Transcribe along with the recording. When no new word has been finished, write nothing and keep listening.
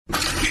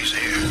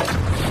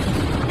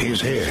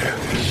is here.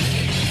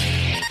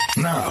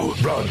 Now,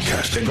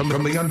 broadcasting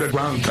from the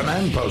underground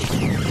command post,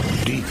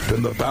 deep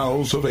in the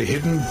bowels of a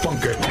hidden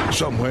bunker,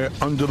 somewhere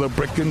under the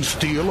brick and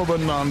steel of a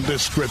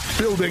nondescript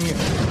building,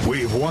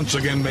 we've once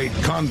again made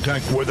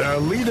contact with our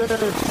leader,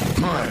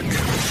 Mark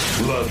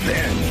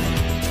Levin.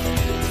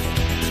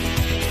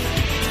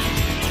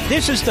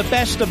 This is the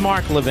best of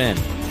Mark Levin.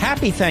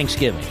 Happy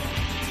Thanksgiving.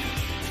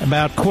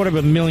 About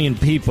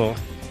 250,000 people,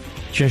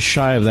 just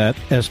shy of that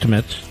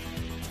estimate,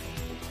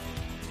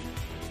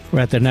 were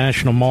at the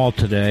National Mall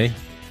today.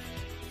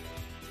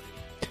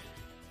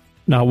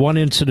 Not one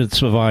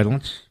incidence of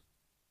violence.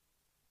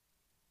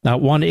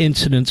 Not one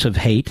incidence of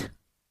hate.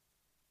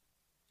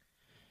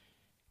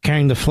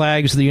 Carrying the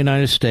flags of the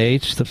United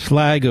States, the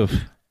flag of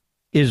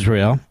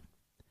Israel,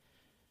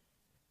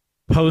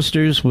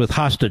 posters with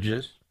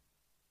hostages,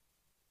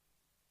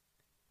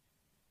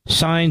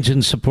 signs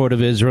in support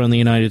of Israel and the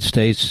United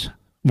States,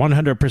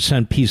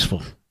 100%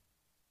 peaceful.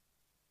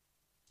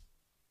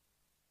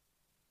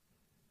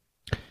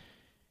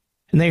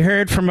 And they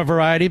heard from a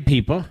variety of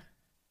people,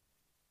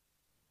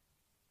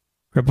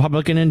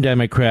 Republican and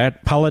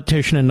Democrat,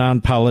 politician and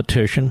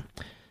non-politician,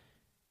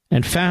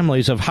 and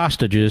families of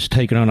hostages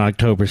taken on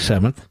October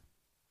 7th.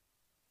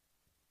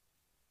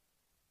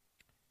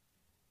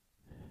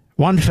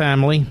 One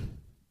family,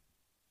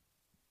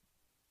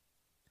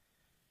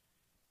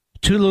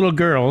 2 little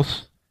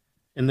girls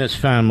in this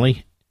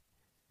family,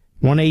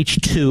 one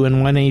aged 2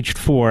 and one aged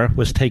 4,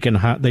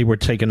 they were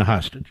taken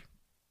hostage.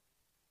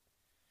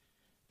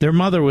 Their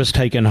mother was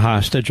taken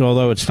hostage,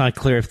 although it's not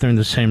clear if they're in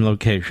the same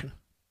location.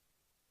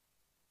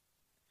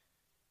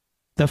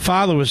 The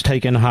father was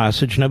taken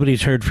hostage.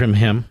 Nobody's heard from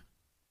him.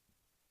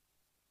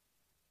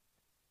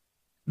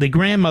 The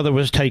grandmother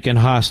was taken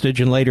hostage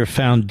and later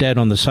found dead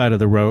on the side of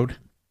the road.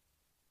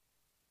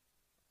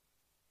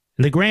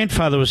 And the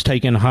grandfather was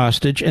taken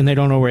hostage, and they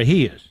don't know where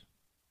he is.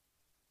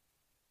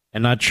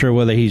 And not sure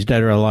whether he's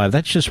dead or alive.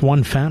 That's just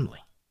one family.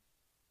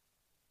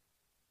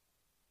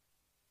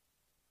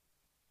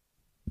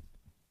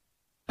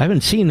 I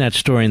haven't seen that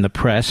story in the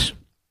press.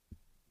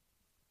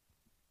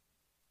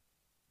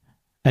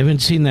 And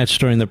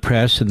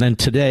then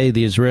today,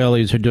 the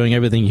Israelis are doing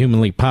everything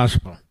humanly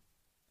possible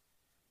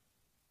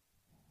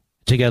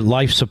to get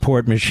life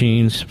support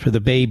machines for the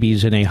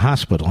babies in a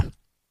hospital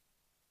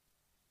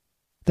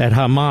that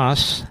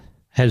Hamas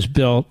has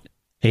built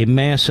a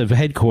massive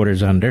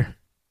headquarters under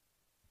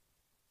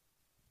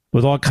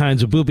with all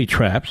kinds of booby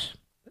traps.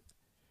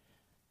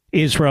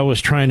 Israel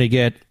was trying to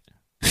get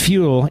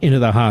fuel into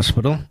the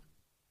hospital,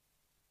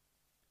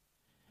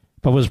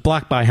 but was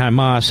blocked by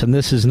Hamas, and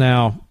this has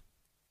now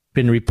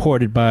been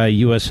reported by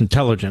U.S.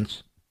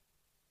 intelligence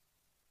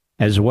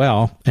as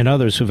well, and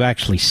others who've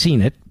actually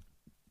seen it.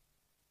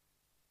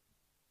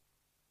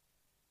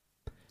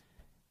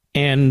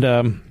 And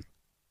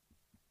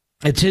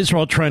it's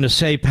Israel trying to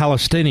save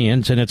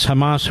Palestinians, and it's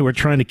Hamas who are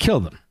trying to kill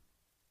them.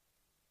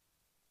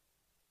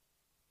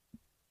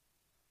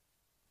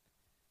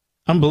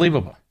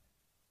 Unbelievable.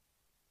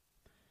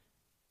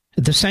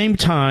 At the same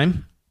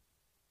time,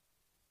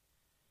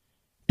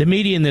 the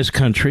media in this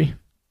country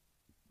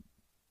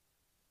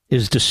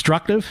is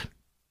destructive,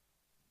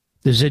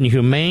 is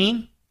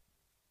inhumane,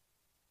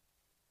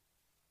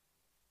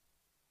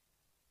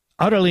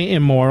 utterly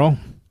immoral,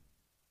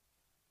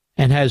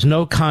 and has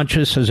no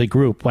conscience as a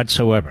group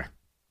whatsoever.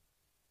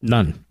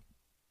 None.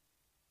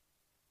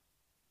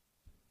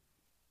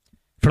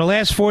 For the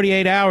last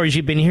 48 hours,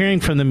 you've been hearing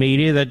from the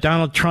media that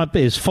Donald Trump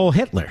is full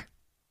Hitler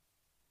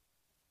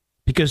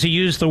because he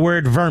used the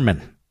word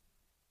vermin.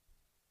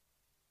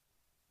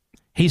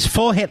 He's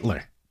full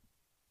Hitler.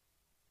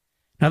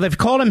 Now, they've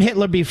called him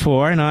Hitler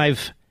before, and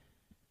I've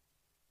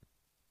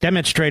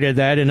demonstrated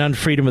that in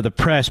Unfreedom of the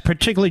Press,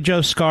 particularly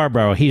Joe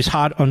Scarborough. He's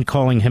hot on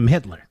calling him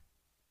Hitler.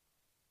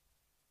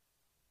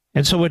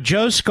 And so what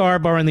Joe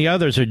Scarborough and the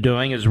others are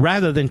doing is,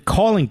 rather than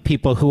calling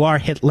people who are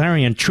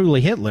Hitlerian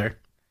truly Hitler,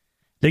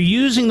 they're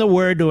using the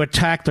word to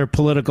attack their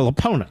political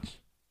opponents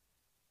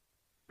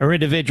or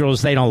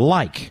individuals they don't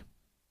like.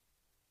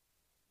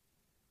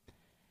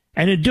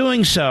 And in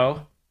doing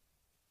so,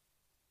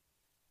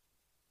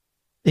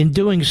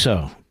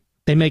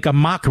 they make a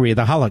mockery of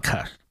the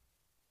Holocaust.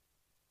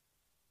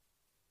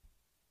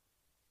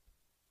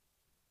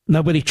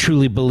 Nobody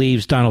truly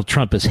believes Donald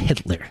Trump is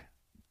Hitler.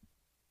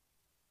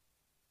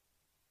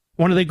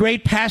 One of the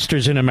great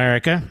pastors in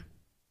America,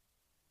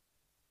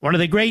 one of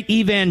the great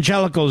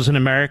evangelicals in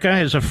America,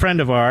 is a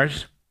friend of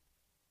ours,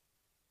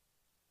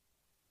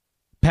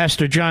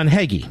 Pastor John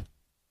Hagee.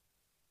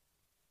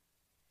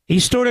 He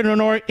started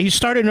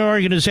an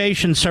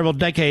organization several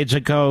decades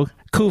ago,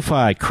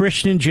 CUFI,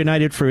 Christians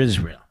United for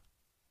Israel.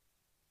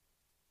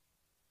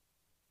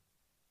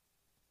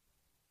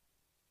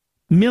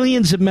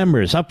 Millions of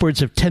members,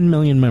 upwards of 10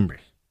 million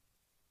members.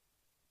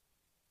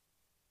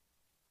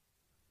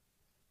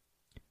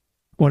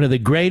 One of the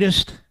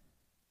greatest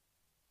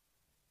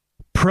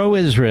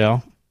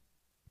pro-Israel,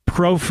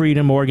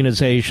 pro-freedom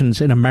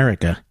organizations in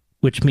America,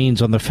 which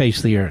means on the face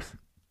of the earth.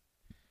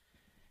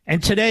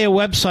 And today a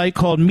website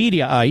called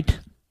Mediaite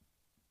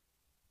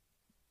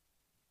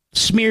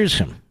smears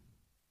him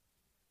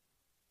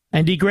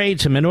and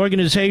degrades him, an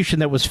organization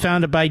that was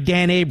founded by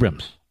Dan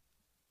Abrams,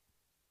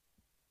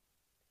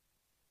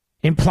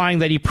 implying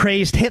that he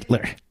praised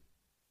Hitler.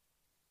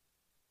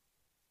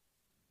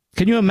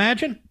 Can you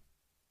imagine?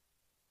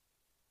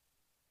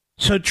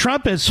 So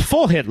Trump is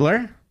full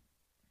Hitler,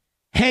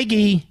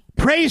 Hagee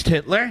praised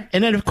Hitler,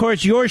 and then, of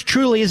course, yours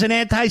truly is an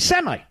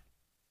anti-Semite,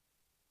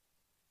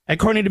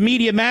 according to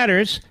Media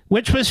Matters,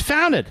 which was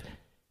founded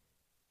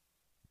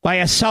by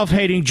a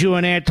self-hating Jew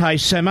and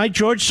anti-Semite,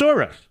 George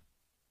Soros,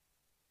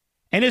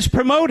 and is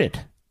promoted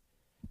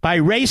by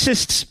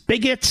racists,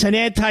 bigots, and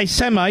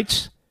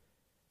anti-Semites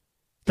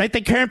like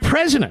the current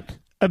president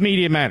of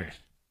Media Matters.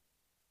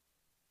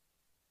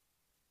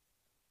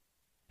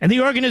 And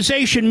the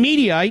organization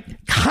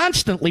Mediaite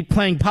constantly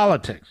playing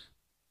politics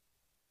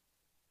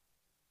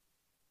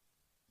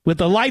with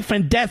the life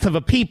and death of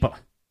a people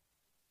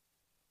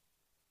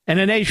and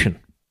a nation.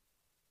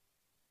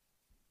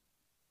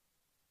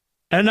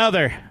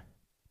 Another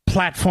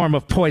platform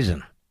of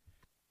poison.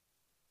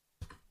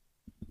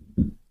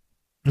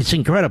 It's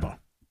incredible.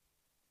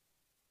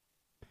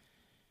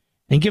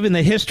 And given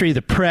the history of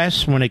the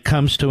press when it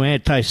comes to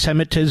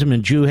anti-Semitism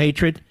and Jew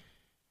hatred,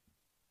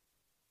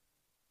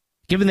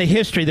 given the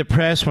history of the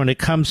press when it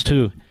comes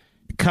to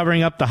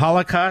covering up the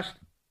Holocaust,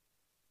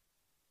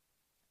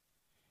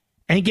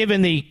 and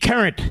given the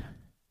current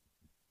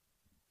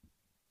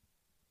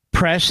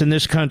press in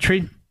this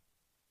country,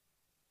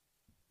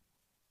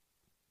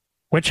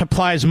 which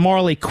applies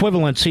moral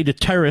equivalency to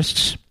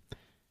terrorists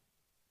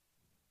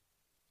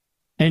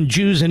and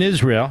Jews in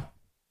Israel,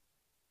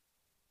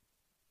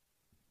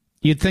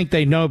 you'd think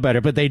they know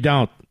better, but they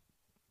don't.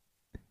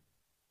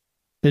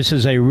 This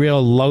is a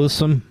real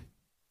loathsome,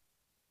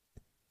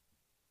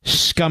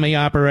 scummy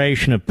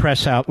operation of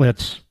press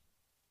outlets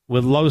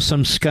with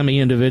loathsome, scummy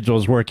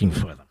individuals working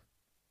for them.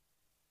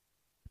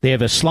 They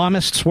have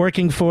Islamists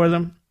working for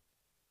them.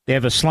 They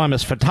have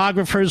Islamist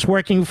photographers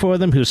working for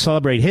them who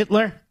celebrate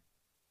Hitler.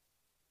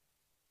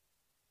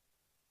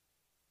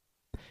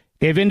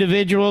 They have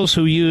individuals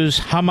who use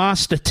Hamas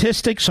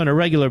statistics on a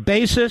regular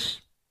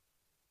basis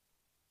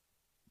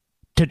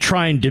to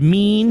try and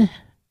demean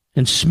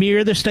and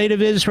smear the state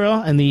of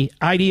Israel and the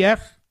IDF.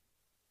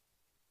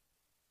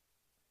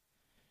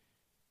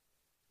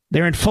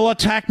 They're in full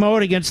attack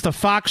mode against the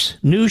Fox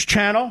News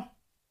Channel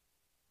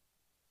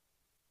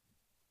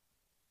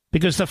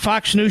because the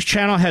Fox News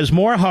Channel has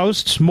more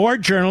hosts, more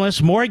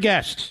journalists, more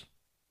guests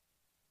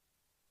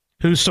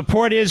who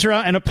support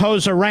Israel and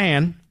oppose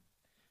Iran,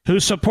 who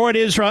support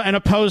Israel and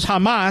oppose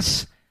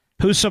Hamas,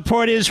 who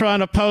support Israel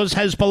and oppose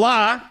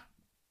Hezbollah,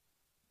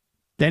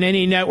 than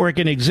any network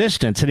in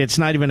existence, and it's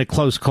not even a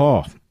close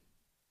call.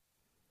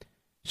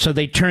 So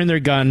they turn their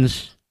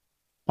guns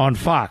on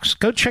Fox.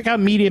 Go check out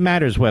Media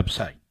Matters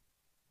website.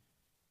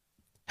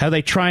 How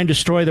they try and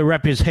destroy the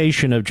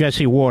reputation of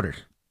Jesse Waters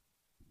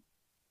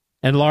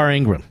and Laura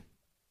Ingraham.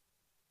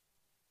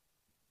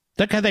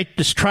 Look how they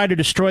just try to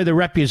destroy the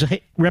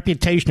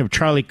reputation of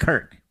Charlie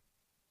Kirk.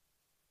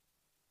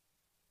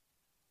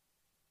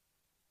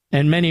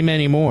 And many,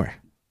 many more.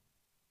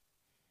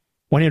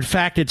 When in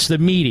fact it's the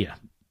media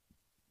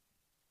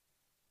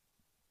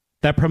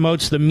that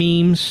promotes the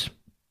memes,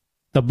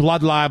 the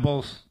blood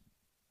libels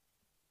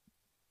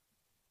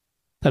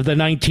of the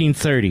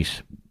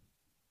 1930s.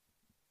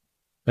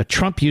 But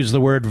Trump used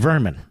the word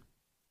vermin.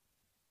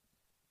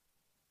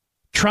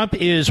 Trump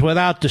is,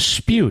 without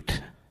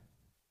dispute,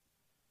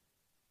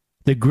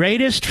 the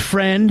greatest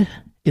friend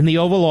in the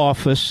Oval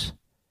Office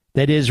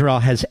that Israel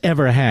has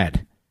ever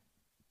had,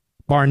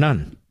 bar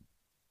none.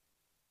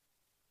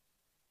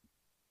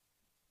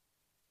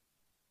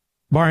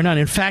 Bar none.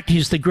 In fact,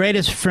 he's the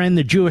greatest friend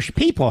the Jewish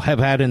people have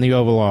had in the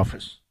Oval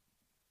Office.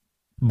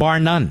 Bar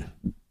none.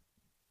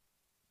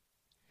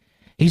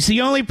 He's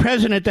the only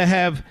president to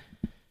have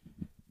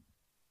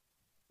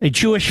a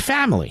Jewish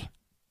family.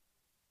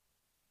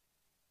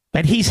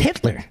 But he's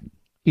Hitler,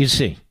 you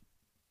see.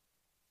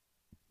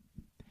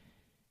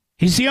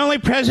 He's the only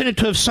president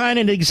to have signed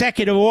an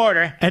executive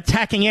order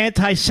attacking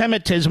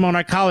anti-Semitism on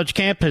our college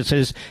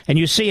campuses, and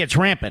you see it's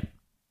rampant.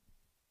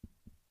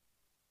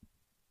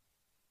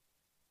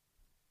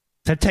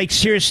 To take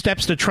serious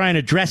steps to try and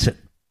address it.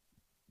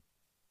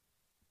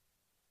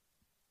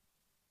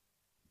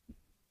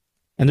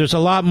 And there's a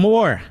lot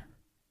more.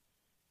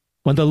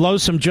 When the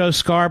loathsome Joe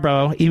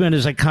Scarborough, even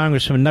as a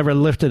congressman, never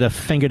lifted a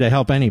finger to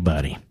help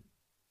anybody.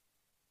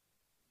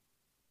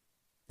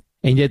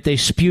 And yet they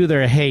spew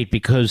their hate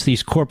because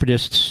these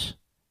corporatists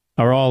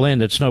are all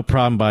in. It's no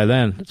problem by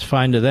them. It's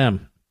fine to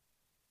them.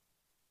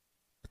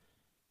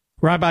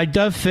 Rabbi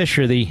Dov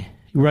Fisher,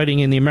 writing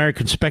in the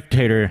American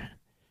Spectator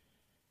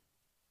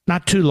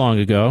not too long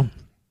ago,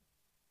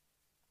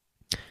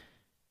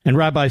 and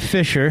Rabbi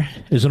Fisher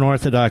is an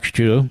Orthodox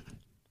Jew,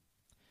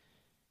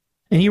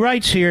 and he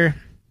writes here,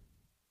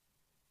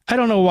 I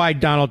don't know why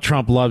Donald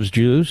Trump loves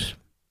Jews.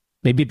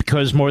 Maybe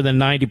because more than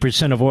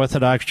 90% of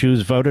Orthodox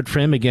Jews voted for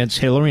him against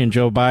Hillary and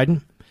Joe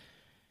Biden.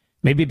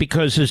 Maybe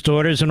because his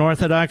daughter is an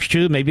Orthodox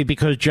Jew. Maybe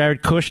because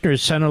Jared Kushner,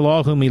 his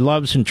son-in-law, whom he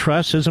loves and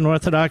trusts, is an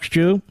Orthodox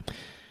Jew.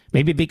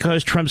 Maybe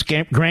because Trump's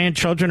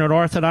grandchildren are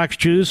Orthodox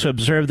Jews who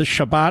observe the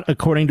Shabbat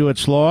according to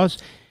its laws,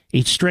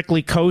 eat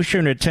strictly kosher,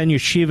 and attend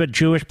yeshiva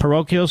Jewish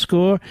parochial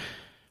school.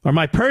 Or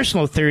my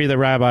personal theory, the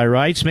rabbi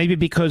writes, maybe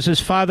because his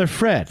father,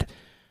 Fred,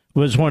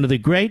 was one of the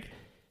great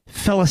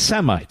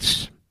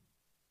Philosemites.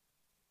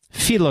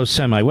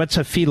 Philosemite. What's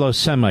a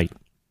Philosemite?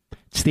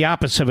 It's the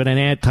opposite of an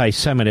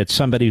anti-Semite. It's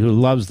somebody who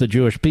loves the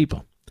Jewish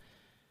people.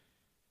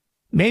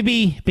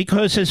 Maybe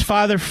because his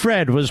father,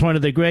 Fred, was one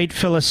of the great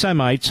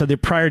Philosemites of the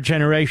prior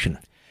generation,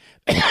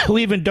 who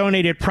even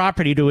donated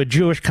property to a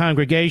Jewish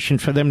congregation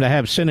for them to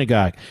have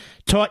synagogue,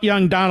 taught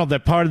young Donald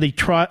that part of the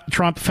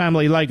Trump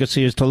family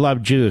legacy is to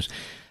love Jews.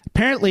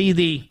 Apparently,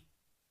 the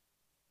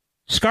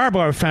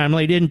Scarborough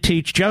family didn't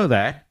teach Joe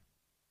that.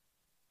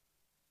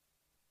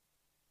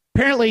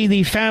 Apparently,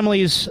 the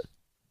families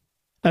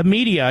of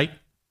Mediaite,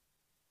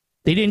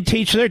 they didn't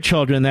teach their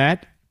children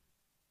that.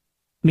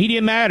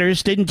 Media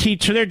Matters didn't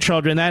teach their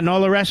children that, and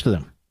all the rest of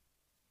them.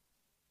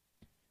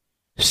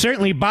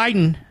 Certainly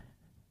Biden,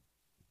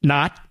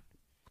 not.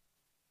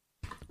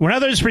 When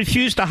others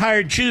refused to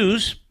hire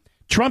Jews,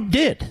 Trump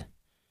did.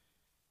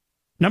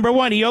 Number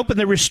one, he opened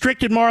the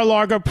restricted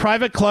Mar-a-Lago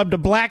private club to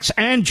blacks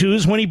and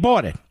Jews when he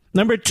bought it.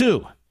 Number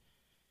two,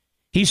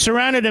 he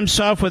surrounded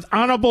himself with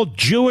honorable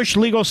Jewish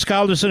legal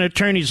scholars and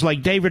attorneys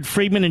like David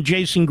Friedman and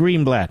Jason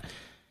Greenblatt,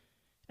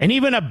 and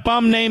even a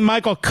bum named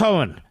Michael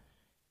Cohen,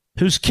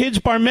 whose kid's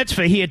bar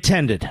mitzvah he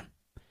attended.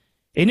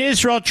 In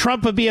Israel,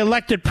 Trump would be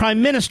elected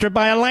prime minister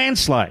by a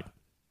landslide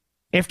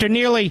after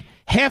nearly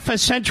half a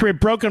century of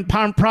broken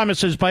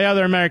promises by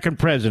other American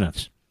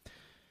presidents.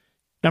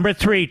 Number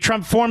three,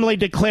 Trump formally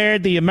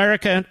declared the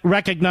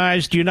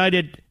America-recognized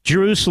United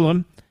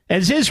Jerusalem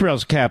as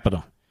Israel's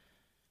capital.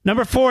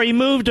 Number four, he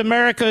moved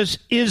America's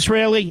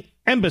Israeli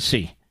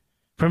embassy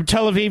from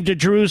Tel Aviv to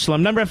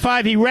Jerusalem. Number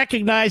five, he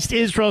recognized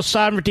Israel's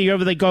sovereignty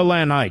over the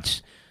Golan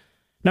Heights.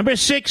 Number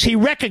six, he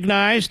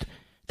recognized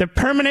the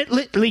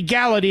permanent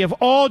legality of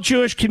all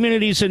Jewish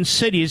communities and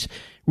cities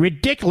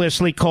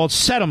ridiculously called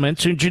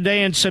settlements in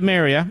Judea and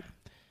Samaria,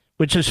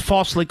 which is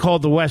falsely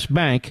called the West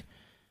Bank,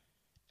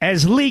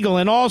 as legal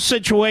in all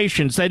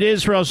situations that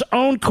Israel's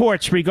own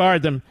courts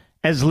regard them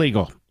as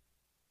legal.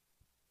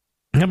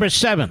 Number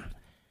seven,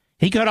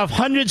 he cut off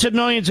hundreds of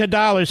millions of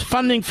dollars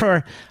funding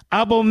for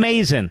Abu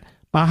Mazen,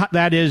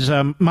 that is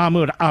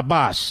Mahmoud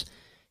Abbas,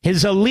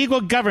 his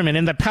illegal government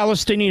and the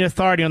Palestinian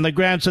Authority, on the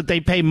grounds that they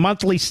pay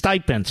monthly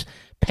stipends,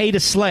 pay to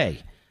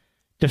slay,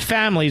 to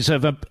families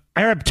of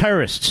Arab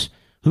terrorists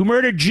who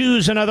murder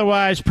Jews and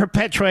otherwise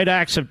perpetrate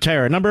acts of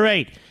terror. Number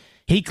eight,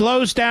 he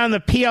closed down the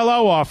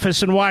PLO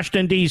office in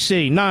Washington,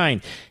 D.C.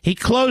 9, he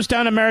closed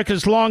down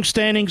America's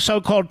longstanding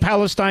so-called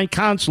Palestine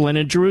consulate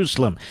in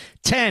Jerusalem.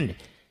 10,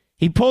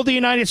 he pulled the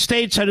United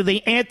States out of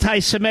the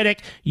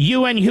anti-Semitic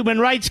UN Human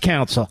Rights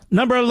Council.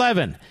 Number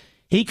 11,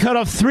 he cut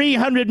off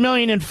 $300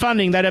 million in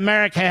funding that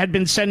America had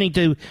been sending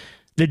to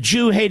the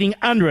Jew-hating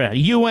UNRWA,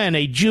 UN,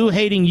 a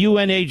Jew-hating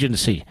UN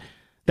agency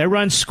that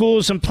runs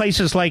schools in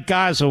places like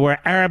Gaza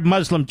where Arab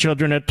Muslim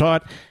children are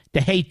taught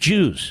to hate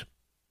Jews.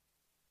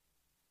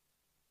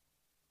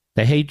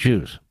 They hate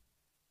Jews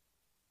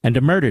and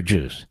to murder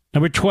Jews.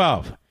 Number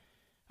 12,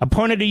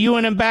 appointed a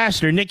UN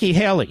ambassador, Nikki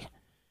Haley,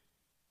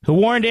 who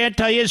warned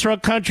anti-Israel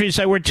countries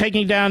that were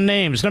taking down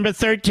names. Number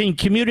 13,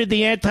 commuted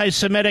the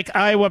anti-Semitic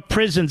Iowa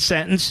prison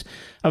sentence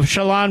of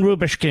Shalon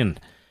Rubishkin.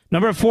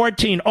 Number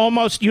 14,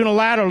 almost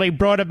unilaterally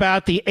brought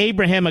about the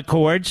Abraham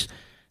Accords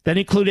that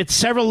included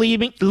several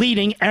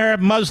leading Arab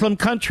Muslim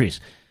countries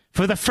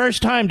for the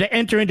first time to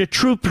enter into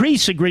true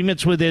peace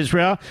agreements with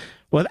Israel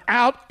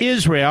without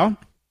Israel.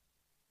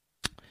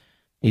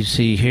 You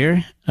see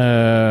here,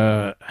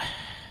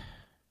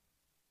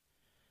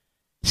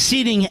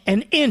 ceding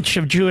an inch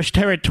of Jewish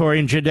territory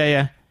in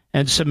Judea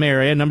and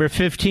Samaria. Number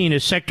 15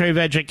 is Secretary of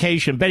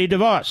Education, Betty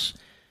DeVos,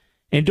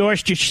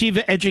 endorsed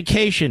yeshiva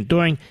education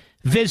during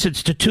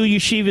visits to two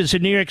yeshivas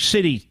in New York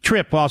City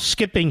trip while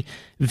skipping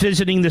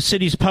visiting the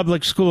city's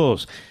public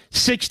schools.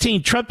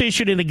 16, Trump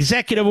issued an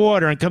executive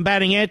order on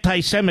combating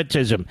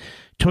anti-Semitism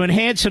to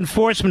enhance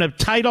enforcement of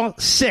Title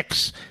VI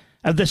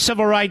of the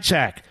Civil Rights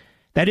Act.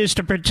 That is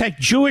to protect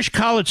Jewish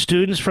college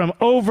students from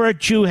overt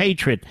Jew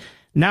hatred,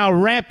 now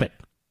rampant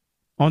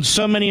on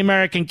so many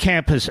American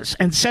campuses.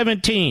 And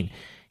 17,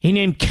 he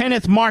named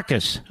Kenneth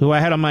Marcus, who I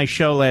had on my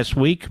show last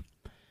week,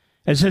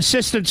 as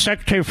Assistant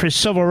Secretary for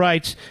Civil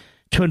Rights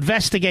to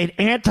investigate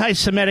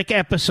anti-Semitic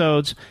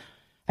episodes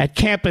at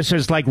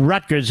campuses like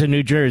Rutgers in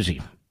New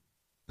Jersey.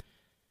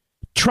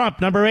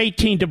 Trump, number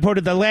 18,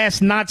 deported the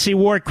last Nazi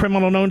war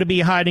criminal known to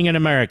be hiding in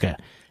America.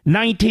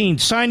 19,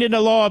 signed into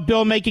law a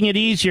bill making it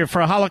easier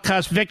for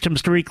Holocaust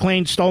victims to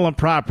reclaim stolen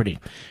property.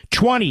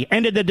 20,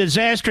 ended the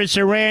disastrous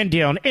Iran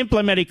deal and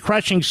implemented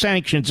crushing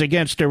sanctions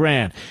against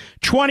Iran.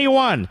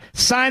 21,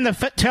 signed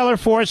the Taylor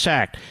Force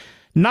Act,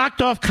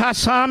 knocked off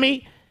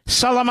Qasemi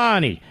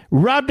Soleimani,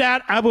 rubbed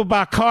out Abu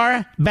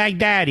Bakr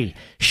Baghdadi,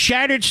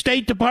 shattered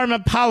State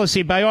Department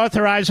policy by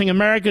authorizing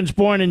Americans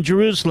born in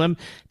Jerusalem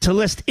to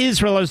list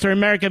Israel as their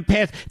American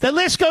path. The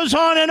list goes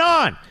on and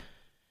on.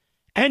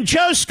 And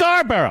Joe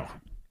Scarborough,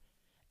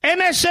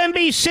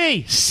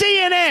 MSNBC,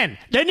 CNN,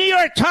 the New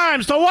York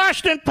Times, the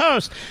Washington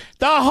Post,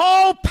 the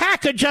whole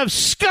package of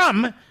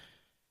scum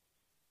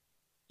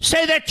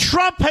say that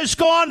Trump has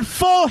gone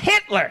full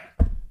Hitler.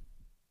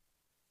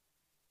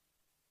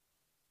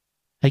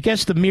 I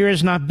guess the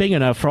mirror's not big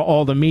enough for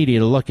all the media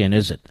to look in,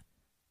 is it?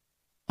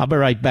 I'll be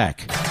right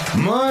back.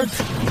 Mark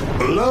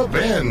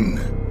Levin.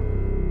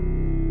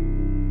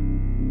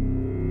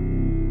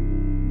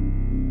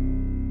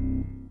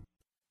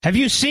 Have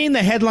you seen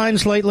the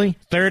headlines lately?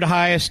 Third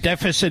highest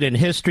deficit in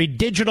history.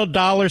 Digital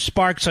dollar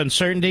sparks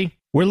uncertainty.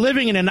 We're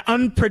living in an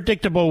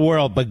unpredictable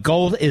world, but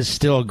gold is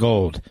still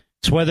gold.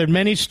 It's weathered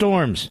many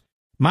storms.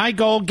 My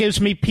gold gives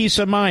me peace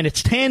of mind.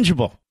 It's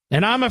tangible.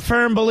 And I'm a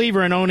firm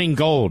believer in owning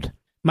gold.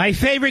 My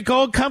favorite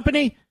gold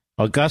company?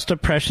 Augusta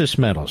Precious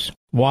Metals.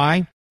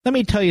 Why? Let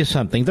me tell you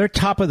something. They're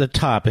top of the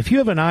top. If you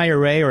have an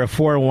IRA or a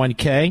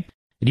 401k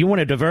and you want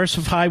to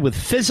diversify with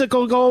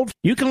physical gold,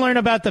 you can learn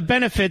about the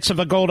benefits of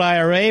a gold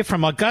IRA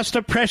from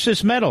Augusta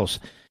Precious Metals.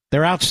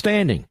 They're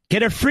outstanding.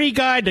 Get a free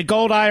guide to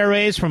gold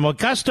IRAs from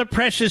Augusta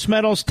Precious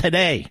Metals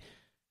today.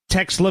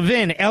 Text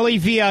Levin,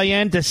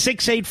 L-E-V-I-N, to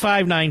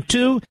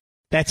 68592.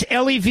 That's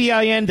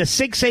L-E-V-I-N to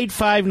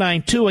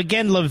 68592.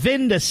 Again,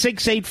 Levin to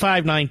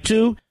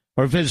 68592.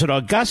 Or visit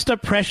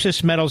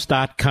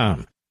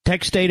AugustaPreciousMetals.com.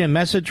 Text data and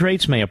message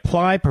rates may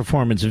apply.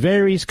 Performance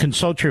varies.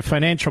 Consult your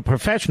financial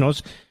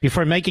professionals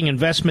before making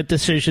investment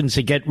decisions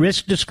and get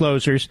risk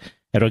disclosures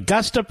at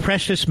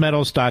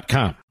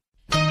AugustaPreciousMetals.com.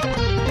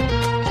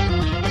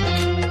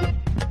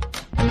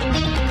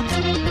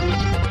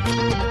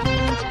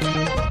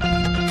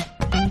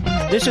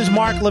 This is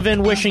Mark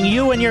Levin wishing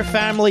you and your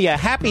family a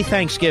happy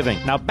Thanksgiving.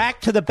 Now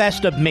back to the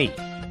best of me.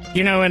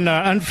 You know, in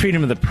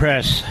Unfreedom of the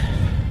Press,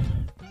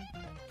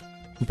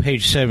 on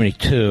page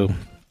 72,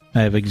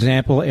 I have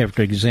example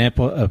after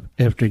example of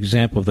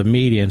the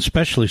media, and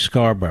especially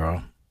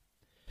Scarborough,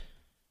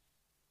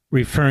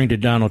 referring to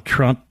Donald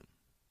Trump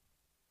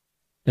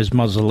as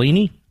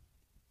Mussolini,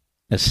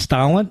 as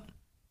Stalin,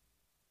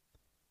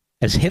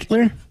 as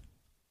Hitler,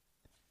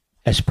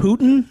 as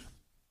Putin.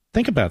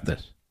 Think about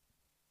this.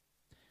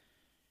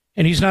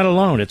 And he's not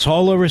alone. It's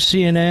all over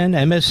CNN,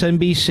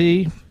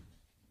 MSNBC.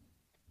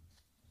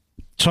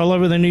 It's all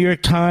over the New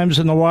York Times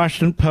and the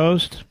Washington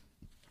Post.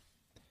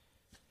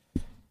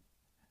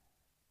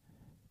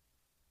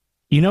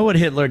 You know what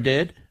Hitler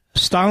did?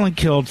 Stalin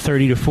killed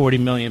 30 to 40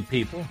 million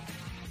people.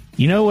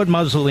 You know what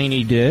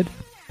Mussolini did?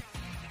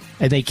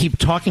 And they keep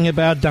talking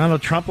about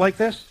Donald Trump like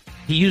this?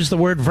 He used the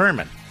word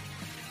vermin.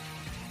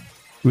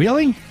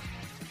 Really?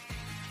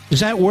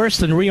 Is that worse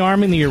than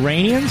rearming the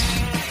Iranians?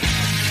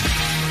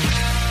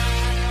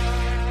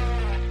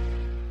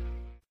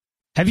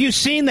 Have you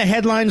seen the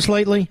headlines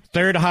lately?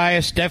 Third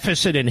highest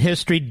deficit in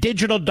history.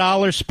 Digital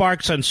dollar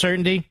sparks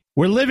uncertainty.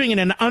 We're living in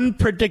an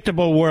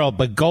unpredictable world,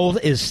 but gold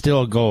is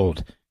still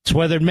gold. It's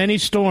weathered many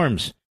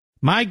storms.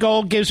 My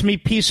gold gives me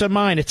peace of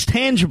mind. It's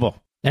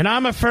tangible. And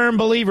I'm a firm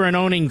believer in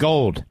owning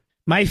gold.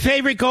 My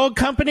favorite gold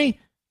company?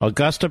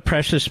 Augusta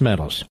Precious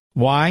Metals.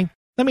 Why?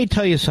 Let me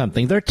tell you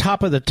something. They're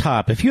top of the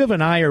top. If you have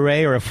an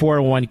IRA or a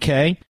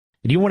 401k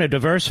and you want to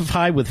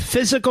diversify with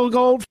physical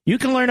gold, you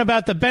can learn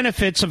about the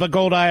benefits of a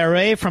gold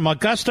IRA from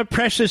Augusta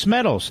Precious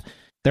Metals.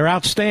 They're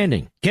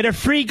outstanding. Get a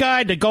free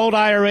guide to gold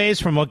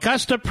IRAs from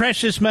Augusta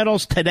Precious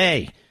Metals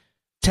today.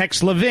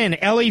 Text Levin,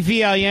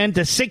 L-E-V-I-N,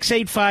 to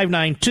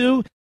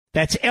 68592.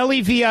 That's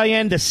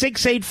L-E-V-I-N to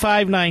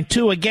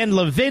 68592. Again,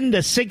 Levin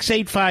to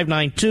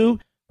 68592.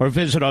 Or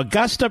visit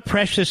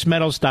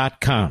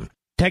AugustaPreciousMetals.com.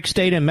 Text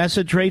data and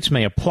message rates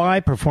may apply.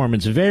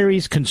 Performance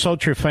varies.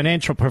 Consult your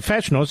financial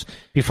professionals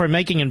before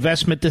making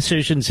investment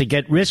decisions and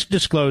get risk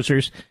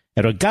disclosures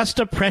at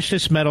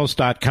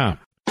AugustaPreciousMetals.com.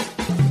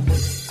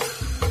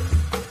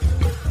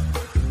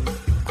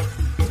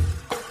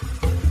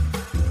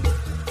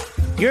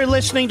 You're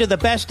listening to the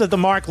best of the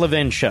Mark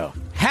Levin Show.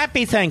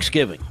 Happy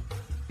Thanksgiving.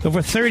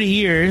 Over 30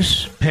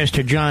 years,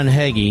 Pastor John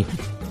Hagee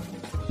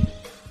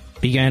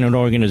began an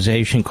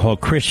organization called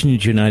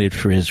Christians United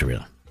for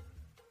Israel.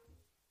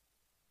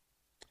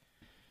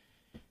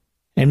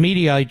 And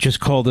media just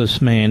call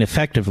this man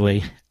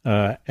effectively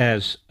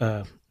as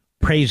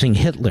praising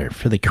Hitler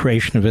for the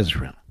creation of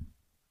Israel.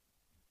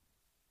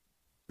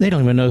 They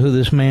don't even know who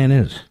this man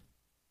is.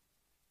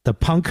 The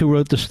punk who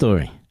wrote the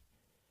story.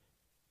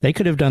 They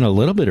could have done a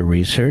little bit of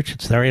research.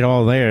 It's right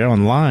all there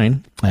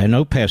online. I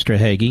know Pastor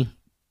Hagee.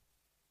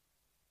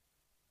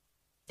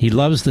 He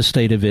loves the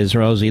state of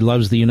Israel as he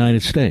loves the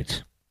United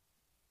States.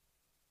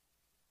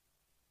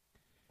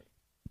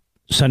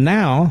 So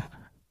now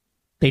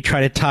they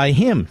try to tie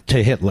him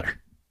to Hitler.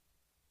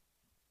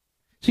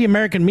 See,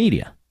 American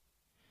media.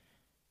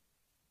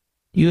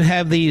 You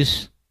have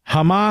these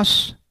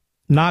Hamas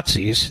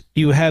Nazis.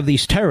 You have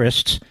these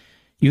terrorists.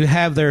 You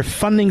have their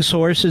funding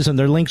sources and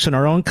their links in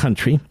our own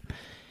country.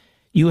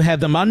 You have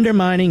them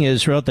undermining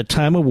Israel at the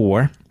time of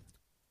war.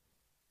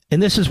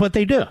 And this is what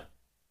they do.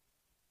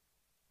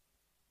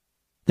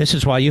 This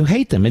is why you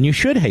hate them, and you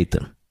should hate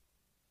them.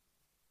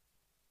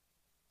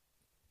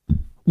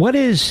 What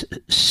is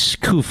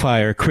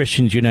CUFI, or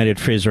Christians United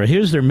for Israel?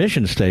 Here's their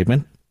mission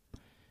statement.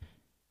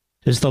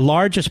 It's the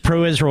largest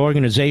pro-Israel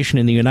organization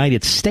in the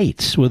United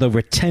States with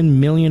over 10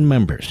 million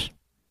members.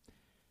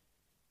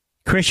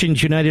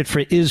 Christians United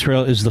for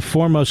Israel is the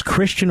foremost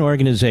Christian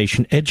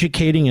organization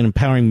educating and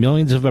empowering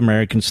millions of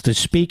Americans to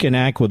speak and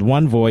act with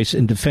one voice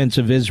in defense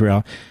of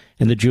Israel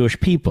and the Jewish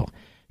people.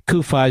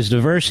 CUFI's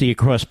diversity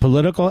across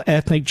political,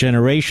 ethnic,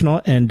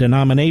 generational, and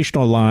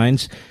denominational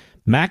lines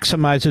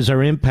maximizes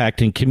our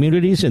impact in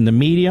communities, in the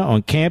media,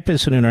 on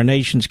campus, and in our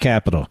nation's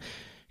capital.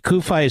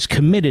 CUFI is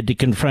committed to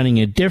confronting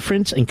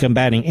indifference and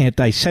combating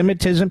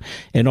anti-Semitism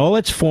in all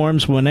its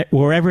forms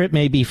wherever it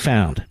may be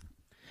found.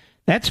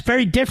 That's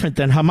very different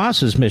than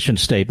Hamas's mission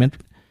statement,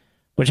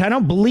 which I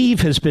don't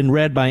believe has been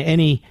read by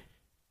any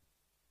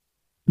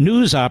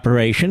news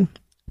operation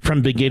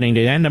from beginning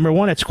to end. Number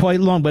one, it's quite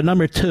long, but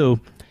number two,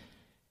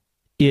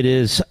 it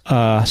is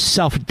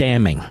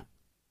self-damning.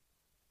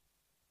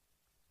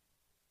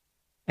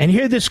 And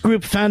here this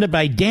group founded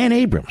by Dan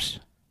Abrams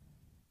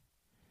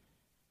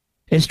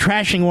is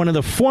trashing one of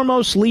the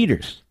foremost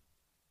leaders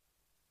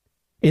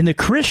in the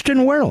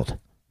Christian world,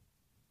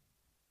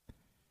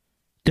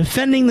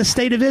 defending the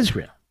state of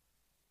Israel,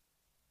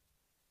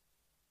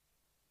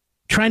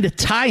 trying to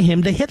tie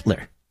him to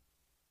Hitler.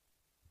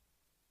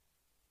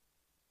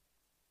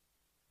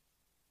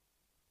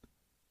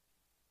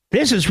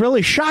 This is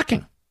really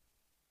shocking.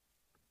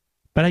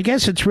 But I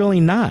guess it's really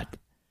not.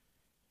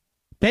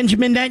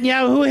 Benjamin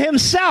Netanyahu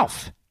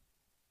himself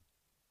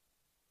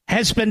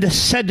has been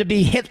said to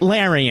be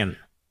Hitlerian,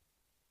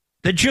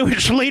 the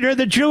Jewish leader of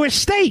the Jewish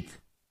state,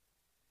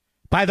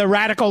 by the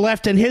radical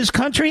left in his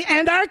country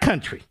and our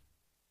country.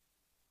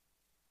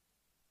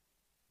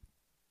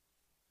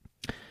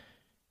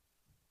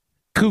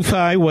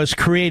 CUFI was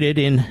created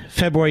in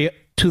February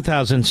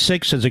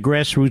 2006 as a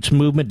grassroots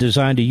movement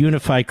designed to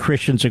unify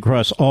Christians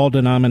across all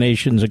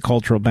denominations and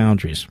cultural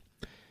boundaries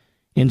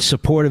in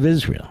support of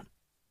Israel.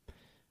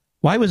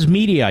 Why was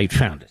Mediaite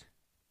founded?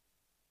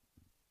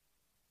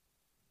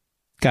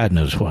 God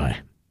knows why.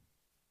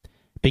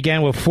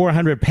 Began with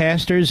 400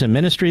 pastors and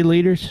ministry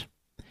leaders.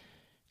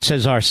 It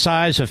says our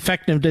size,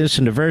 effectiveness,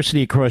 and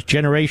diversity across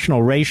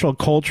generational, racial,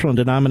 cultural, and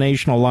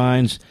denominational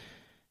lines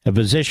have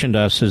positioned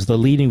us as the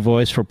leading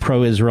voice for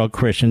pro-Israel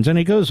Christians. And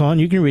it goes on.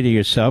 You can read it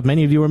yourself.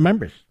 Many of you are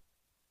members.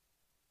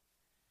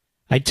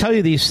 I tell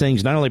you these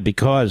things not only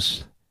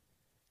because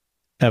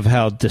of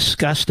how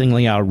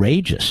disgustingly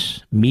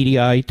outrageous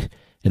Mediaite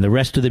and the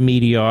rest of the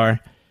media are,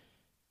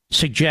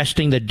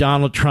 suggesting that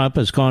Donald Trump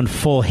has gone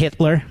full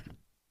Hitler.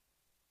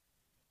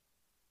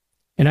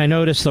 And I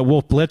noticed the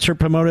Wolf Blitzer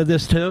promoted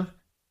this too.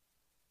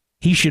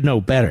 He should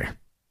know better.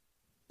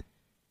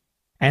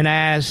 And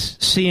as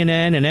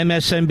CNN and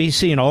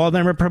MSNBC and all of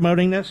them are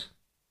promoting this,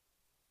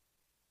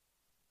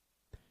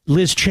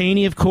 Liz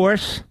Cheney, of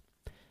course.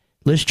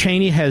 Liz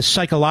Cheney has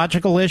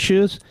psychological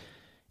issues.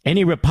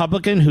 Any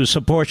Republican who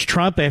supports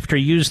Trump after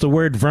he used the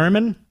word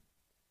vermin,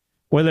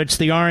 whether it's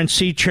the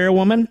RNC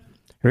chairwoman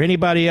or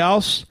anybody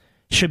else,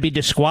 should be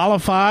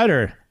disqualified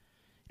or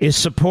is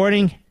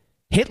supporting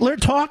Hitler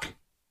talk?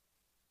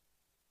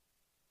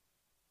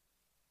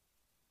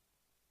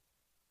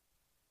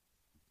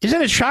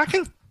 Isn't it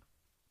shocking?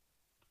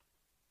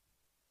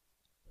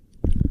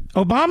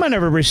 Obama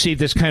never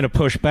received this kind of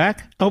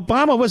pushback.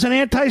 Obama was an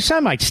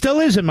anti-Semite, still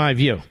is in my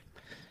view.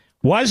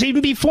 Was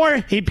even before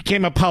he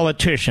became a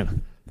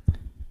politician.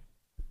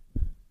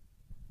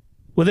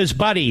 With his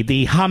buddy,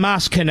 the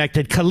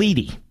Hamas-connected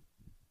Khalidi.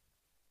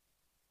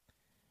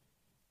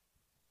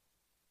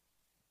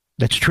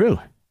 That's true.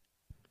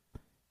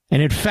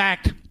 And in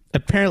fact,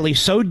 apparently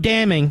so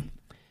damning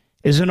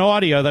is an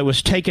audio that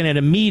was taken at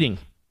a meeting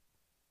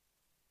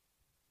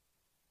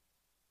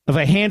of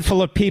a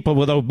handful of people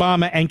with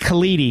Obama and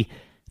Khalidi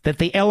that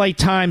the LA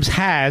Times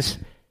has,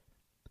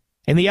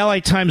 and the LA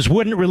Times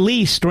wouldn't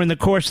release during the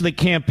course of the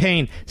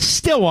campaign,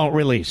 still won't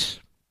release.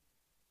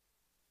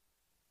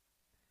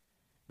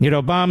 Yet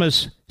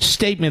Obama's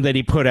statement that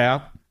he put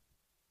out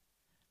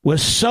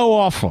was so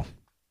awful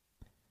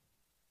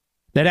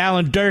that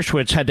Alan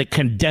Dershowitz had to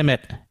condemn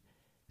it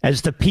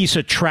as the piece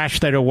of trash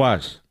that it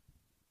was.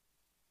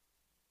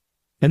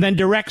 And then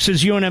directs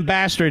his UN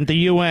ambassador at the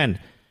UN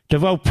to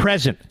vote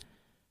present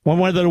when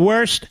one of the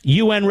worst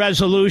UN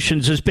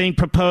resolutions is being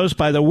proposed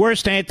by the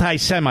worst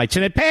anti-Semites,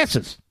 and it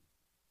passes.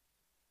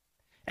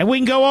 And we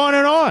can go on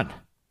and on.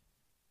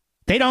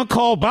 They don't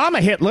call Obama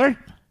Hitler.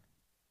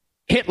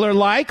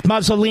 Hitler-like,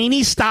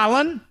 Mussolini,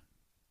 Stalin.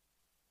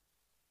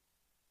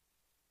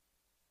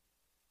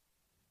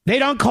 They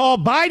don't call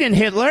Biden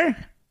Hitler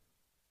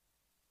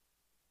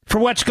for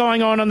what's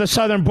going on the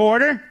southern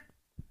border.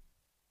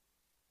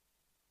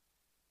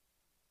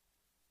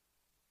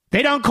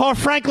 They don't call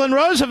Franklin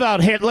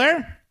Roosevelt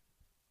Hitler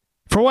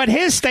for what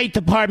his State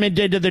Department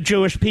did to the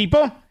Jewish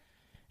people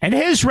and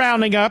his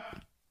rounding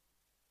up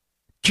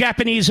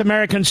Japanese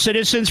American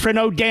citizens for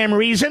no damn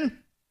reason.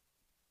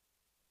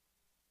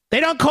 They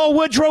don't call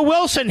Woodrow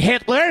Wilson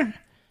Hitler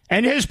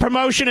and his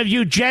promotion of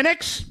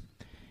eugenics,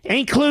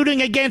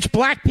 including against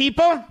black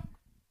people.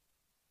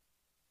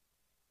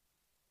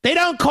 They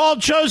don't call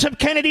Joseph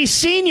Kennedy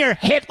Sr.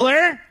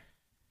 Hitler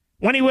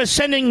when he was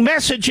sending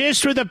messages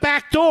through the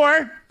back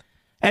door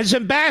as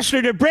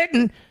ambassador to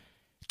Britain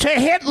to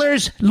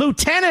Hitler's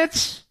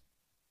lieutenants.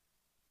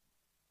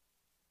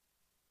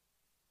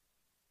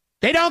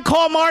 They don't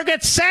call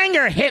Margaret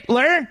Sanger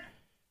Hitler,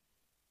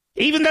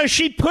 even though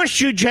she pushed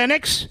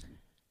eugenics,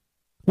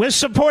 was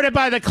supported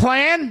by the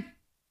Klan.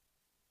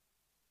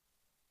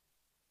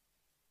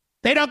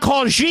 They don't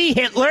call Xi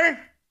Hitler.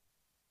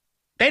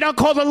 They don't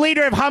call the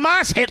leader of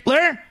Hamas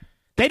Hitler.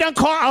 They don't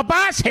call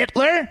Abbas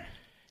Hitler.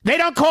 They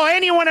don't call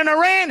anyone in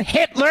Iran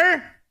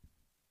Hitler.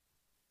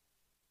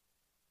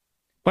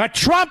 But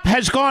Trump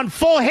has gone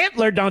full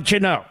Hitler, don't you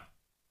know?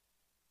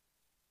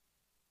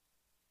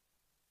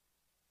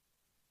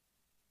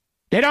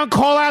 They don't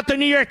call out the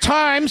New York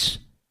Times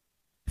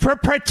for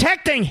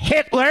protecting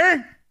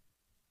Hitler.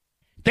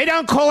 They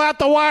don't call out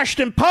the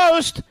Washington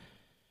Post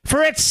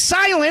for its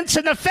silence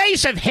in the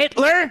face of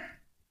Hitler.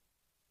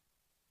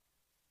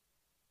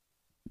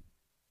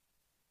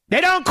 They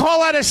don't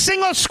call out a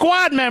single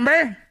squad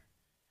member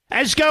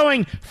as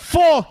going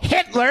full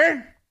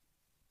Hitler.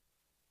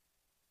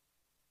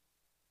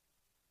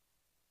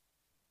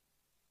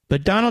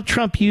 But Donald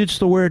Trump used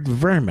the word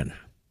vermin.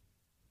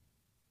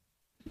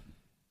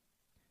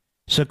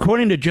 So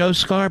according to Joe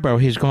Scarborough,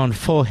 he's gone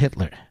full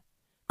Hitler.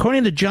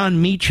 According to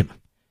John Meacham,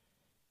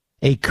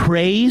 a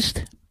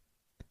crazed,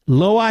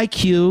 low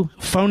IQ,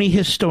 phony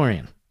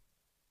historian,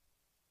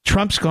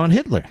 Trump's gone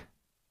Hitler.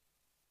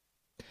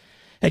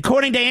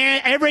 According to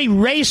every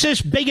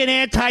racist, bigot,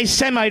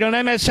 anti-Semite on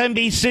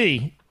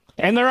MSNBC,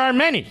 and there are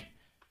many,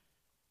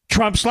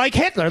 Trump's like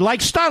Hitler,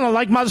 like Stalin,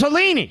 like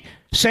Mussolini.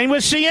 Same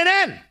with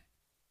CNN.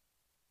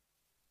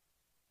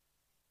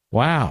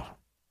 Wow.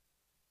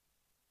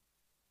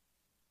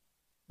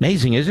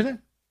 Amazing, isn't it?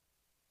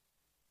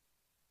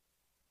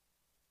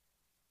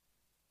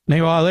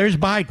 Meanwhile, there's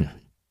Biden.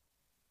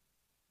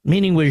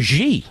 Meeting with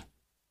Xi.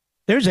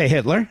 There's a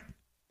Hitler.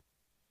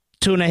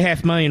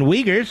 2.5 million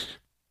Uyghurs.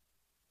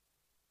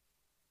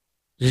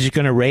 Is he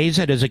going to raise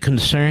it as a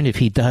concern? If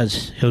he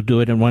does, he'll do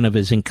it in one of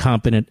his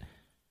incompetent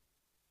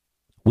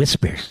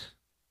whispers.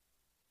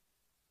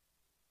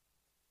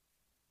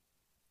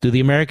 Do the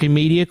American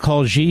media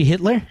call Xi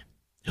Hitler,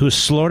 who's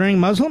slaughtering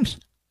Muslims?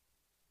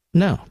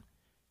 No.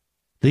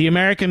 Do the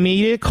American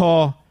media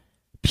call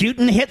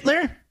Putin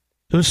Hitler,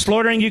 who's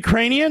slaughtering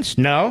Ukrainians?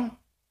 No.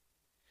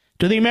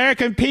 Do the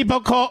American people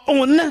call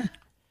Un,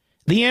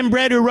 the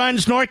inbred who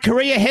runs North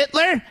Korea,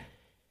 Hitler,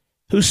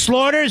 who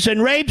slaughters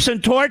and rapes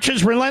and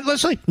tortures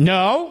relentlessly?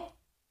 No.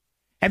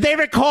 Have they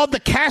ever called the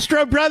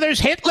Castro brothers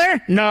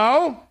Hitler?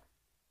 No.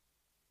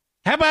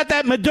 How about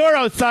that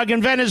Maduro thug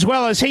in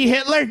Venezuela? Is he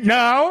Hitler?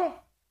 No.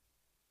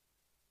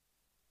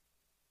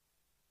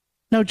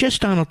 No, just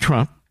Donald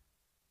Trump.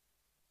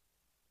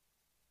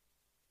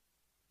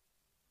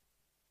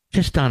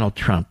 Just Donald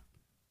Trump.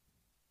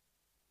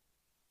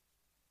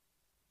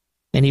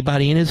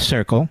 Anybody in his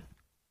circle?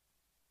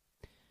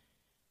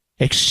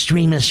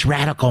 Extremist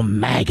radical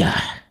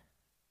MAGA.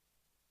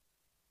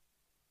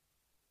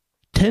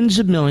 Tens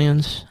of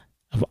millions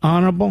of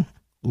honorable,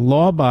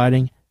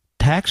 law-abiding,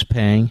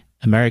 tax-paying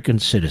American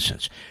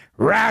citizens.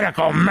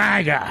 Radical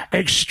MAGA.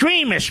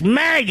 Extremist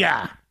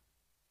MAGA.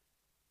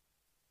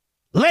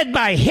 Led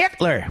by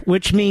Hitler,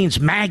 which means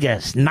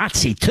MAGA's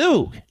Nazi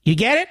too. You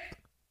get it?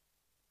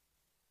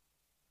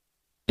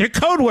 They're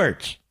code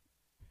words.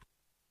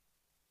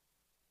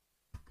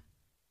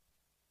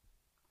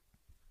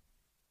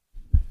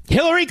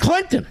 Hillary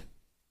Clinton.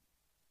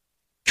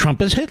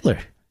 Trump is Hitler.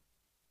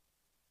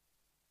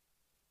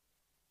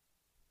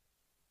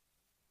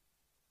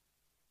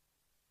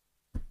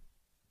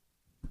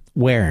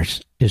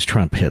 Where's is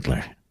Trump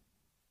Hitler?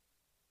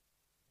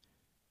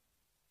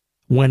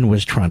 When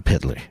was Trump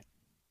Hitler?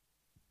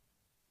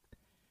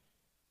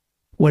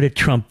 What did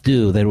Trump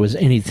do that was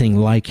anything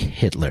like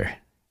Hitler?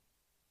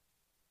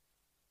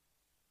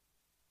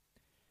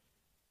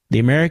 The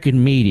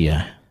American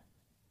media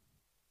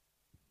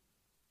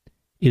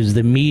is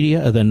the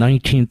media of the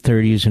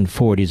 1930s and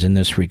 40s in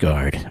this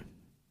regard.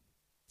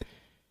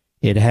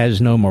 It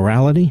has no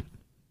morality.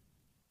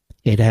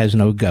 It has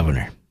no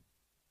governor.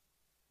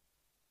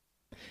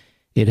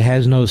 It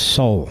has no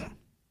soul.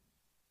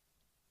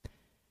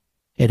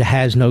 It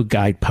has no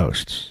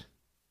guideposts.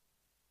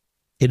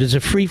 It is a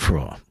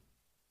free-for-all.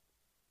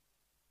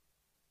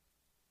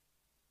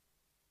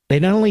 They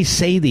not only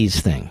say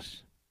these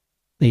things,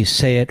 they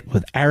say it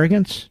with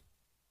arrogance,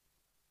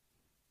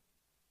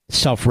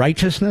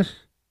 self-righteousness,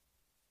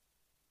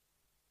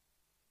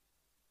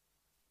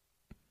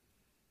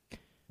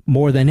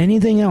 more than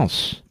anything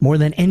else, more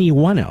than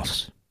anyone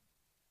else.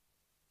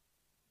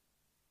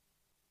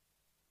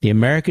 The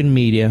American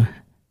media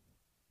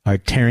are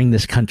tearing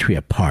this country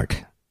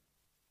apart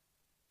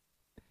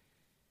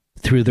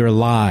through their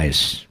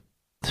lies,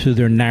 through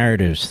their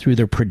narratives, through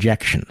their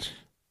projections.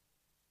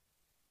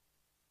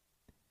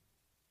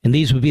 And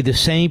these would be the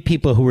same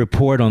people who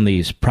report on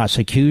these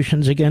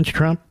prosecutions against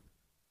Trump,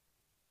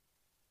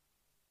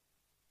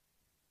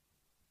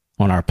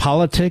 on our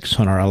politics,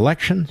 on our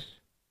elections.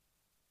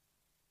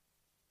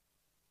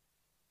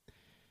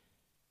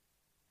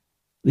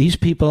 These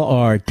people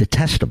are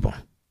detestable.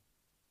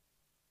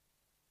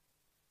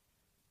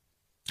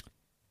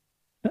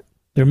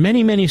 There are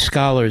many, many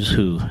scholars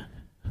who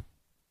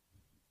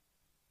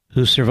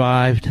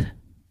survived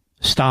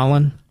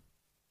Stalin,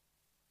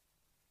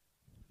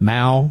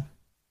 Mao,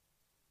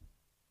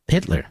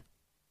 Hitler.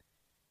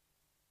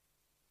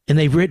 And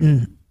they've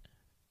written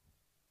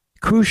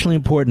crucially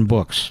important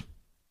books,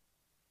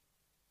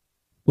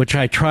 which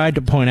I tried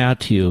to point out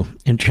to you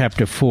in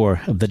Chapter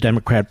 4 of The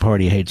Democrat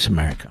Party Hates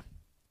America.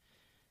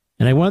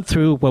 And I went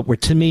through what were,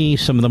 to me,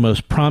 some of the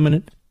most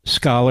prominent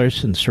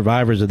scholars and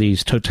survivors of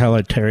these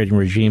totalitarian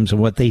regimes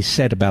and what they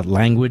said about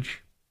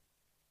language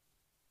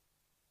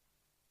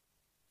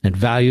and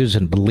values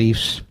and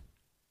beliefs,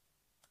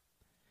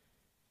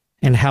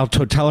 and how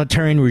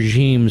totalitarian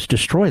regimes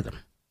destroy them.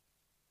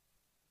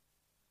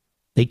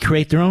 They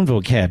create their own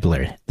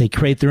vocabulary. They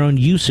create their own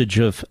usage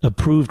of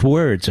approved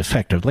words,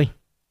 effectively.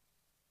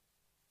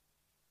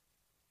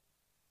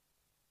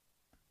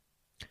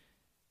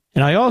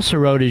 And I also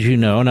wrote, as you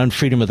know, on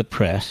Freedom of the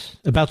Press,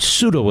 about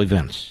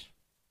pseudo-events.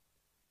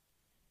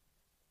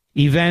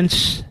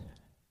 Events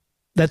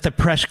that the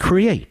press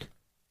create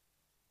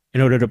in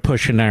order to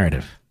push a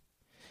narrative.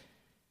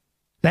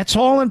 That's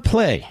all in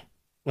play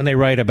when they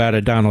write about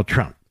a Donald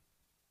Trump.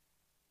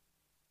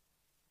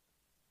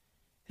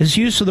 His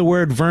use of the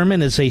word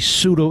vermin is a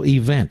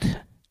pseudo-event.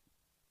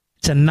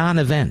 It's a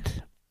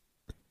non-event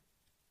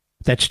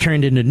that's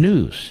turned into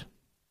news.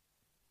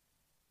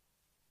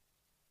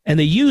 And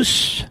the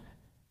use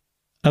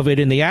of it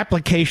in the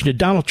application to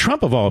Donald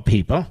Trump, of all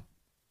people,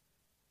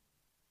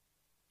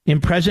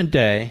 in present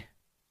day,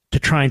 to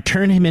try and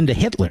turn him into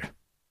Hitler,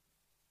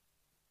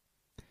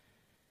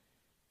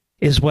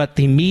 is what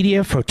the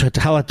media for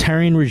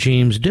totalitarian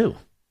regimes do.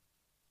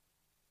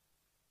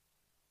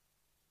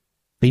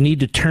 They need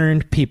to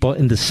turn people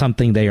into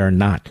something they are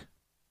not.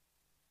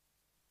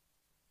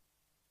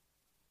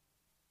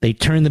 They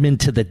turn them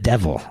into the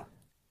devil.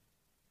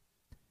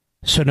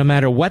 So no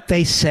matter what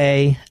they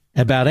say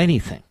about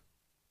anything,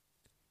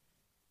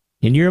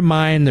 in your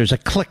mind there's a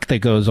click that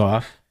goes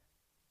off.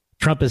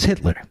 Trump is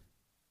Hitler.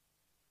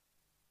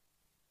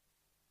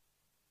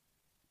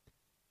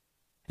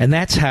 And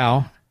that's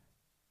how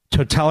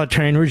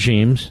totalitarian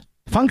regimes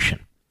function.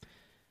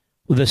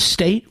 With a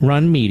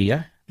state-run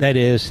media, that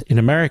is, in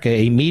America,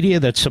 a media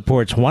that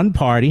supports one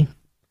party,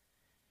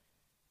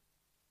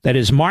 that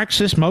is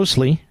Marxist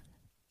mostly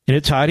in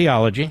its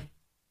ideology,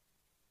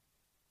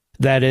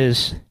 that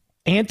is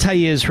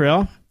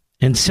anti-Israel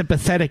and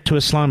sympathetic to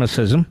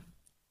Islamicism.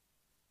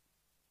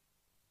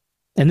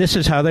 And this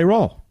is how they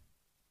roll.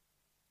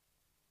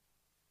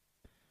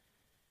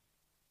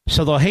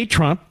 So they'll hate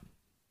Trump,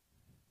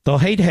 they'll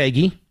hate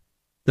Hagee,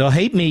 they'll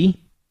hate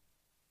me,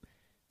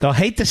 they'll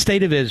hate the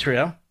state of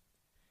Israel,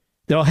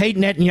 they'll hate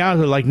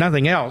Netanyahu like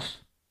nothing else,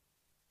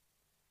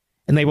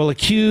 and they will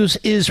accuse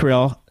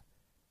Israel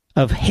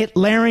of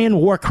Hitlerian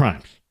war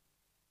crimes.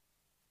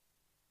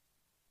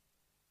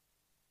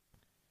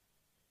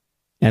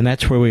 And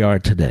that's where we are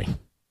today.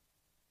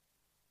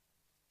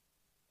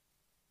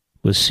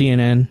 With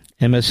CNN,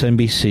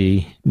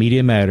 MSNBC,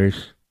 Media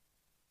Matters,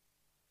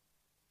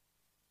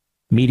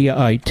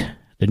 Mediaite,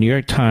 the New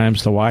York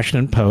Times, the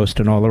Washington Post,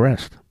 and all the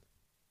rest.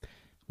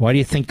 Why do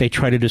you think they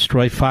try to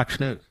destroy Fox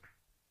News?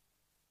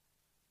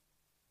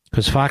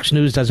 Because Fox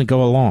News doesn't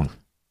go along.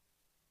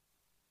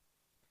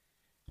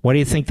 Why do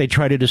you think they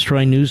try to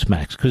destroy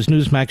Newsmax? Because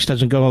Newsmax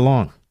doesn't go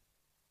along.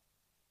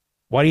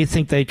 Why do you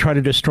think they try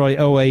to destroy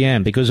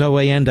OAN? Because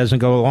OAN doesn't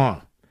go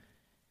along.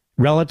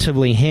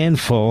 Relatively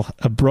handful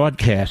of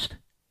broadcast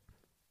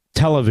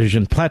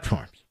television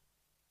platforms.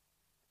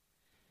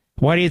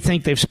 Why do you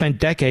think they've spent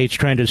decades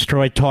trying to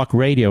destroy talk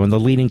radio and the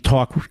leading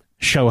talk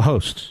show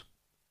hosts?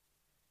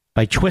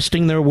 By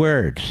twisting their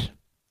words.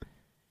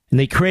 And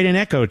they create an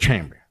echo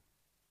chamber.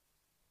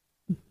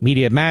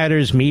 Media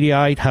Matters,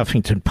 Mediaite,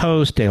 Huffington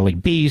Post, Daily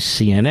Beast,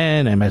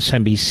 CNN,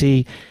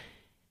 MSNBC.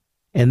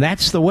 And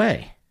that's the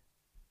way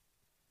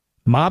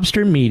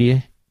mobster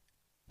media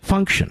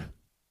function,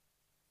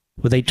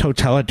 with a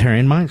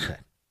totalitarian mindset.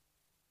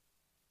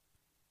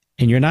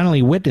 And you're not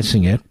only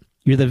witnessing it,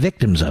 you're the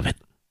victims of it.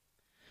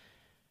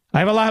 I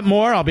have a lot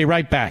more. I'll be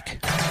right back.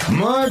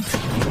 Mark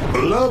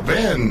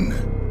Levin.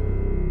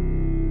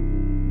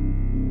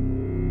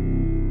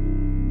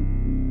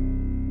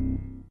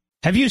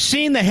 Have you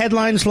seen the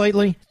headlines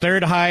lately?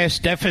 Third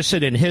highest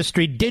deficit in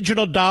history.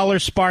 Digital dollar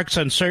sparks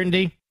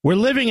uncertainty. We're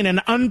living in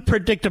an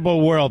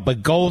unpredictable world,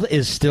 but gold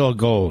is still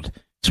gold.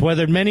 It's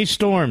weathered many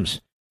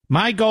storms.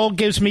 My gold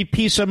gives me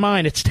peace of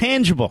mind. It's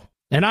tangible.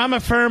 And I'm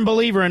a firm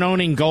believer in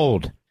owning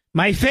gold.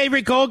 My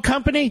favorite gold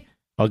company?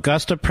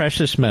 Augusta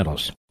Precious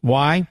Metals.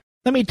 Why?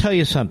 Let me tell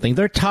you something.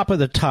 They're top of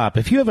the top.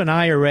 If you have an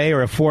IRA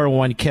or a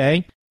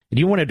 401k And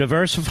you want to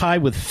diversify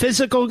with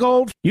physical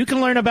gold? You can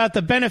learn about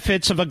the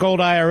benefits of a gold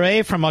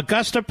IRA from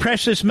Augusta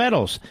Precious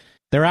Metals.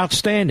 They're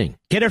outstanding.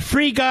 Get a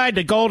free guide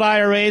to gold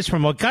IRAs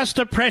from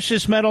Augusta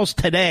Precious Metals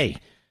today.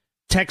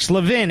 Text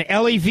Levin,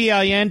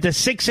 Levin, to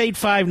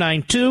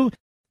 68592.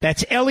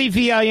 That's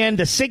Levin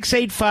to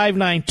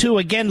 68592.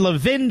 Again,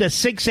 Levin to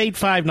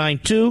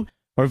 68592.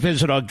 Or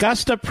visit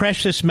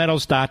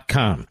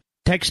AugustaPreciousMetals.com.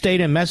 Text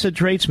data and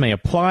message rates may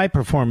apply.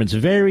 Performance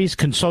varies.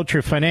 Consult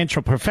your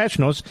financial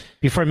professionals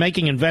before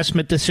making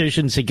investment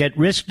decisions and get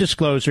risk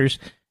disclosures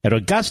at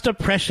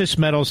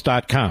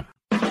AugustaPreciousMetals.com.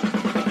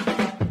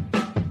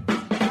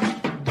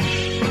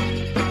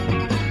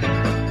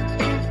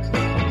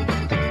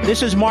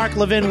 This is Mark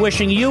Levin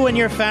wishing you and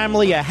your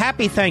family a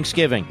happy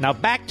Thanksgiving. Now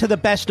back to the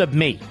best of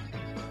me.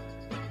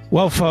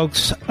 Well,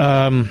 folks,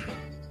 I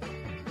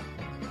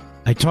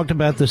talked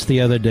about this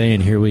the other day,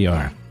 and here we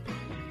are.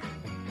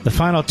 The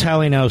final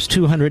tally now is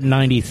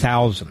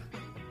 290,000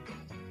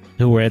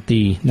 who were at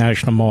the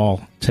National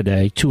Mall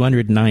today.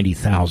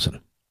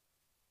 290,000.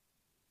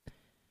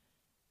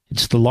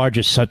 It's the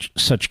largest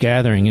such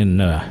gathering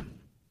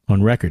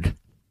on record.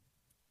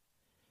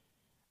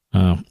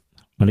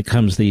 When it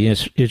comes to the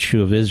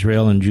issue of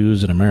Israel and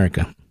Jews in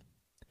America.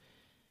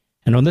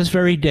 And on this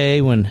very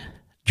day when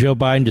Joe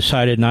Biden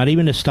decided not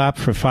even to stop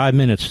for 5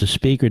 minutes to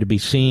speak or to be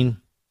seen,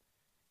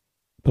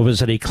 but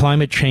was at a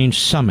climate change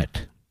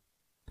summit,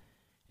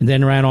 and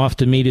then ran off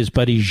to meet his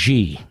buddy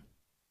Xi,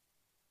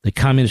 the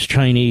communist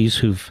Chinese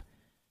who've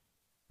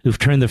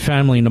turned their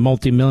family into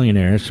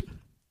multimillionaires.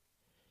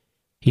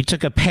 He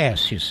took a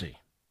pass, you see,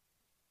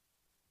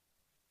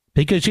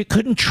 because you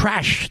couldn't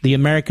trash the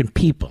American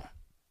people.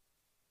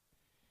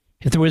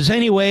 If there was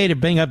any way to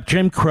bring up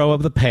Jim Crow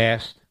of the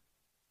past,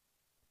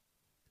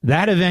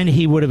 that event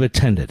he would have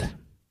attended.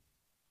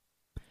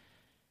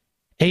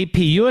 AP,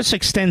 U.S.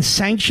 extends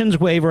sanctions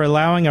waiver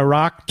allowing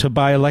Iraq to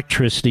buy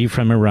electricity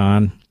from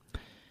Iran.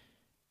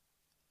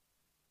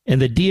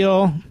 And the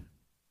deal,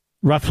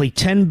 roughly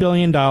 $10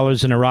 billion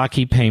in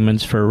Iraqi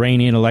payments for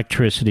Iranian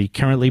electricity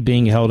currently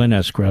being held in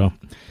escrow.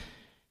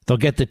 They'll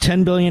get the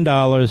 $10 billion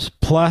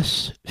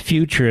plus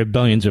future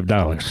billions of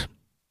dollars.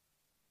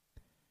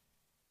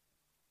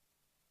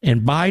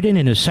 And Biden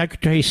and his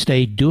Secretary of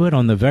State do it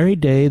on the very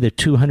day that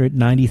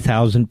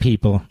 290,000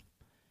 people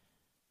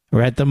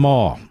are at the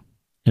mall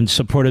in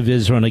support of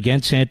Israel and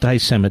against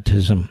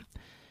anti-Semitism.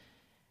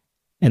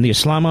 And the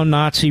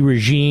Islamo-Nazi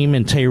regime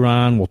in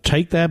Tehran will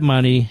take that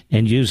money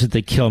and use it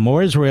to kill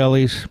more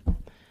Israelis,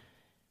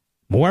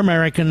 more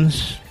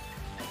Americans.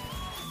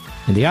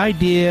 And the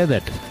idea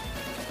that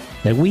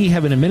we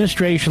have an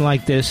administration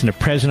like this and a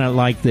president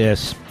like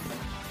this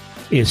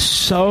is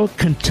so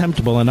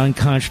contemptible and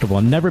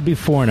unconscionable, never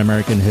before in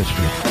American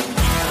history.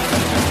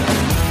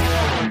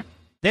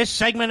 This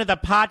segment of the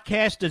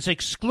podcast is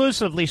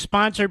exclusively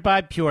sponsored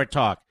by Pure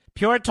Talk.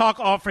 Pure Talk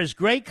offers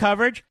great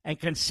coverage and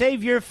can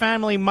save your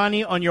family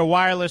money on your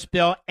wireless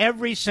bill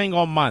every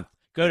single month.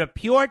 Go to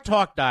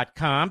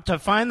puretalk.com to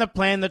find the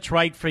plan that's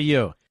right for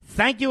you.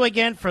 Thank you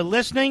again for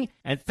listening,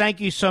 and thank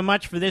you so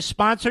much for this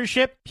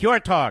sponsorship, Pure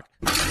Talk.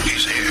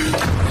 He's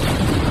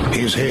here.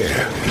 He's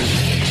here.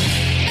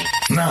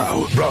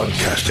 Now,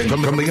 broadcasting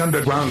from the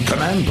underground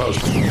command post,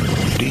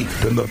 deep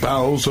in the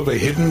bowels of a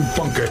hidden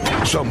bunker,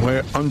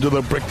 somewhere under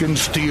the brick and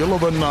steel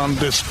of a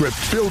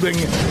nondescript building,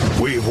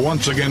 we've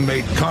once again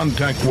made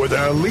contact with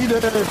our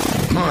leader,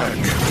 Mark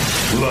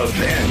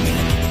Levin.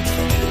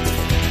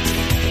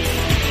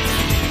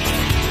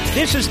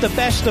 This is the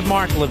best of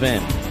Mark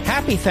Levin.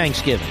 Happy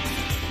Thanksgiving.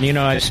 You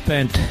know, I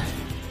spent,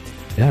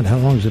 God, how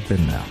long has it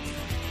been now?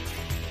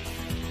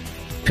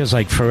 Feels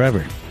like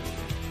forever.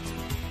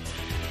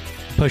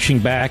 Pushing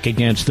back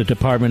against the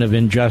Department of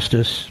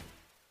Injustice,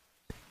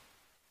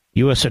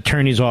 U.S.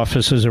 attorneys'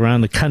 offices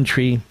around the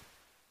country,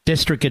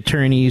 district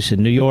attorneys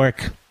in New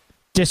York,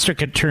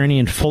 district attorney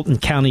in Fulton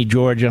County,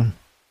 Georgia.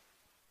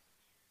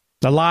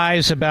 The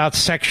lies about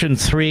Section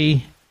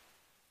 3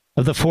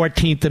 of the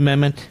 14th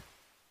Amendment.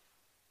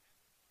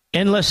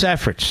 Endless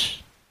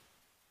efforts.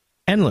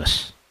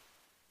 Endless.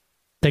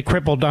 They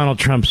crippled Donald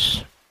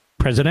Trump's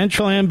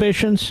presidential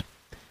ambitions,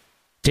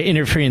 to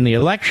interfere in the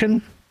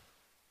election,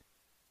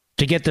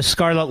 to get the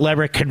scarlet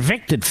letter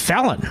convicted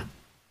felon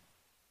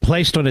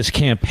placed on his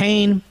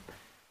campaign,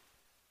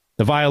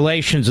 the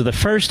violations of the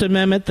First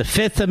Amendment, the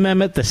Fifth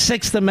Amendment, the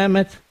Sixth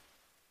Amendment.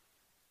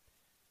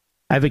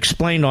 I've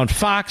explained on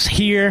Fox,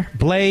 here,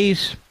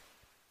 Blaze,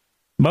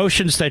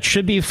 motions that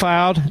should be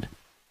filed.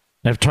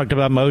 I've talked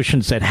about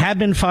motions that have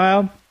been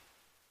filed.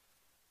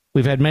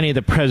 We've had many of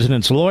the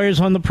president's lawyers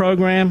on the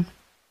program.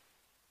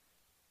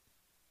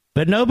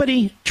 But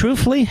nobody,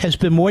 truthfully, has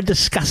been more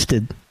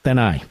disgusted than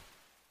I.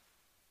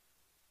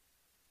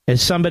 As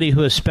somebody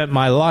who has spent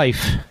my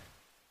life,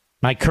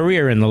 my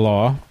career in the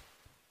law,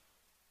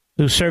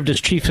 who served as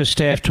chief of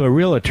staff to a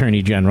real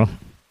attorney general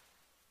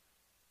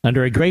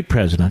under a great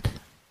president.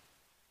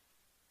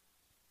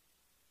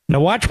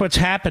 Now watch what's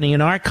happening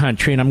in our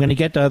country, and I'm going to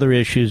get to other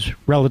issues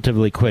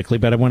relatively quickly,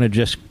 but I want to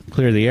just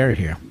clear the air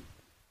here.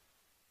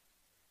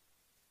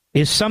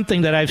 is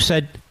something that I've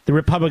said the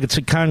Republicans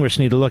in Congress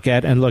need to look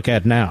at and look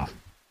at now.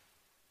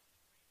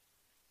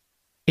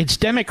 It's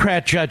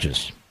Democrat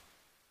judges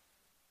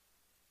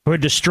who are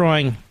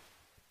destroying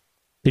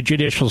the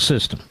judicial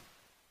system,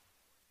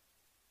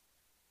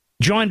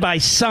 joined by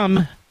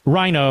some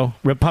rhino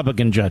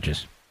Republican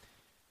judges.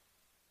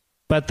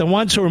 But the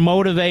ones who are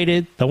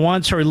motivated, the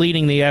ones who are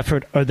leading the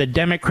effort, are the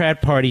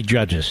Democrat Party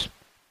judges.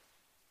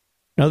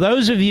 Now,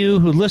 those of you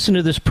who listen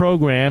to this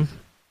program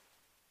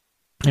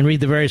and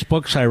read the various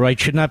books I write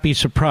should not be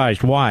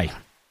surprised. Why?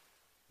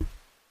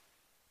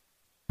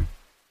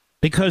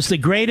 Because the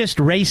greatest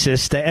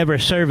racist to ever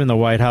serve in the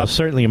White House,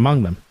 certainly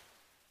among them,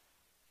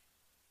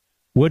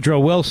 Woodrow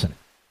Wilson,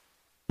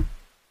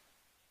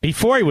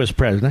 before he was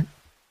president,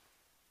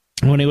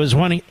 when he was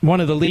one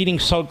of the leading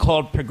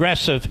so-called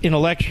progressive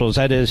intellectuals,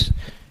 that is,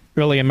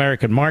 early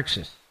American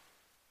Marxists,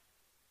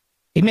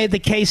 he made the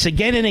case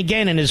again and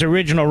again in his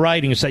original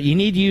writings that you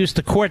need to use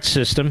the court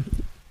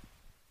system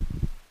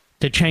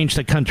to change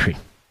the country.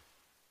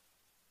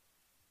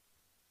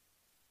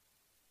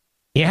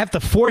 You have to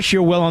force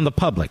your will on the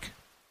public.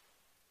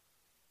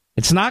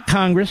 It's not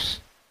Congress.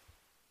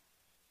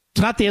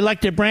 It's not the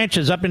elected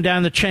branches up and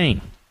down the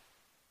chain.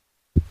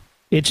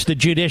 It's the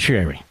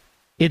judiciary.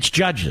 It's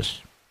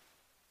judges.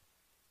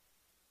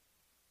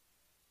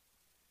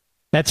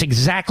 That's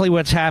exactly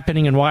what's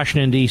happening in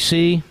Washington,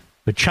 D.C.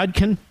 with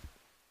Chutkan.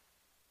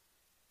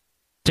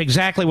 It's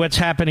exactly what's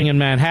happening in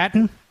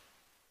Manhattan.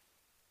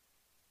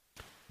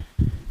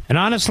 And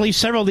honestly,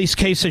 several of these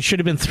cases should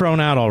have been thrown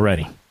out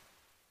already.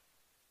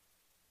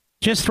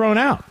 Just thrown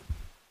out.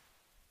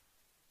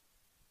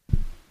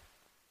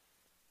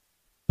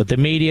 But the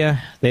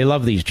media, they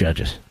love these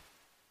judges.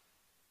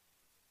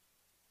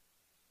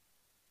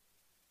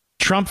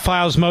 Trump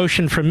files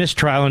motion for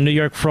mistrial in New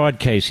York fraud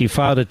case. He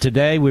filed it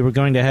today. We were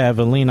going to have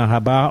Alina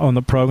Habba on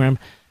the program.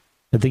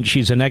 I think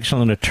she's an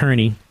excellent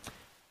attorney.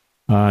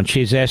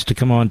 She's asked to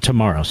come on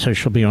tomorrow, so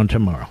she'll be on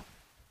tomorrow.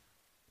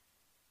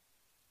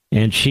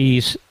 And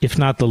she's, if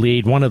not the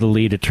lead, one of the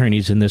lead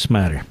attorneys in this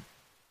matter.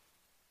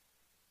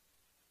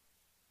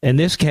 In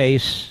this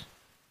case,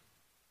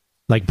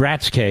 like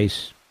Brat's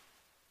case,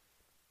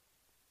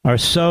 are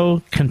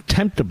so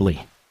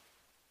contemptibly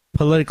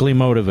politically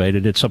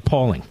motivated, it's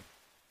appalling.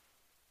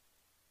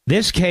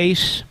 This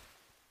case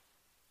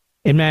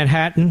in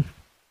Manhattan,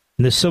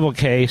 in the civil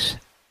case,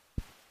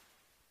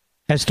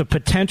 has the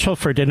potential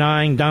for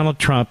denying Donald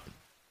Trump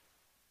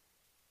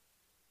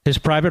his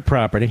private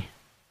property,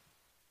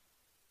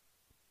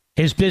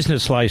 his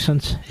business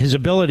license, his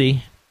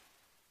ability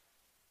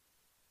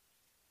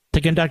to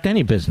conduct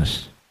any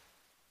business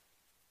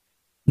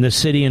in the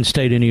city and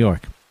state of New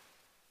York.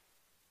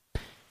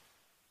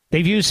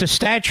 They've used a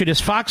statute,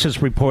 as Fox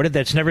has reported,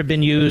 that's never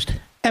been used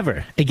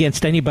ever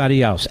against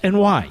anybody else. And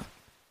why?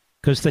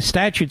 Because the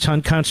statute's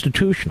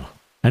unconstitutional.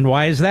 And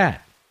why is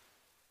that?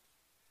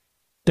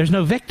 There's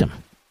no victim.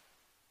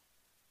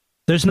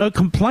 There's no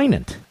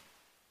complainant.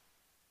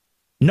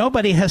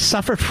 Nobody has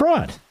suffered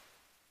fraud.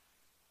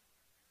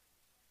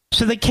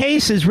 So the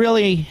case is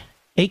really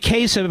a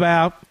case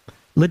about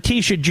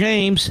Letitia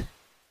James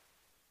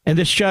and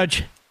this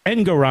Judge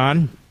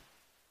Engoron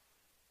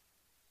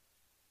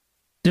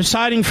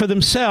deciding for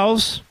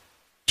themselves,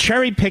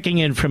 cherry-picking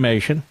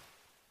information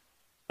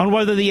on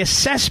whether the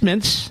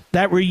assessments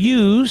that were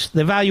used,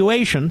 the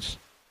valuations,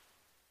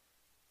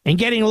 and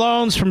getting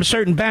loans from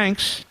certain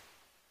banks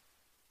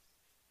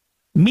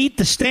meet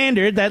the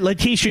standard that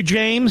Letitia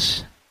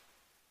James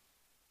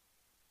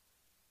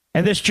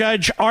and this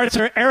Judge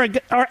Arthur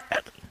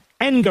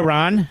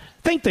Engoron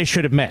think they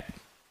should have met.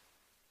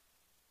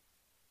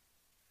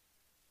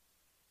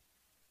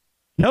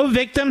 No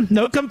victim,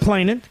 no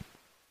complainant.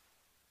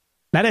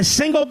 Not a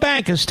single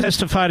bank has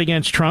testified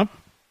against Trump.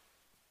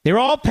 They're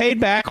all paid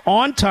back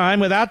on time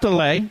without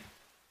delay.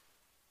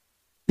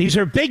 These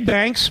are big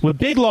banks with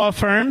big law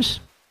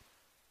firms.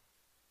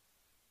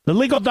 The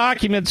legal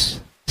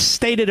documents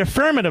stated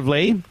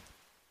affirmatively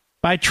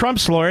by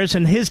Trump's lawyers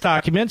in his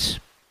documents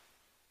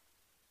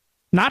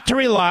not to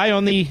rely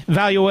on the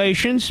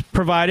valuations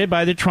provided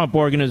by the Trump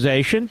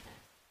organization.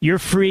 You're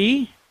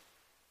free,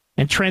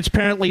 and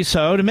transparently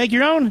so, to make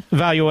your own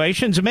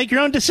valuations and make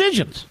your own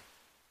decisions.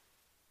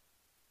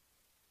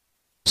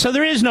 So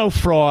there is no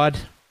fraud.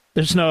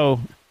 There's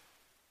no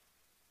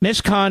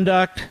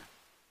misconduct.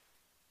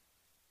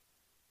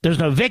 There's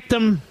no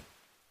victim.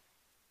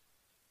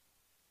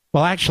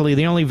 Well, actually,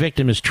 the only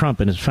victim is Trump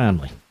and his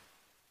family.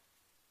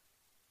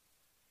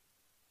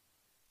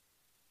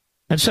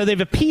 And so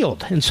they've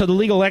appealed. And so the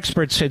legal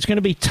experts say it's going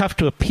to be tough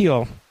to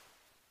appeal,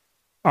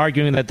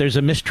 arguing that there's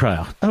a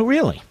mistrial. Oh,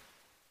 really?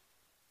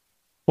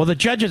 Well, the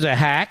judge is a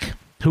hack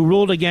who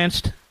ruled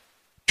against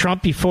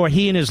Trump before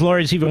he and his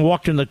lawyers even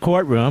walked in the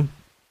courtroom.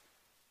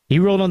 He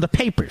ruled on the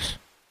papers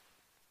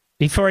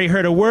before he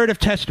heard a word of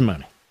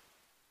testimony.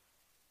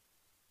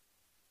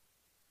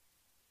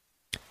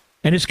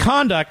 And his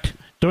conduct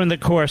during the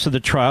course of the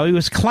trial, he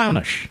was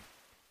clownish.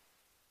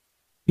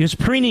 He was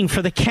preening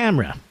for the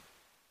camera.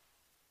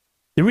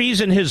 The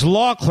reason his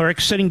law clerk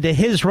sitting to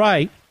his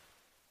right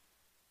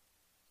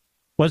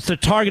was the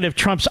target of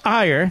Trump's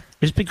ire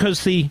is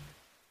because the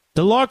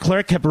law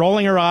clerk kept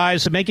rolling her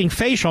eyes and making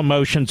facial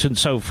motions and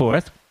so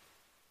forth.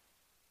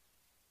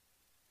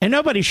 And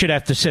nobody should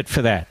have to sit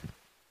for that.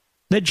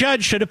 The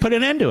judge should have put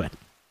an end to it.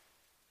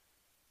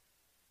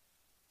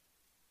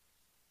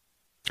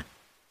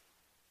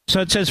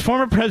 So it says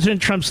former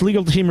President Trump's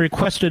legal team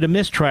requested a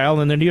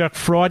mistrial in the New York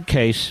fraud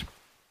case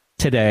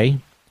today,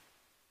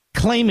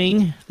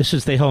 claiming, this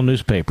is the whole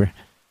newspaper,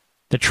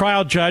 the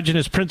trial judge and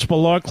his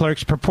principal law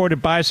clerk's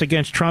purported bias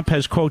against Trump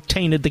has, quote,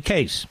 tainted the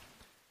case.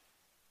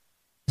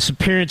 This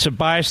appearance of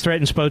bias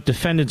threatens both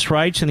defendants'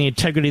 rights and the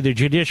integrity of the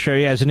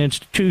judiciary as an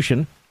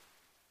institution.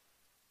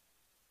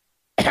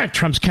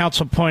 Trump's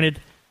counsel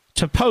pointed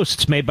to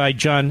posts made by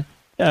Judge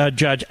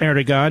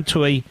Erdogan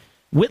to a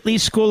Whitley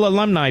School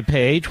alumni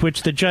page,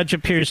 which the judge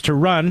appears to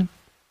run,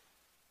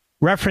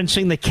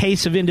 referencing the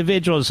case of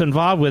individuals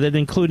involved with it,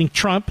 including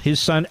Trump, his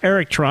son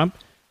Eric Trump,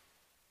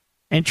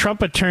 and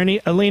Trump attorney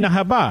Alina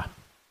Habba.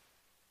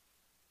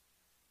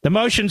 The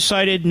motion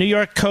cited New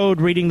York code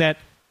reading that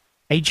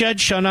a judge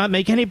shall not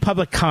make any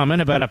public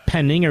comment about a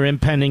pending or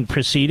impending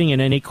proceeding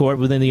in any court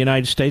within the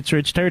United States or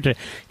its territory.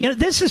 You know,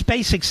 this is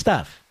basic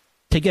stuff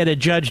to get a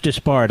judge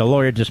disbarred, a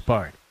lawyer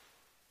disbarred.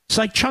 It's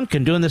like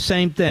Chunkin doing the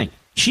same thing.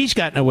 She's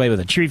gotten away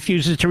with it. She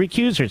refuses to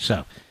recuse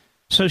herself.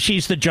 So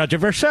she's the judge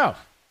of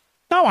herself.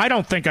 No, I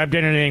don't think I've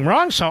done anything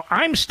wrong, so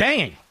I'm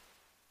staying.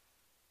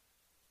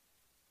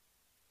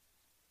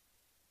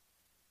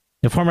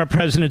 The former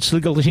president's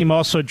legal team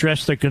also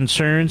addressed their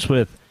concerns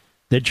with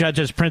the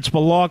judge's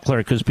principal law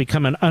clerk, who's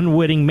become an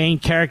unwitting main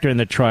character in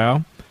the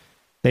trial.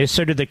 They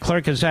asserted the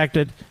clerk has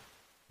acted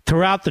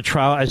throughout the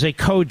trial as a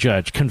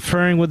co-judge,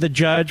 conferring with the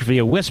judge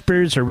via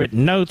whispers or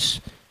written notes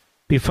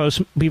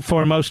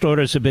before most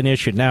orders have been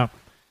issued. Now,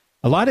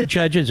 a lot of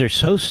judges are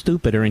so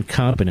stupid or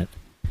incompetent,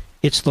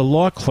 it's the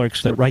law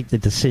clerks that write the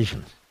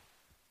decisions.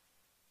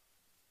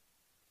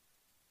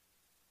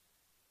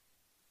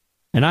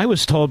 And I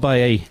was told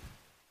by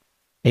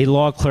a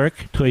law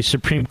clerk to a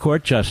Supreme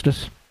Court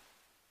justice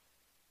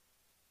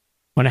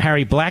when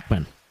Harry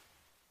Blackmun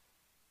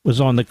was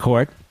on the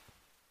court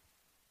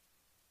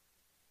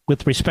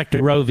with respect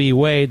to Roe v.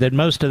 Wade that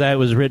most of that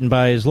was written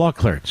by his law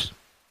clerks.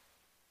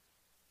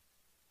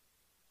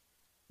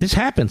 This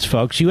happens,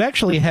 folks. You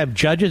actually have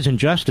judges and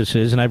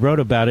justices, and I wrote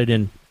about it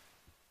in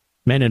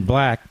Men in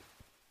Black,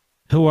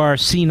 who are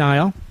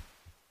senile,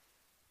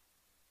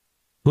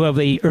 who have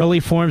the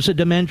early forms of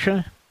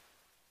dementia,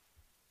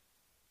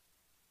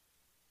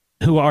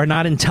 who are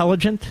not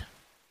intelligent,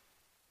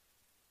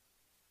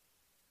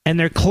 and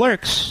their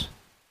clerks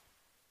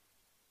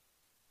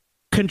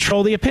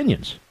control the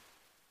opinions.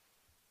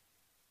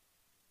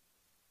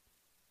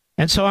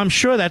 And so I'm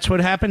sure that's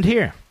what happened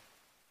here.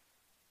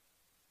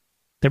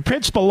 The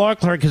principal law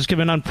clerk has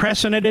given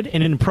unprecedented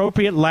and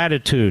inappropriate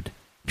latitude,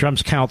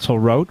 Trump's counsel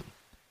wrote.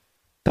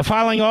 The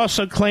filing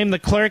also claimed the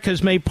clerk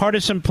has made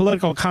partisan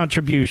political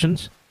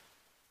contributions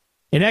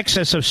in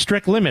excess of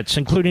strict limits,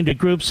 including to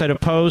groups that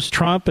oppose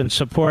Trump and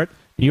support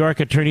New York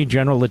Attorney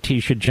General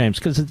Letitia James,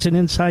 because it's an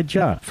inside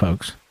job,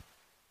 folks.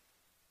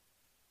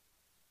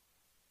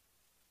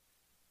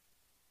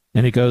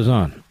 And it goes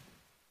on.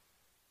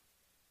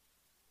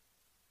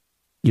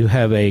 You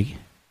have a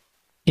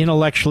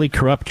intellectually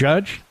corrupt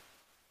judge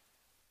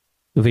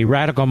with a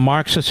radical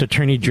Marxist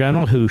attorney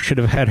general who should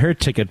have had her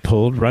ticket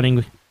pulled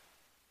running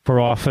for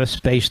office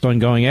based on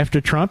going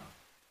after Trump.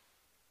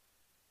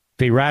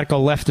 The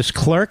radical leftist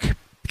clerk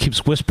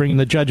keeps whispering in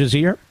the judge's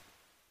ear.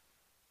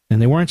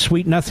 And they weren't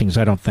sweet nothings,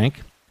 I don't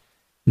think.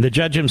 And the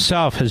judge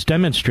himself has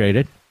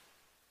demonstrated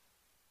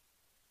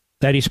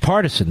that he's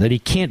partisan, that he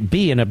can't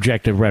be an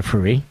objective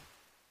referee.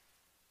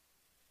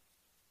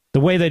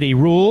 The way that he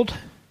ruled,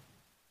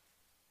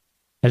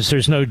 as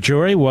there's no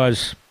jury,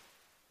 was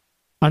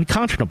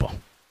unconscionable.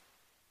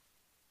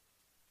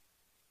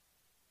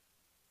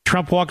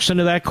 Trump walks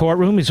into that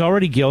courtroom. He's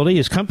already guilty.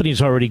 His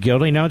company's already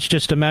guilty. Now it's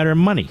just a matter of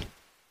money.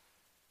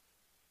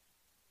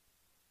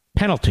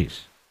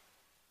 Penalties.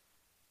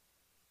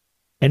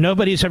 And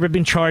nobody's ever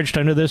been charged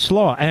under this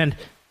law. And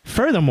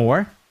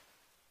furthermore,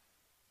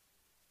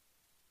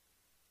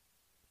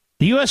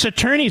 the U.S.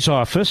 Attorney's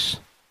Office,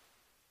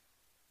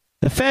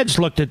 the feds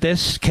looked at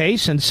this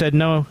case and said,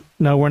 no,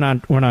 we're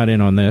not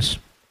in on this.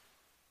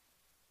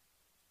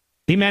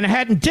 The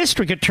Manhattan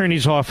District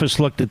Attorney's Office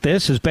looked at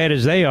this, as bad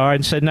as they are,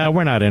 and said, no,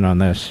 we're not in on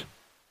this.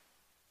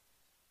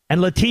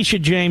 And Letitia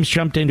James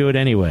jumped into it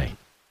anyway.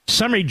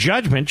 Summary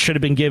judgment should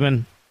have been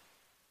given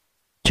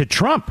to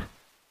Trump.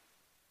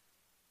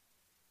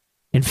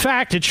 In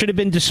fact, it should have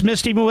been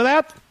dismissed even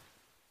without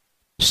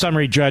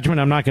summary judgment.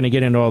 I'm not going to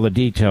get into all the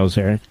details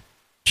there. It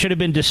should have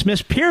been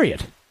dismissed,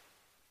 period.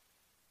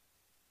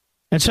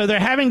 And so they're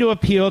having to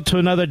appeal to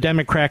another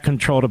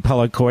Democrat-controlled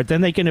appellate court.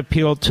 Then they can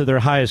appeal to their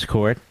highest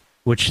court,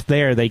 which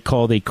there they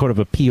call the Court of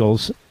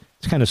Appeals.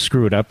 It's kind of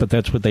screwed up, but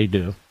that's what they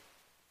do.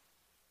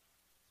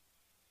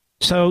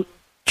 So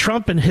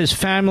Trump and his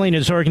family and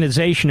his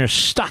organization are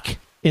stuck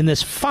in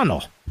this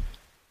funnel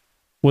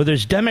where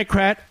there's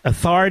Democrat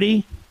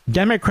authority,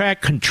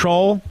 Democrat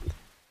control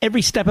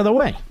every step of the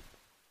way.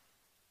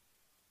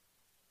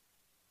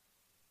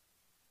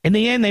 In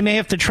the end, they may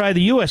have to try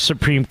the U.S.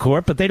 Supreme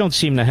Court, but they don't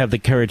seem to have the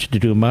courage to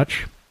do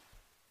much.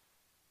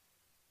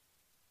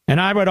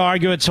 And I would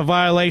argue it's a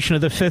violation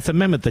of the Fifth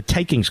Amendment, the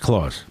takings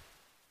clause.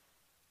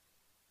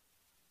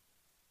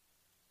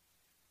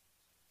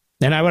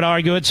 And I would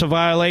argue it's a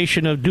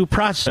violation of due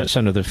process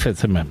under the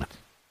Fifth Amendment.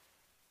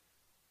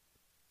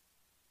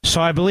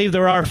 So I believe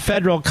there are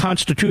federal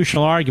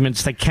constitutional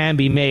arguments that can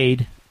be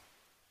made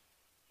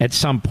at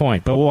some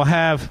point. But we'll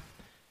have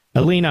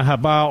Alina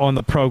Habba on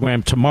the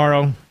program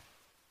tomorrow.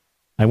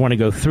 I want to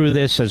go through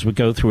this as we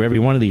go through every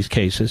one of these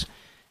cases.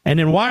 And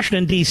in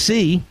Washington,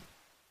 D.C.,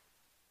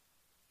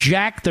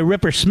 Jack the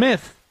Ripper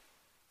Smith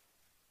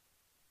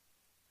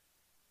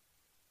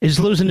is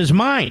losing his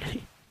mind.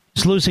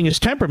 He's losing his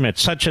temperament,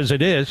 such as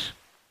it is.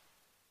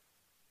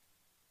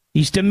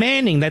 He's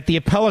demanding that the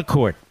appellate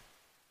court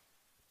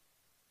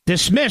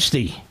dismiss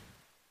the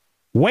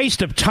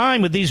waste of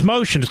time with these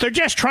motions. They're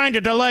just trying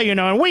to delay,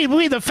 and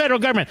we, the federal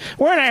government,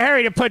 we're in a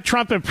hurry to put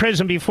Trump in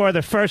prison before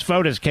the first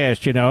vote is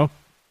cast,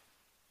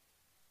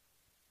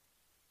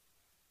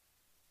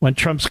 When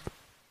Trump's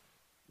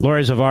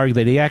lawyers have argued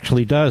that he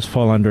actually does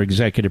fall under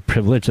executive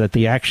privilege, that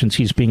the actions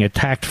he's being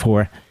attacked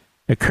for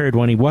occurred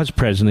when he was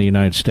president of the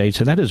United States,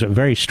 and that is a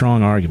very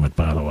strong argument,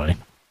 by the way.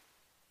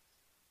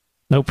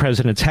 No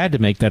president's had to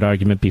make that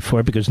argument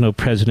before because no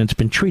president's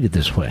been treated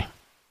this way.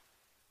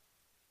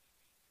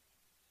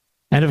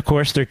 And, of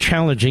course, they're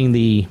challenging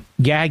the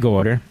gag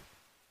order,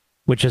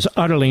 which is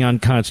utterly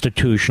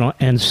unconstitutional,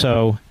 and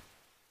so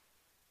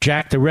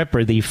Jack the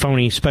Ripper, the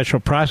phony special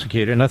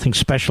prosecutor, nothing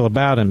special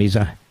about him. He's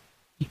a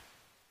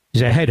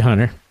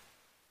headhunter.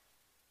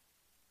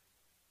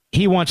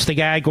 He wants the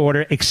gag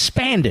order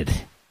expanded.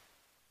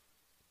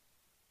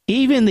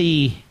 Even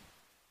the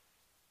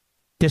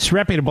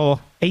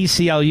disreputable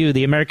ACLU,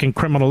 the American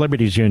Criminal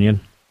Liberties Union,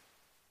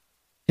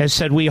 has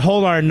said we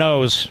hold our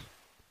nose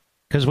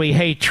because we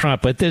hate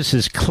Trump, but this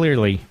is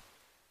clearly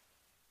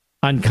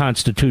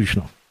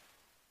unconstitutional.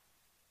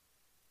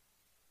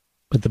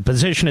 But the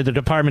position of the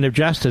Department of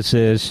Justice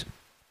is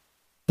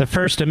the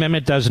First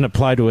Amendment doesn't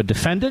apply to a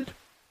defendant,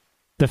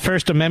 the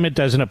First Amendment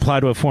doesn't apply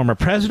to a former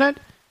president,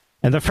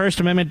 and the First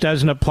Amendment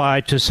doesn't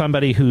apply to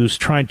somebody who's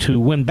trying to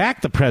win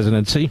back the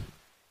presidency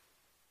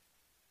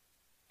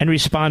and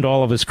respond to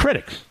all of his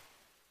critics.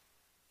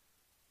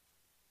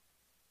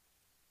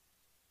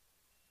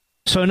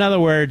 So in other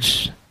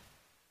words,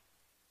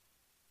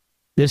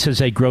 this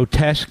is a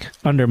grotesque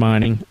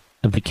undermining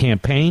of the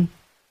campaign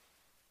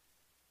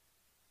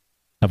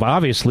of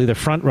obviously the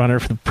front runner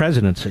for the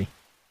presidency,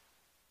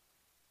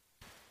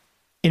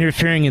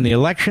 interfering in the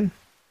election,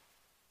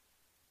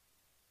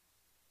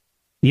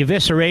 the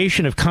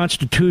evisceration of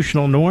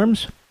constitutional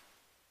norms,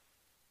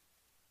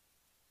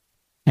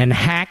 and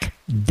hack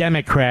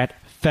Democrat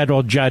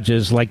federal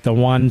judges like the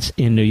ones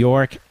in New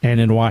York and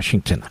in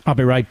Washington. I'll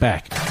be right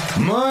back.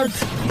 Mark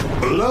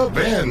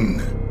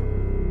Levin.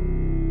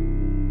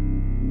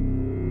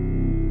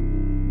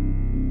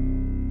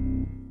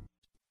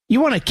 You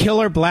want a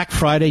killer Black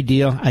Friday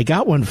deal? I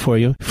got one for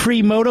you.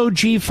 Free Moto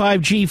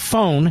G5G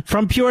phone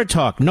from Pure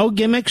Talk. No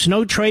gimmicks,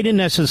 no trade-in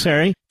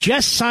necessary.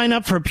 Just sign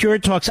up for Pure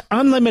Talk's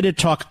unlimited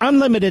talk,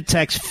 unlimited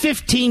text,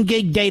 15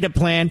 gig data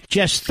plan,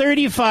 just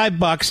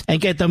 $35,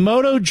 and get the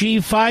Moto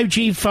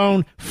G5G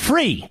phone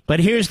free. But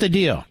here's the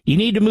deal. You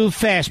need to move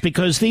fast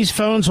because these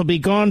phones will be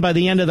gone by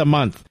the end of the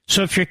month.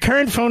 So if your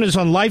current phone is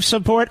on life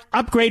support,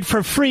 upgrade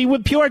for free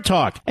with Pure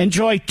Talk.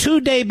 Enjoy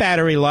 2-day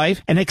battery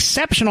life, an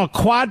exceptional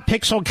quad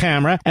pixel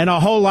camera, and a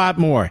whole lot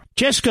more.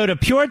 Just go to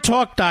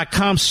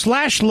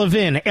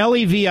puretalk.com/Levin,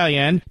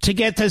 Levin, to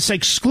get this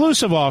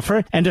exclusive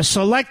offer and to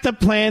select the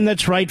plan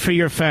that's right for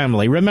your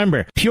family.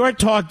 Remember, Pure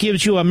Talk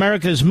gives you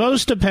America's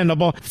most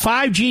dependable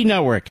 5G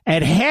network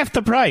at half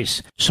the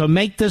price. So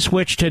make the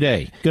switch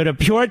today. Go to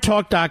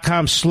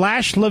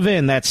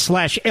puretalk.com/Levin, that's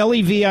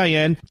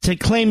 /Levin, to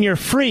claim your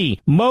free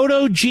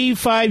Moto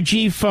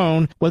G5G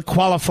phone with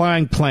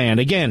qualifying plan.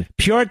 Again,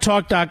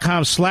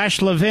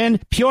 puretalk.com/Levin.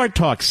 Pure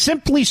Talk,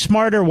 simply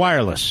smarter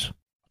wireless.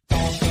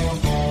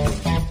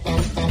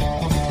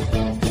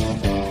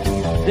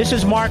 This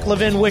is Mark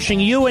Levin wishing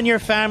you and your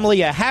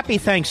family a happy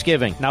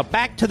Thanksgiving. Now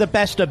back to the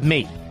best of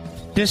me.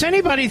 Does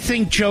anybody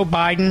think Joe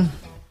Biden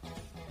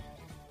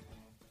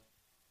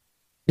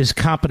is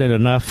competent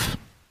enough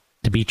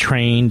to be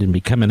trained and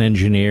become an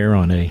engineer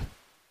on a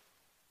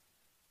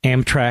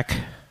Amtrak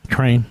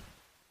train?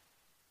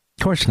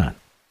 Of course not.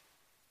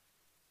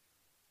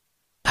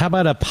 How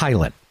about a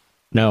pilot?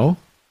 No.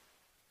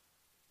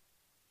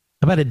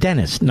 How about a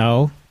dentist?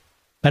 No. How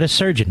about a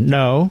surgeon?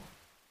 No.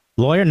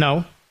 Lawyer?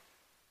 No.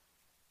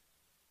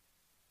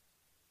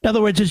 In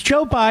other words, is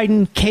Joe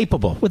Biden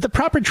capable, with the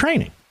proper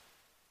training,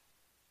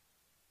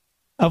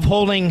 of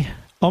holding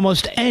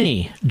almost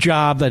any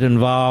job that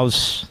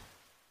involves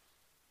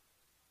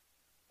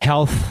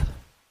health,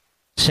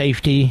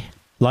 safety,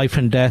 life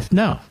and death?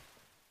 No.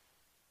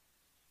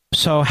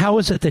 So how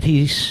is it that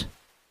he's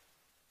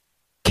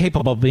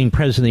capable of being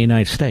president of the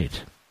United States?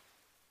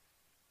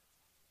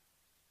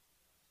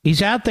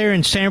 He's out there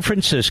in San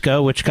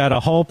Francisco, which got a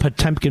whole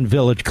Potemkin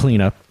village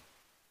cleanup.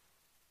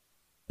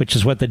 which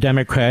is what the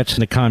Democrats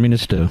and the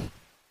communists do.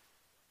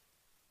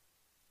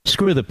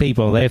 Screw the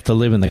people. They have to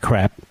live in the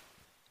crap.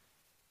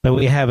 But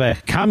we have a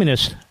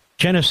communist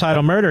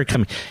genocidal murder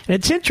coming. And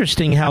it's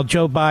interesting how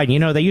Joe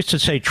Biden, they used to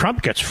say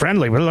Trump gets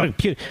friendly.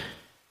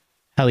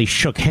 How he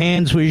shook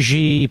hands with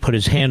Xi, put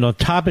his hand on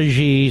top of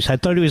Xi's. I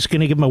thought he was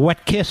going to give him a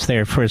wet kiss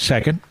there for a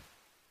second.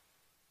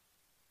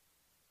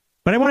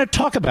 But I want to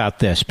talk about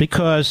this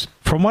because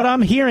from what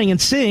I'm hearing and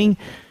seeing,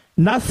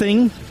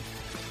 nothing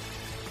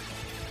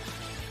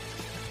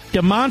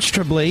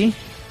demonstrably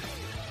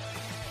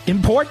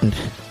important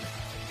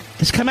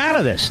has come out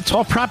of this. It's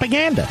all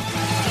propaganda.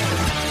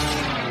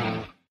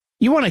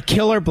 You want a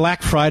killer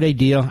Black Friday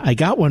deal? I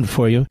got one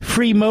for you.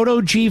 Free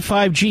Moto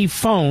G5G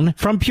phone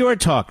from Pure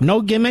Talk.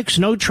 No gimmicks,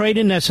 no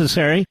trade-in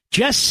necessary.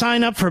 Just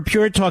sign up for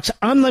Pure Talk's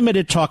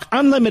unlimited talk,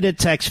 unlimited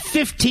text,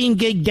 15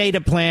 gig data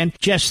plan,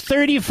 just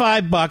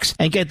 $35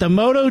 and get the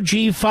Moto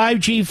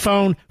G5G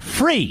phone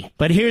free.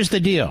 But here's the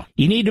deal.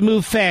 You need to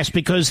move fast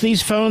because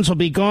these phones will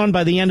be gone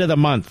by the end of the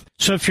month.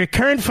 So if your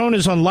current phone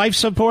is on life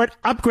support,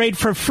 upgrade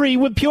for free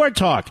with Pure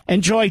Talk.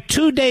 Enjoy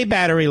 2-day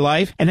battery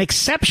life, an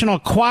exceptional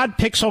quad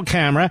pixel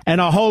camera, and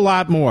a whole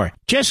lot more.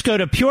 Just go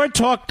to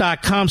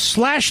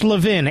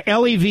puretalk.com/Levin,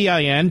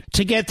 Levin,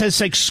 to get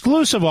this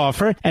exclusive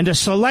offer and to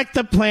select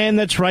the plan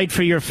that's right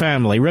for your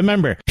family.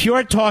 Remember,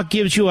 Pure Talk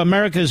gives you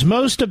America's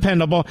most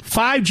dependable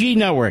 5G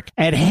network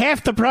at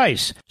half the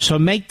price. So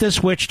make the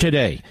switch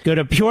today. Go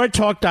to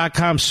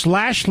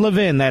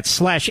puretalk.com/Levin, that's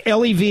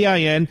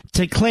 /Levin,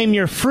 to claim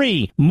your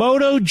free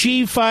Moto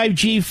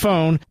G5G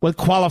phone with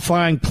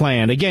qualifying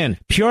plan. Again,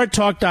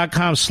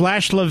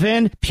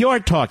 puretalk.com/Levin. Pure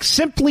Talk,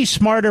 simply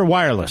smarter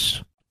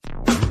wireless.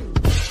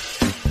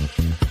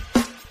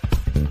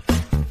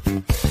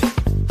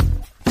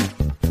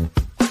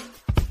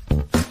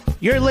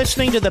 You're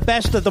listening to the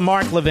best of the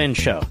Mark Levin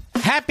Show.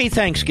 Happy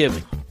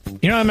Thanksgiving.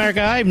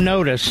 America, I've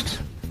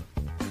noticed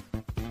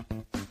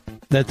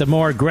that the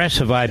more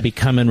aggressive I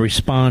become in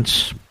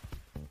response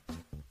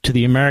to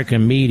the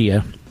American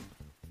media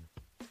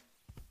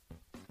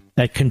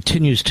that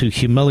continues to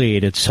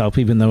humiliate itself,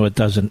 even though it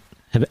doesn't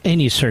have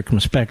any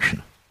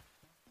circumspection.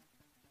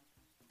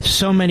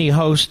 So many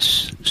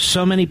hosts,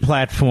 so many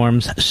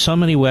platforms, so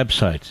many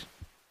websites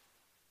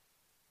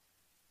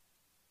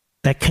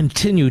that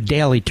continue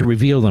daily to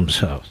reveal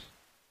themselves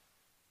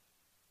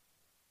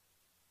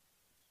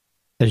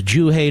as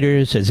Jew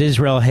haters, as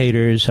Israel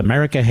haters,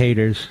 America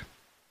haters.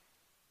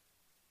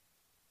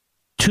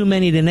 Too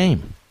many to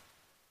name.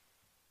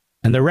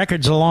 And the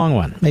record's a long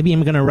one. Maybe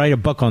I'm going to write a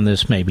book on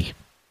this, maybe.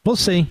 We'll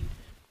see. I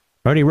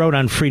already wrote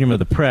on freedom of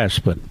the press,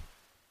 but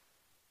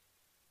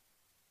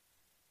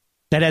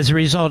that as a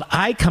result,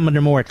 I come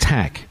under more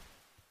attack.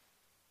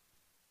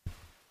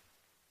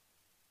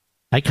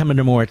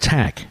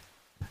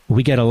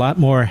 We get a lot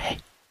more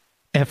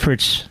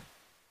efforts,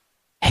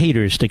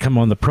 haters to come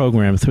on the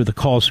program through the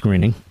call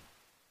screening.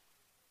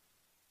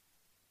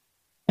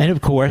 And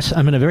of course,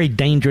 I'm in a very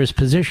dangerous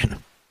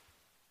position.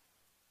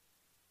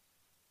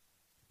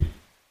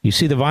 You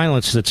see the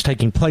violence that's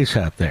taking place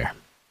out there.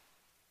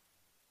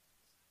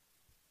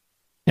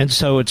 And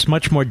so it's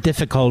much more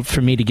difficult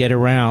for me to get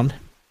around,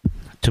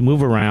 to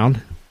move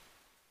around.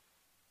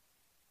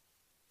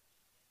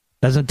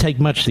 Doesn't take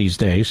much these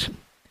days.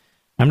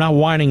 I'm not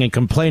whining and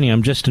complaining.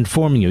 I'm just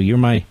informing you. You're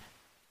my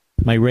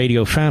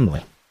radio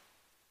family.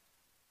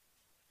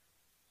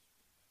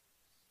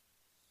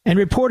 And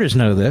reporters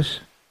know this,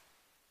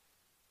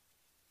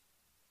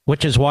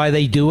 which is why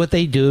they do what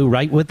they do,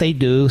 write what they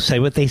do, say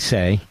what they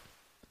say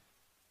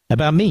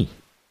about me.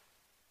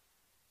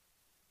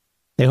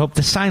 They hope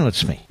to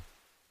silence me.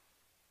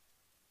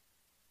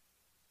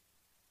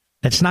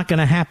 That's not going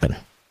to happen.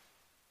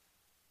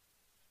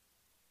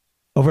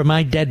 Over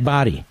my dead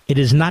body. It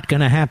is not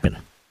going to happen.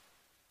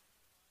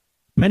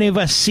 Many of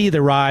us see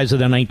the rise of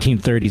the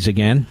 1930s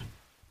again.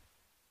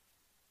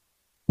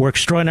 We're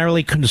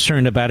extraordinarily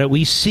concerned about it.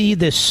 We see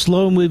this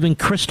slow-moving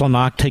crystal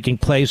knock taking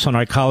place on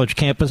our college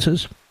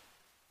campuses,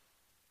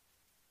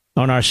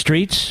 on our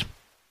streets,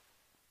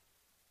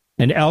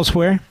 and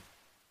elsewhere.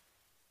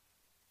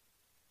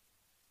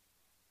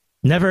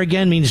 Never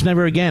again means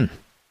never again.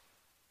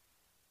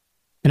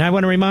 And I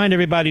want to remind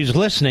everybody who's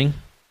listening,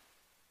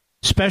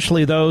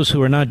 especially those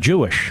who are not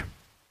Jewish,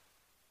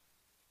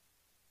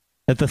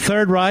 that the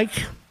Third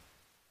Reich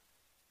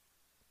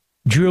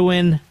drew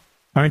in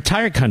our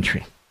entire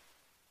country,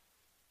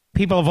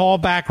 people of all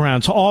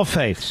backgrounds, all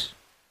faiths,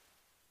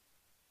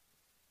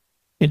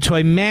 into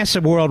a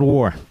massive world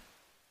war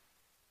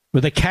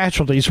where the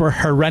casualties were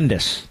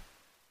horrendous.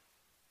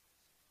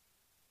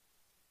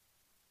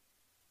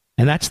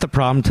 And that's the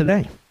problem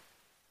today.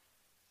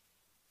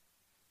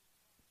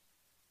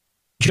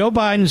 Joe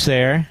Biden's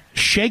there,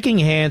 shaking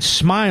hands,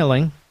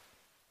 smiling,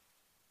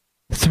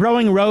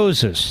 throwing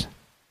roses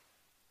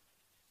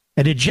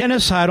at a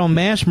genocidal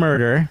mass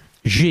murderer,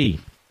 Xi,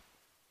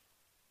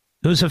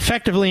 who's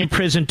effectively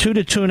imprisoned 2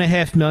 to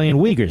 2.5 million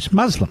Uyghurs,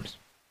 Muslims.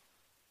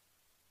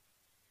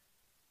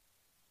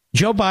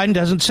 Joe Biden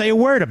doesn't say a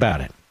word about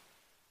it.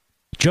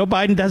 Joe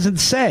Biden doesn't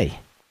say,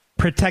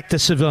 protect the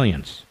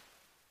civilians.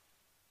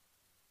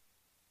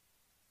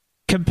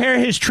 Compare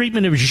his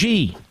treatment of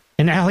Xi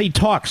and how he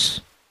talks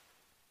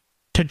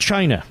to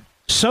China.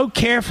 So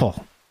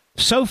careful,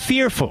 so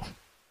fearful.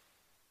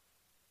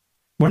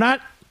 We're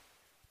not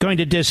going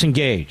to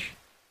disengage.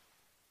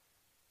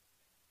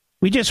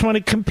 We just want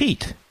to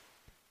compete.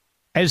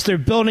 As they're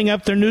building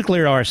up their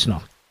nuclear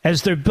arsenal,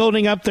 as they're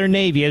building up their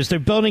Navy, as they're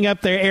building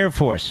up their Air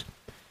Force,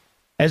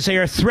 as they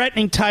are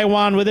threatening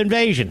Taiwan with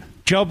invasion,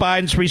 Joe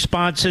Biden's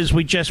response is,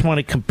 we just want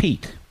to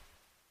compete.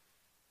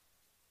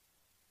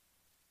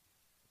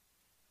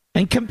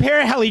 And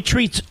compare how he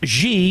treats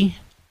Xi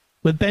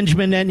with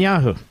Benjamin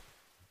Netanyahu.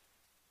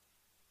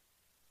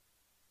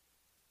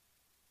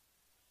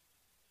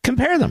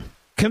 Compare them.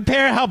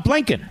 Compare how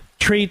Blinken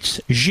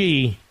treats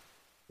Xi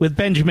with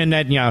Benjamin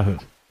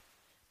Netanyahu.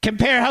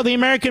 Compare how the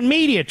American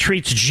media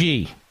treats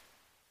Xi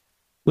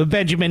with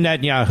Benjamin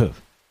Netanyahu.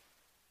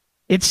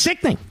 It's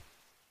sickening.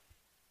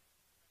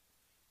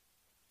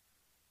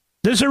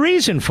 There's a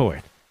reason for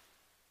it.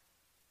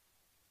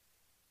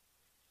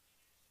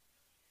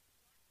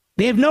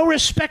 They have no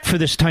respect for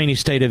this tiny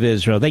state of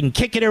Israel. They can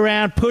kick it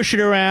around, push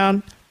it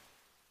around.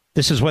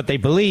 This is what they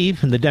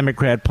believe in the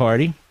Democrat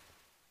Party.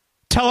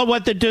 Tell it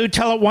what to do,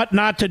 tell it what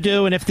not to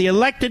do. And if the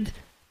elected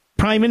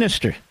prime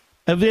minister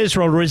of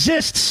Israel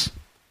resists,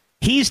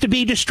 he's to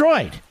be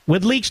destroyed,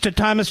 with leaks to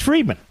Thomas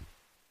Friedman,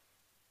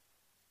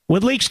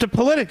 with leaks to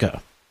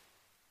Politico,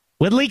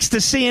 with leaks to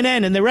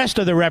CNN and the rest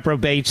of the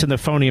reprobates in the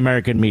phony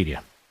American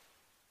media.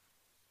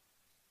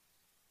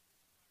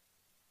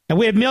 And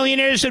we have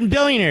millionaires and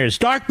billionaires,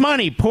 dark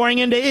money pouring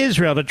into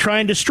Israel to try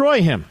and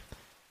destroy him,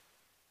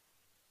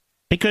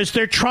 because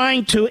they're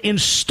trying to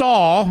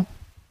install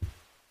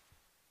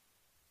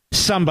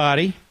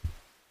somebody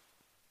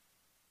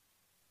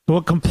who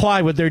will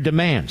comply with their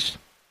demands.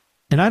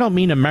 And I don't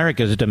mean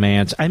America's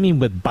demands. I mean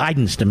with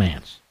Biden's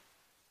demands.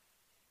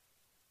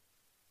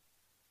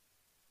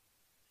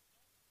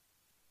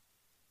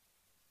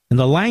 And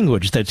the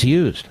language that's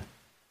used.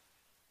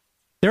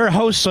 There are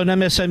hosts on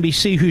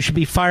MSNBC who should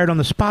be fired on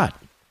the spot.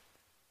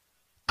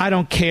 I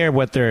don't care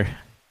what their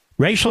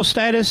racial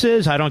status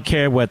is. I don't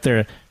care what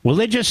their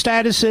religious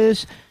status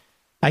is.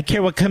 I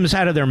care what comes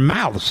out of their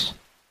mouths.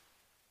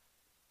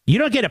 You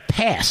don't get a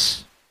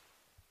pass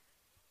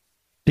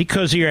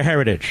because of your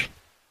heritage.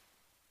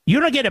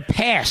 You don't get a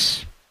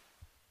pass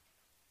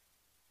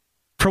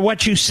for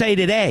what you say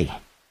today.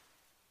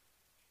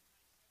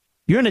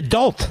 You're an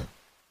adult.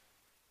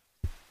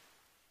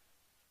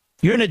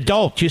 You're an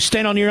adult. You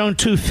stand on your own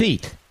 2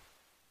 feet.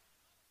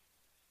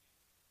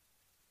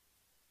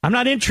 I'm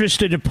not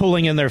interested in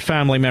pulling in their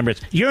family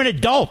members. You're an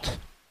adult.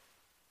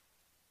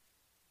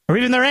 Or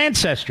even their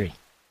ancestry.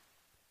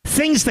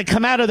 Things that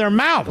come out of their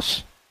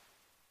mouths.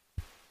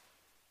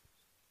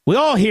 We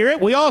all hear it.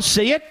 We all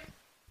see it.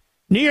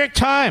 New York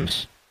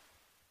Times.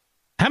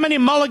 How many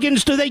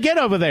mulligans do they get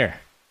over there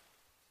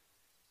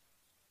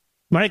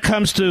when it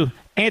comes to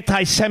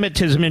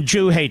anti-Semitism and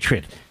Jew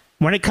hatred?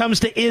 When it comes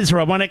to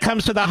Israel, when it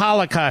comes to the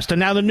Holocaust, and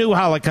now the new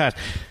Holocaust,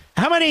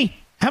 how many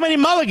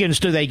mulligans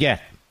do they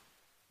get?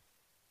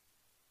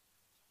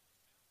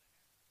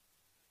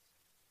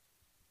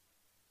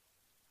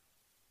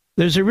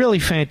 There's a really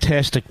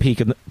fantastic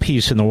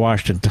piece in the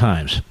Washington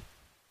Times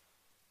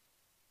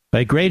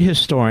by a great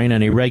historian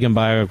and a Reagan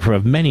biographer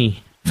of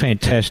many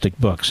fantastic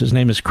books. His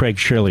name is Craig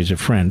Shirley. He's a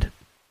friend.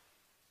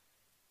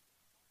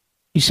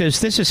 He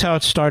says, this is how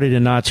it started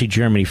in Nazi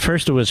Germany.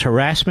 First it was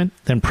harassment,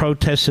 then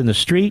protests in the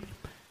street,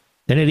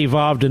 then it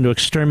evolved into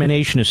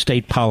extermination of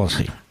state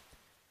policy.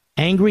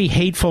 Angry,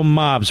 hateful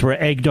mobs were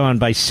egged on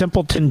by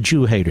simpleton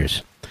Jew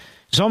haters.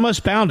 It's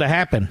almost bound to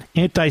happen.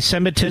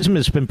 Anti-Semitism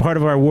has been part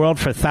of our world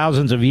for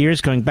thousands of years,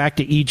 going back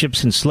to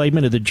Egypt's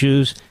enslavement of the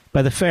Jews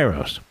by the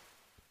pharaohs.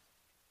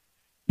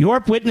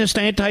 Europe witnessed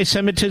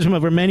anti-Semitism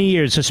over many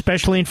years,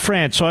 especially in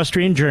France,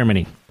 Austria, and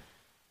Germany.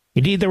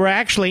 Indeed, there were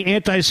actually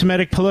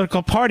anti-Semitic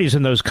political parties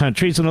in those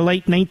countries in the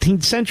late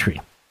 19th century.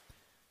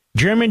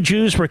 German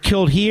Jews were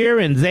killed here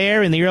and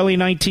there in the early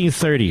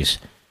 1930s,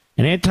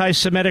 and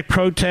anti-Semitic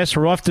protests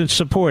were often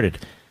supported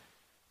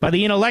by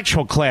the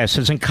intellectual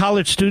classes and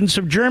college students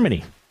of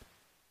Germany.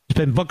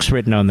 There's been books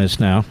written on this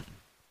now.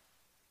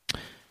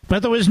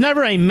 But there was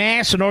never a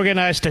mass and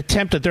organized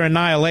attempt at their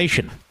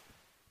annihilation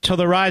till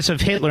the rise of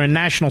Hitler and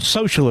National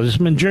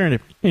Socialism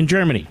in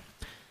Germany.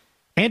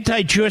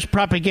 Anti-Jewish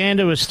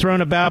propaganda was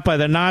thrown about by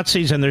the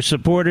Nazis and their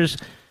supporters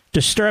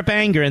to stir up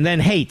anger and then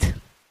hate.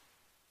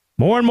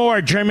 More and more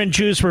German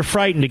Jews were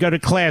frightened to go to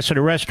class or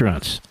to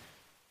restaurants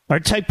or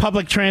take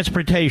public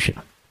transportation.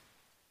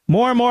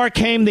 More and more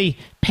came the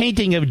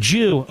painting of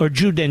Jew or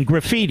Juden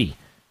graffiti,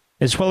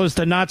 as well as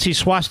the Nazi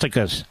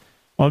swastikas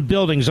on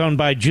buildings owned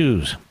by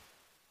Jews.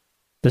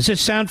 Does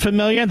this sound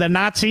familiar? The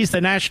Nazis,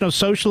 the National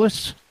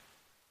Socialists,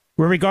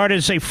 were regarded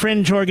as a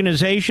fringe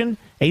organization,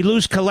 a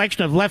loose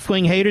collection of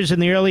left-wing haters in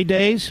the early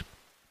days.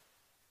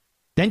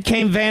 Then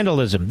came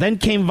vandalism. Then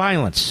came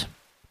violence.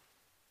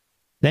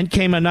 Then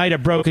came a night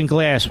of broken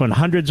glass when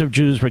hundreds of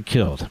Jews were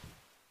killed.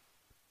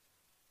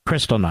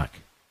 Kristallnacht.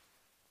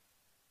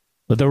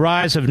 With the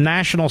rise of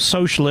National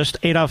Socialist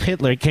Adolf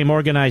Hitler came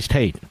organized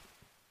hate.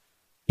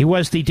 He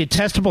was the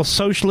detestable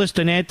socialist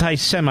and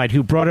anti-Semite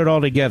who brought it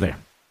all together.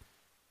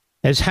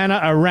 As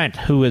Hannah Arendt,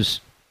 who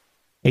is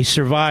a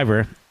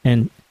survivor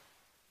and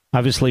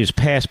obviously is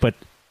past, but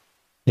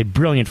a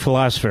brilliant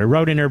philosopher,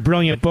 wrote in her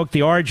brilliant book,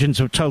 The Origins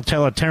of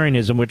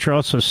Totalitarianism, which are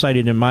also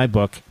cited in my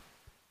book,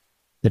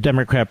 The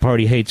Democrat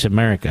Party Hates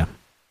America.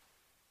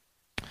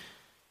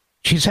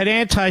 She said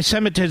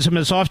anti-Semitism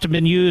has often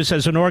been used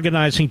as an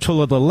organizing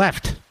tool of the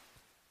left,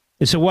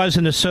 as it was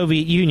in the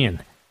Soviet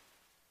Union.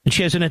 And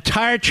she has an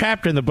entire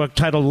chapter in the book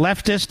titled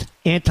Leftist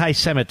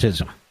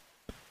Anti-Semitism.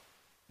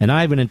 And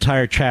I have an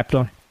entire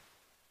chapter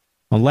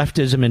on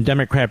leftism and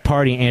Democrat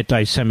Party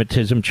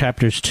anti-Semitism,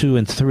 chapters 2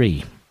 and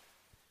 3.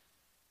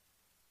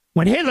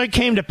 When Hitler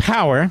came to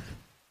power,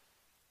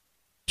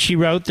 she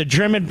wrote, the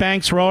German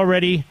banks were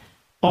already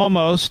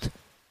almost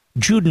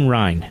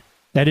Judenrein.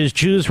 That is,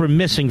 Jews were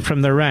missing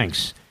from their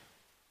ranks.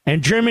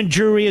 And German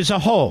Jewry as a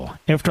whole,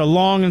 after a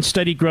long and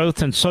steady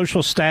growth in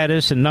social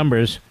status and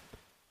numbers,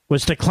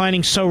 was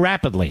declining so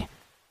rapidly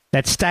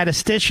that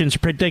statisticians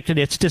predicted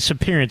its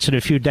disappearance in a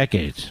few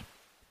decades.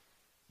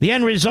 The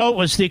end result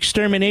was the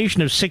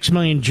extermination of 6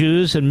 million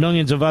Jews and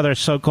millions of other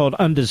so-called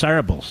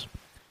undesirables,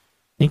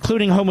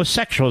 including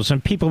homosexuals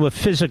and people with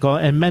physical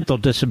and mental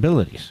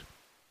disabilities.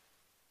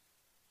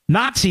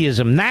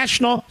 Nazism,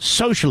 National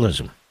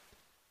Socialism,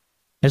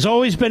 has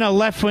always been a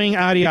left-wing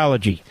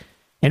ideology,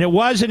 and it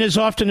was and is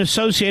often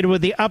associated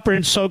with the upper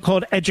and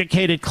so-called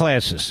educated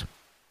classes.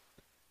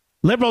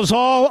 Liberals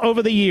all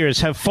over the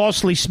years have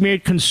falsely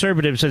smeared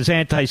conservatives as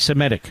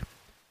anti-Semitic.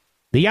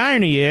 The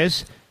irony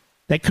is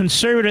that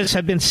conservatives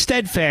have been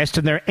steadfast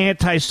in their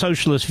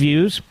anti-socialist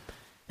views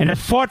and have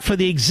fought for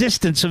the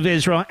existence of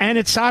Israel and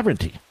its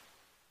sovereignty.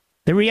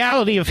 The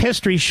reality of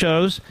history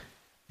shows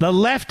the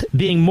left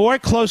being more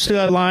closely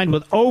aligned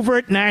with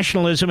overt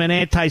nationalism and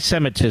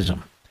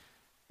anti-Semitism.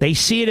 They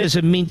see it as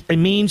a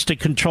means to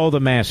control the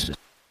masses.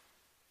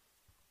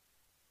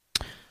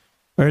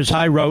 Or as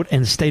I wrote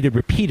and stated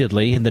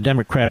repeatedly in The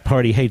Democrat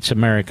Party Hates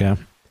America,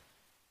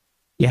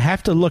 you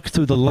have to look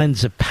through the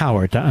lens of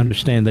power to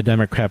understand the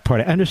Democrat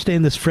Party. I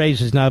understand this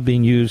phrase is now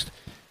being used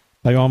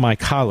by all my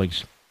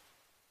colleagues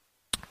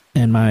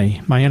and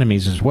my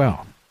enemies as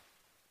well.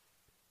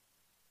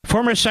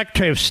 Former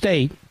Secretary of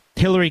State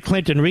Hillary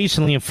Clinton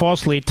recently and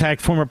falsely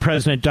attacked former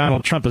President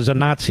Donald Trump as a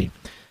Nazi.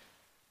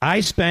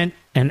 I spent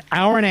an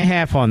hour and a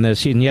half on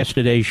this in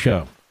yesterday's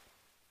show,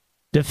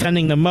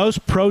 defending the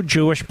most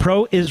pro-Jewish,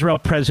 pro-Israel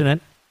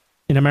president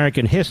in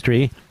American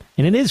history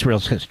and in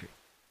Israel's history,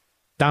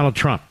 Donald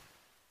Trump.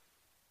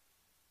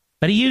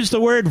 But he used the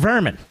word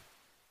vermin.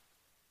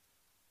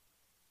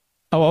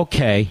 Oh,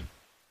 okay.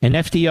 And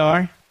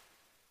FDR?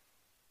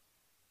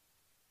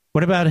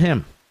 What about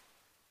him?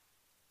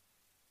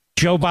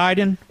 Joe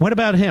Biden? What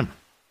about him?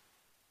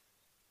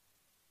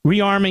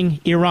 Rearming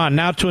Iran,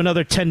 now to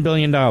another $10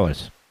 billion.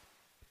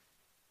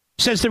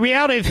 Says the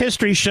reality of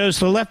history shows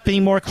the left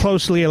being more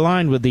closely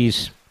aligned with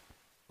these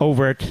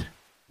overt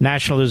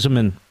nationalism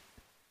and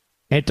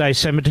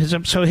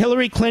anti-Semitism. So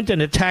Hillary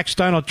Clinton attacks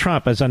Donald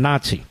Trump as a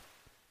Nazi.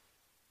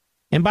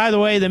 And by the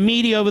way, the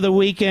media over the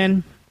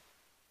weekend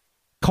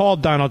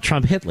called Donald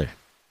Trump Hitler.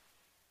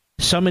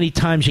 So many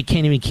times you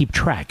can't even keep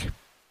track,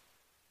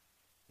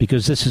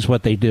 because this is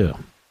what they do.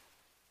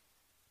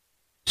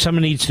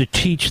 Someone needs to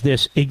teach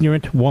this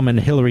ignorant woman,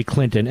 Hillary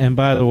Clinton, and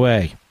by the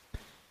way,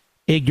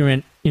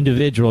 ignorant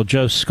individual,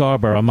 Joe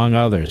Scarborough, among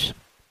others,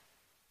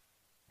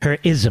 her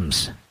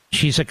isms.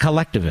 She's a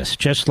collectivist,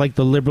 just like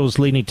the liberals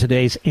leading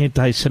today's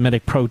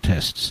anti-Semitic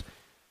protests,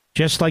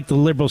 just like the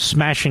liberals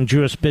smashing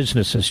Jewish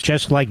businesses,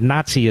 just like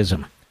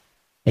Nazism,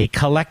 a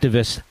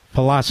collectivist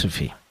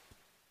philosophy.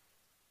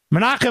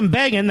 Menachem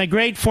Begin, the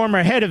great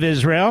former head of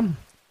Israel,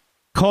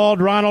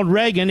 called Ronald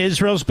Reagan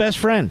Israel's best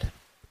friend.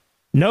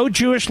 No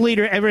Jewish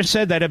leader ever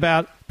said that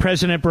about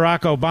President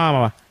Barack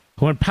Obama,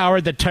 who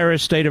empowered the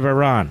terrorist state of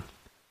Iran.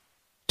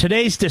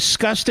 Today's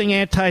disgusting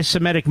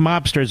anti-Semitic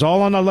mobsters,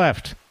 all on the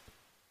left,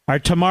 are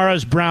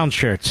tomorrow's brown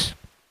shirts,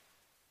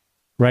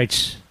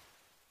 writes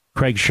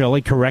Craig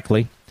Shirley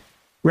correctly.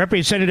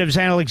 Representatives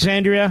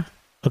Alexandria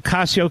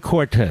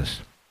Ocasio-Cortez,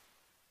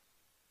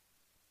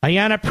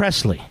 Ayanna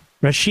Pressley,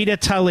 Rashida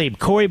Tlaib,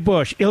 Cori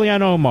Bush,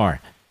 Ilhan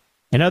Omar,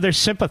 and other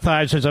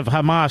sympathizers of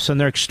Hamas and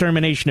their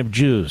extermination of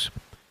Jews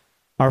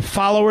are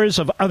followers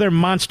of other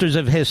monsters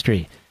of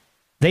history.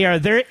 They are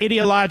their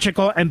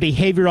ideological and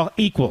behavioral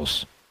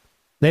equals.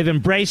 They've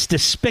embraced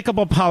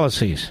despicable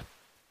policies.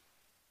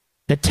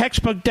 The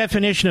textbook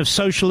definition of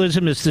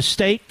socialism is the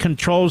state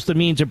controls the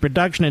means of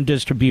production and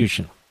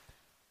distribution.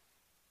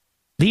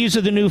 These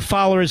are the new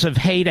followers of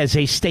hate as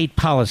a state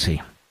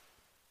policy.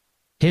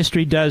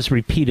 History does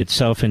repeat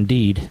itself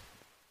indeed.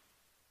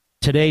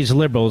 Today's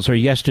liberals are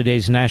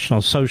yesterday's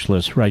National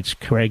Socialists, writes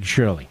Craig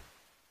Shirley.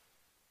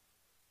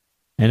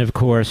 And of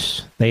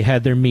course, they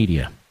had their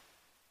media.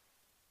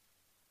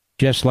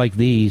 Just like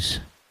these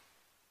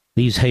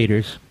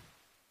haters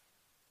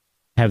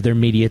have their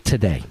media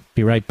today.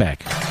 Be right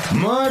back.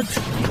 Mark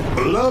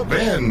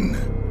Levin.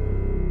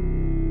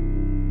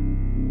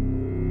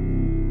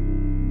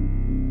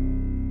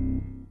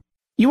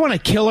 You want a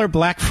killer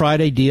Black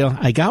Friday deal?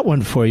 I got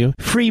one for you.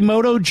 Free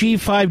Moto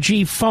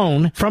G5G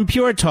phone from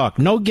Pure Talk.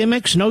 No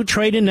gimmicks, no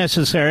trade-in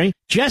necessary.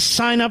 Just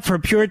sign up for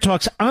Pure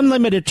Talk's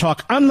unlimited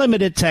talk,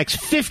 unlimited text,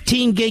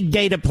 15 gig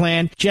data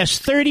plan,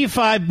 just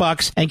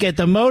 $35, and get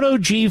the Moto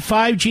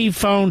G5G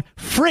phone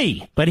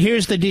free. But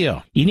here's the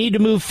deal. You need to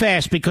move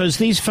fast because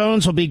these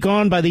phones will be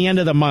gone by the end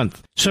of the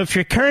month. So if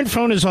your current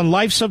phone is on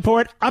life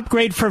support,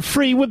 upgrade for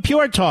free with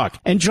Pure Talk.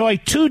 Enjoy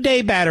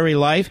 2-day battery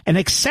life, an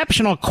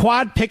exceptional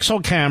quad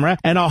pixel camera,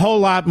 and a whole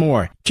lot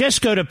more.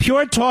 Just go to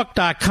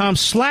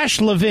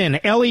puretalk.com/Levin,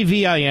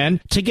 Levin,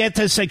 to get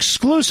this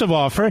exclusive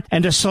offer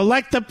and to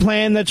select the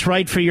plan that's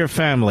right for your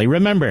family.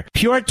 Remember,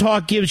 Pure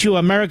Talk gives you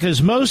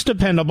America's most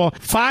dependable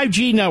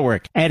 5G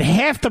network at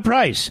half the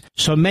price.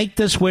 So make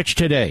the switch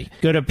today.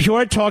 Go to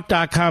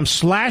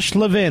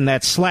puretalk.com/Levin,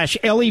 that's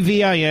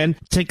 /Levin,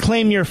 to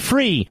claim your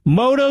free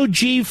Moto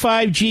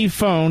G5G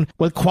phone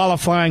with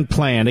qualifying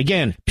plan.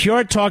 Again,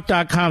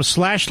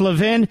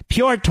 puretalk.com/Levin.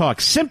 Pure Talk,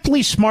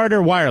 simply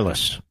smarter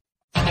wireless.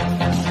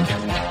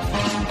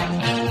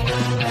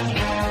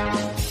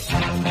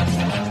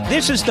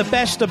 This is the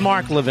best of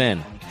Mark Levin.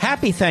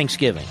 Happy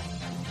Thanksgiving.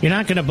 You're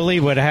not going to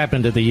believe what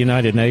happened at the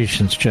United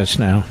Nations just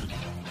now.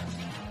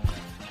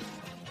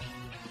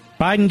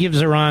 Biden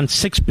gives Iran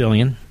 $6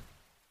 billion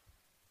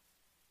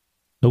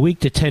a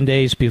week to 10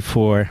 days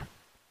before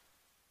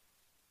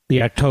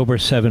the October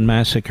 7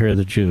 massacre of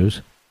the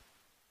Jews.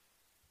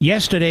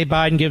 Yesterday,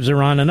 Biden gives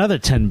Iran another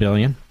 $10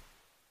 billion.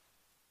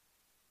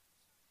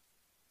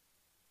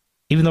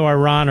 Even though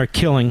Iran have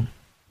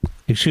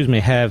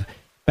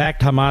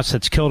backed Hamas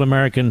that's killed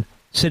American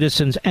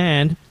citizens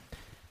and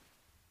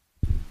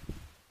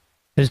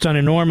has done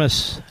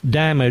enormous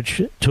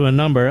damage to a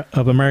number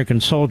of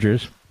American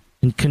soldiers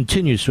and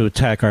continues to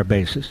attack our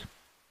bases.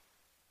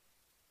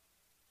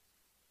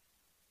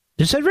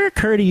 Does it ever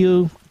occur to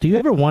you, do you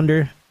ever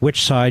wonder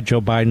which side Joe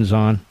Biden's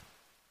on?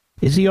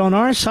 Is he on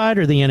our side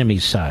or the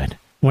enemy's side?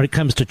 When it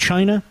comes to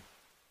China,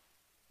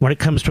 when it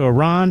comes to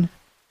Iran,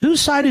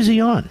 whose side is he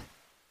on?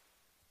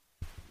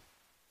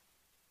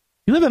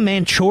 You have a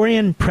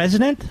Manchurian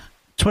president?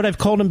 That's what I've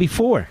called him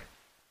before.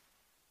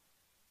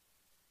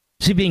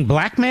 Is he being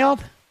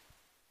blackmailed?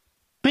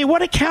 I mean,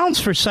 what accounts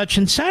for such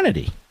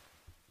insanity?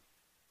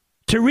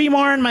 To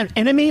rearm an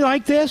enemy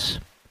like this?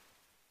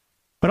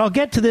 But I'll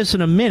get to this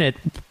in a minute,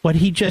 what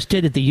he just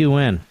did at the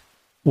UN,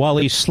 while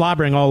he's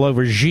slobbering all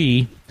over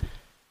Xi,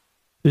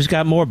 who's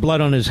got more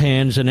blood on his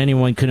hands than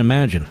anyone can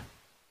imagine.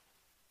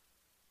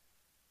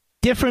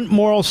 Different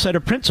moral set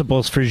of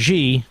principles for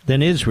Xi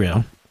than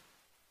Israel.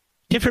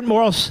 Different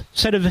moral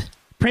set of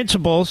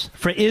principles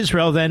for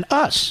Israel than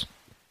us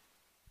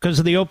because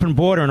of the open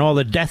border and all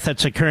the death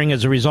that's occurring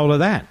as a result of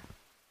that.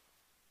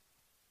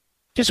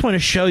 Just want to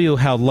show you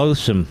how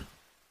loathsome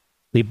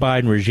the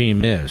Biden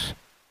regime is.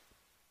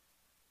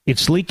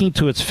 It's leaking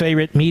to its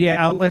favorite media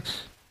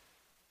outlets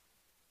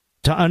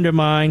to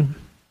undermine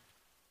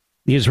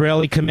the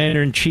Israeli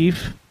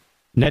commander-in-chief,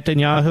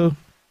 Netanyahu.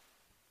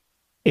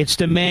 It's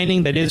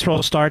demanding that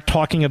Israel start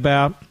talking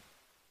about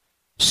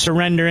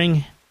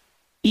surrendering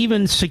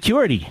even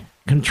security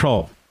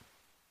control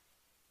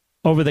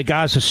over the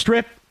Gaza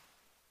Strip,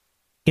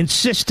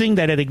 insisting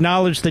that it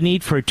acknowledge the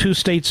need for a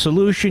two-state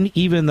solution,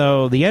 even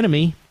though the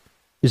enemy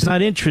is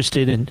not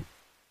interested in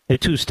a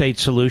two-state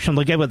solution.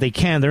 They'll get what they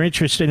can. They're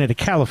interested in a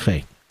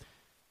caliphate.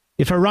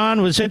 If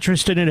Iran was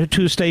interested in a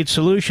two-state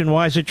solution,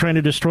 why is it trying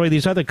to destroy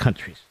these other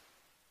countries?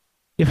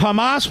 If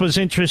Hamas was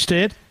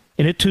interested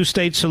in a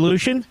two-state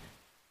solution,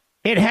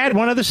 it had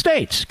one of the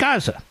states,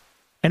 Gaza.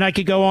 And I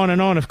could go on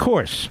and on, of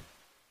course.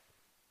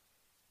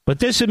 But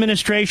this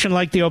administration,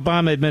 like the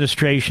Obama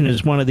administration,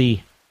 is one of the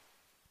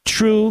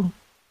true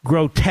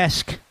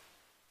grotesque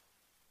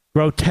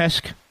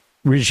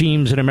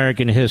regimes in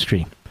American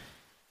history.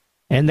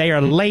 And they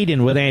are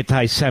laden with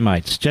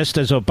anti-Semites, just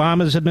as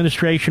Obama's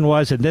administration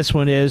was, and this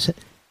one is.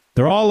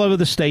 They're all over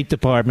the State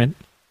Department.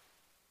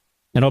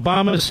 And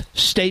Obama's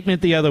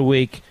statement the other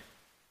week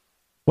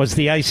was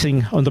the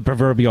icing on the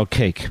proverbial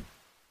cake.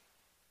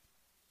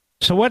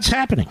 So what's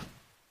happening?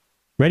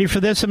 Ready for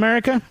this,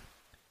 America?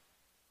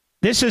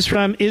 This is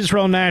from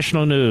Israel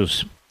National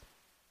News.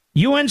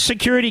 UN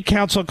Security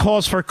Council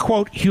calls for,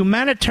 quote,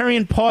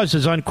 humanitarian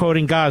pauses, unquote,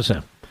 in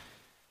Gaza.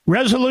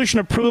 Resolution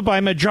approved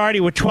by majority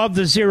with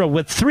 12-0,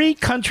 with 3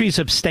 countries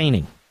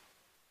abstaining.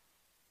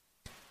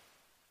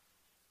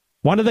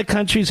 One of the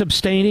countries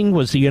abstaining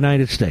was the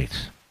United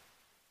States.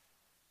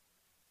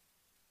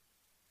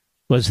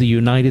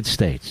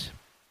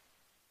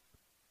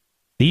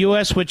 The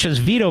U.S., which has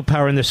veto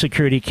power in the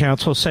Security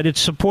Council, said it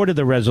supported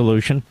the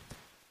resolution,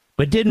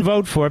 but didn't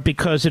vote for it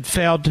because it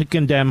failed to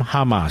condemn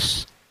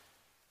Hamas.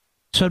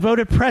 So it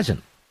voted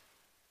present.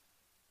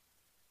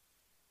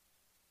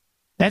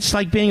 That's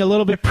like being a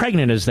little bit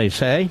pregnant, as they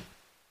say.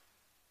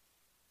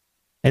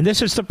 And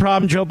this is the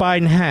problem Joe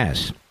Biden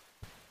has.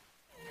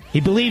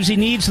 He believes he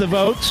needs the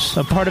votes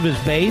of part of his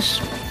base,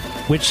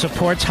 which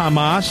supports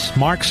Hamas,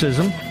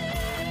 Marxism,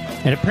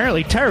 and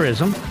apparently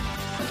terrorism,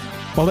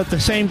 while at the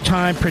same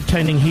time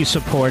pretending he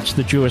supports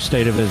the Jewish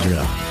state of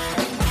Israel.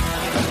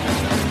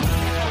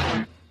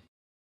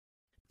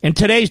 In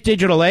today's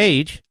digital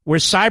age, where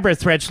cyber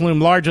threats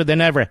loom larger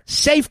than ever,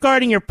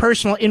 safeguarding your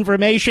personal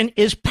information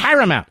is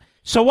paramount.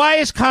 So why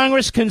is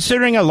Congress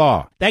considering a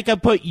law that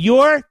could put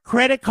your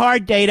credit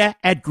card data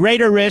at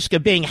greater risk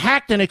of being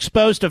hacked and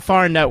exposed to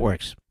foreign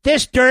networks?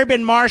 This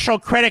Durbin-Marshall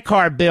credit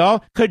card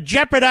bill could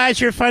jeopardize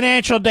your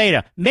financial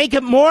data, make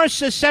it more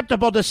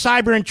susceptible to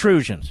cyber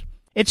intrusions.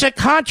 It's a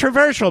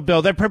controversial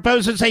bill that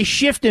proposes a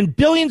shift in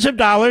billions of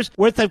dollars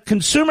worth of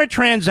consumer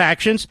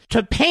transactions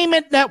to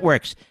payment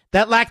networks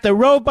that lack the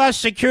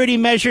robust security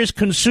measures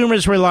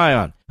consumers rely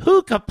on.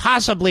 Who could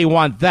possibly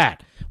want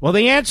that? Well,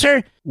 the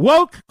answer?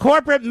 Woke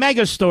corporate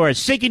megastores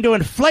seeking to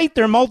inflate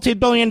their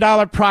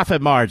multi-billion-dollar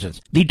profit margins.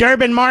 The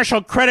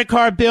Durbin-Marshall credit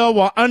card bill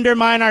will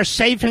undermine our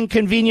safe and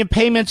convenient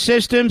payment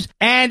systems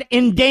and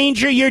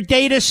endanger your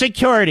data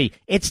security.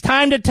 It's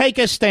time to take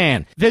a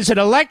stand. Visit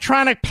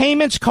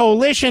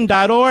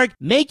electronicpaymentscoalition.org.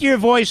 Make your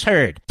voice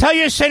heard. Tell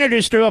your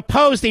senators to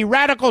oppose the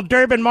radical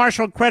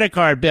Durbin-Marshall credit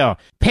card bill,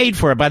 paid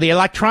for by the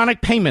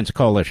Electronic Payments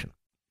Coalition.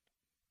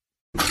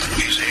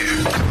 He's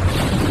here.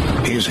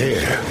 He's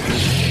here.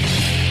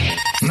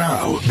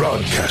 Now,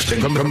 broadcasting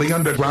from the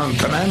underground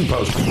command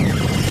post,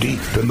 deep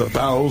in the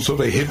bowels of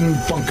a hidden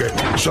bunker,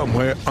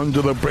 somewhere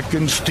under the brick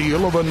and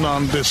steel of a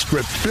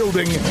nondescript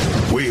building,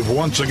 we've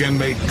once again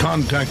made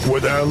contact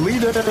with our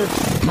leader,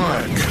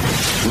 Mark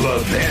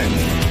Levin.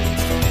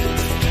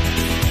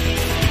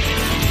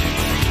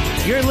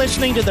 You're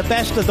listening to the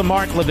best of the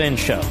Mark Levin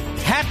Show.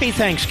 Happy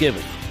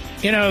Thanksgiving.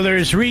 You know,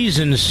 there's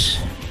reasons.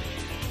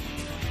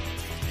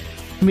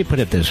 Let me put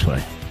it this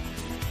way.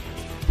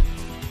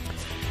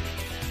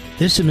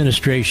 This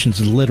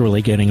administration's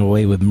literally getting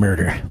away with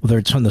murder, whether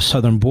it's on the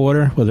southern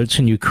border, whether it's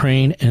in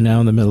Ukraine, and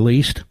now in the Middle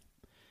East.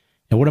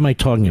 And what am I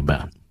talking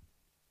about?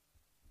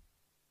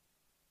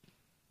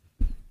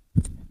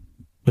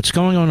 What's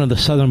going on the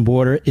southern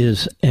border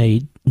is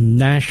a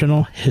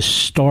national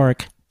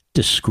historic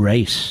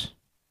disgrace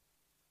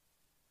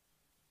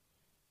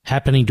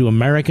happening to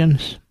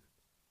Americans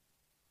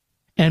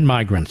and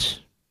migrants.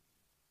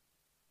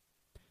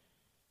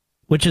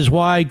 Which is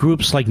why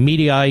groups like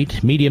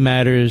Mediaite, Media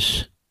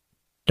Matters,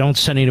 don't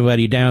send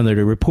anybody down there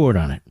to report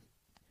on it.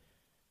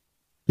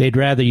 They'd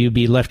rather you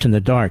be left in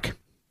the dark.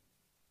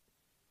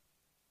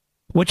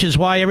 Which is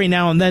why every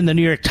now and then the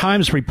New York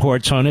Times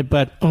reports on it,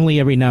 but only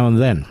every now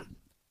and then.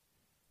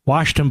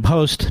 Washington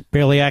Post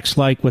barely acts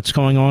like what's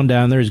going on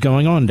down there is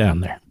going on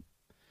down there.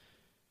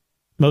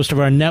 Most of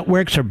our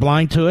networks are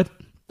blind to it.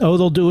 Oh,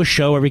 they'll do a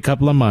show every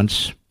couple of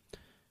months.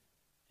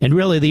 And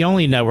really the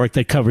only network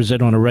that covers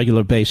it on a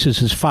regular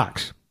basis is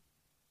Fox.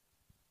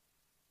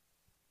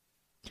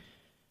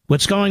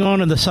 What's going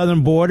on the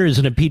southern border is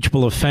an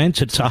impeachable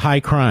offense. It's a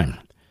high crime.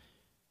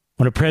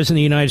 When a president of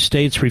the United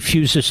States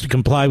refuses to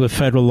comply with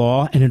federal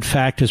law, and in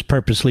fact is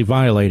purposely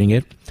violating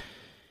it,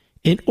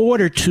 in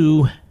order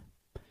to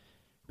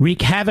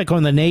wreak havoc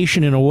on the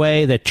nation in a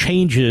way that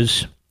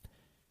changes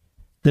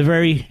the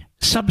very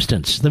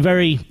substance, the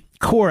very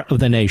core of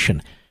the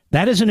nation,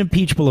 that is an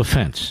impeachable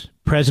offense.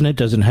 President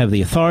doesn't have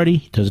the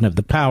authority, doesn't have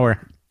the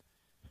power,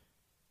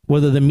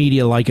 whether the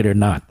media like it or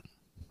not.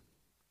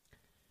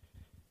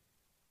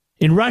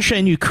 In Russia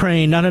and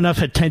Ukraine, not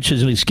enough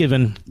attention is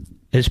given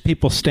as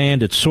people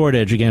stand at sword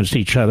edge against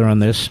each other on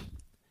this,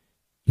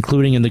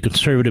 including in the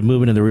conservative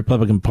movement and the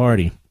Republican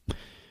Party.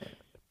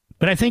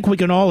 But I think we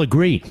can all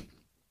agree,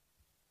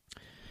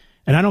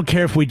 and I don't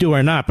care if we do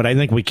or not, but I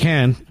think we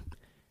can,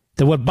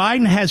 that what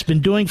Biden has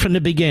been doing from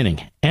the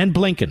beginning, and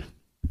Blinken,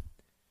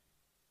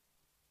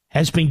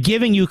 has been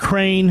giving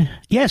Ukraine,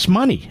 yes,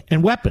 money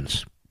and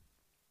weapons.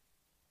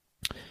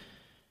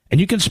 And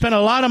you can spend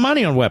a lot of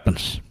money on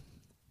weapons.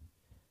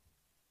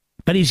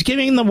 But he's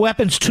giving them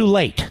weapons too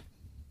late.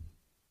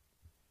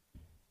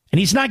 And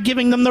he's not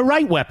giving them the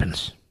right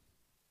weapons,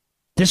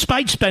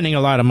 despite spending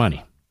a lot of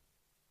money.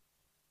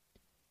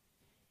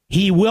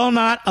 He will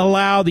not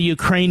allow the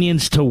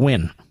Ukrainians to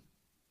win.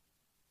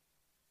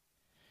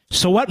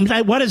 So what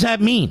does that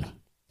mean?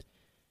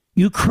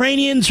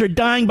 Ukrainians are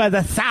dying by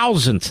the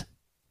thousands,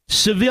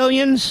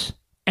 civilians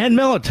and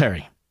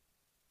military.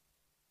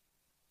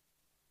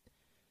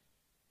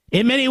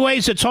 In many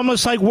ways, it's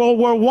almost like World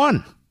War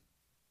I.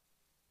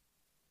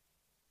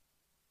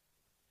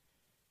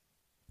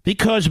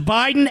 Because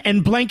Biden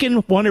and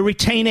Blinken want to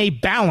retain a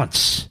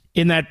balance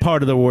in that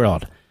part of the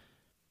world.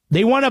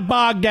 They want to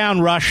bog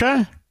down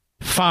Russia,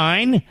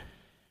 fine.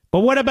 But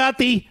what about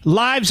the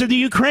lives of the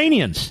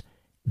Ukrainians?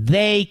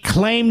 They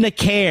claim to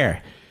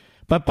care.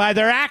 But by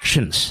their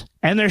actions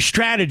and their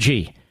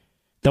strategy,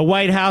 the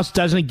White House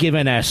doesn't give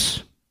an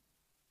S.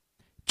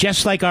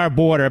 Just like our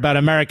border about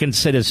American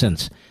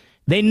citizens.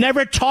 They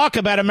never talk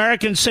about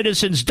American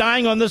citizens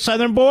dying on the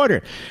southern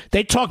border.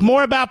 They talk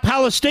more about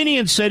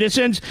Palestinian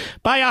citizens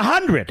by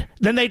 100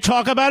 than they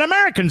talk about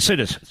American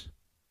citizens.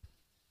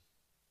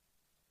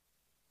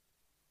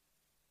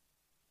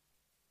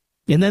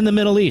 And then the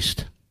Middle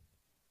East.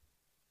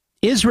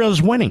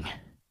 Israel's winning,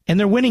 and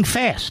they're winning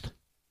fast.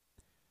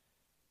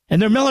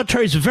 And their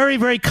military is very,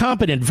 very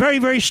competent, very,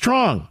 very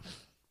strong.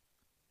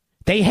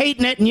 They hate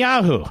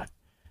Netanyahu,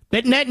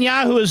 that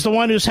Netanyahu is the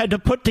one who's had to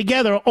put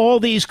together all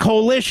these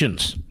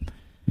coalitions.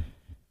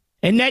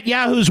 And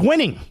Netanyahu's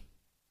winning.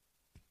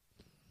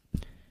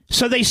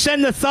 So they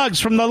send the thugs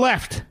from the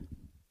left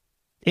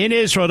in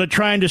Israel to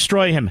try and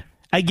destroy him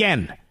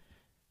again.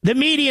 The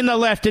media in the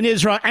left in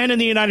Israel and in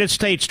the United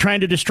States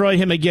trying to destroy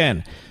him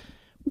again.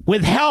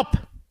 With help,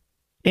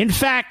 in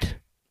fact,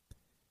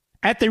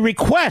 at the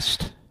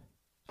request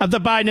of the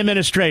Biden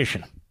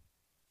administration,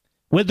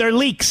 with their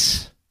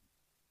leaks.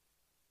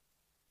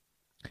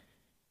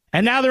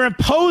 And now they're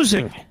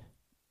imposing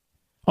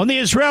on the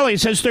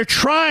Israelis as they're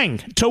trying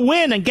to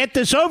win and get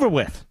this over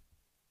with.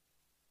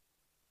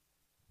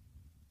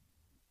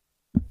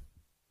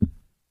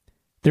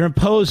 They're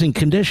imposing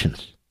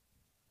conditions.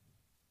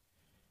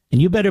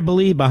 And you better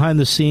believe behind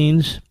the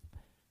scenes,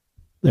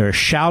 there are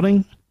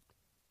shouting,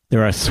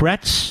 there are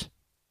threats,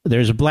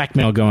 there's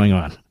blackmail going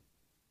on.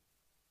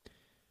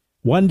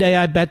 One day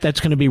I bet that's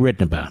going to be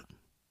written about.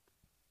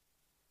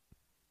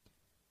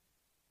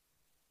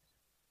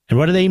 And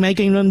what are they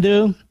making them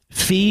do?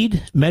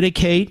 Feed,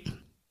 medicate,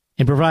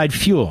 and provide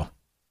fuel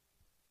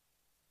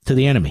to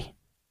the enemy.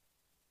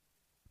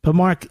 But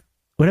Mark,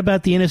 what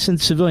about the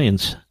innocent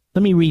civilians?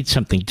 Let me read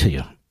something to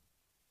you.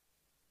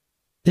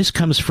 This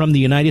comes from the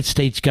United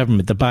States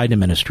government, the Biden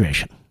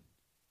administration.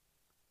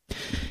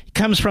 It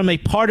comes from a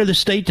part of the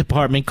State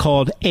Department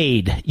called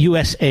AID,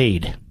 U.S.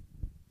 AID.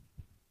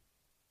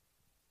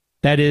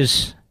 That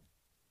is,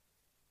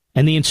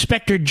 and the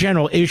Inspector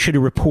General issued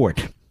a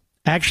report.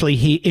 Actually,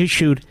 he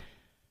issued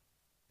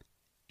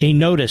a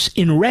notice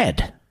in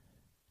red,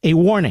 a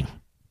warning,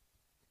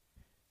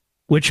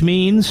 which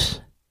means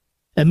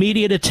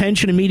immediate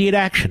attention, immediate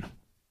action.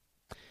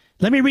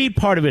 Let me read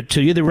part of it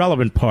to you, the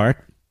relevant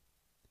part.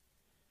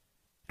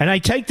 And I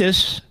take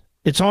this,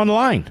 it's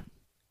online.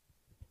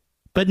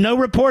 But no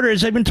reporter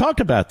has even talked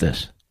about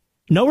this.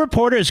 No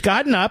reporter has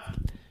gotten up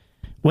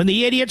when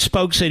the idiot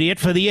spokesidiot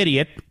for the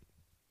idiot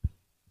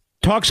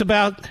talks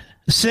about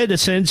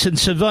citizens and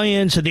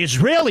civilians and the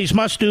Israelis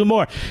must do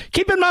more.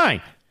 Keep in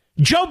mind,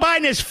 Joe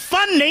Biden is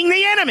funding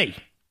the enemy.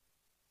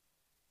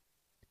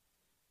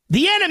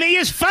 The enemy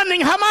is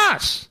funding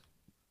Hamas.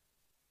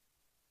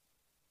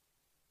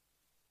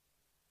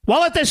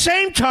 While at the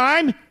same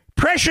time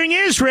pressuring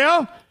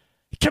Israel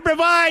to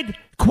provide,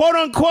 quote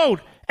unquote,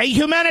 a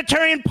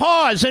humanitarian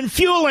pause and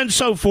fuel and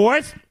so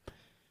forth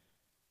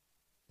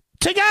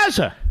to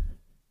Gaza.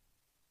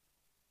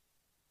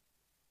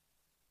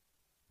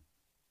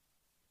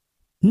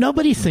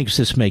 Nobody thinks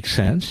this makes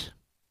sense.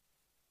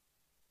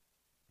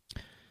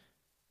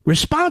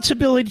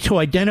 Responsibility to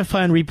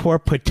identify and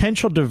report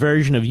potential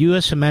diversion of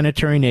U.S.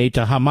 humanitarian aid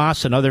to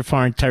Hamas and other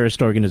foreign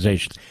terrorist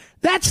organizations.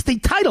 That's the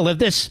title of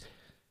this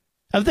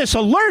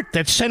alert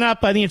that's sent out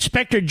by the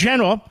Inspector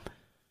General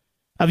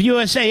of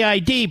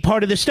USAID,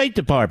 part of the State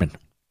Department.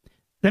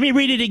 Let me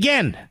read it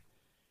again.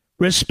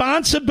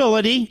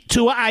 Responsibility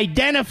to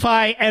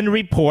identify and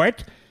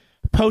report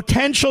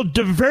potential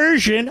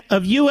diversion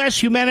of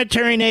U.S.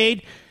 humanitarian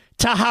aid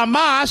to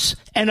Hamas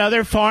and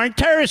other foreign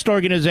terrorist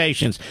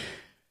organizations.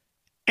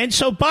 And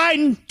so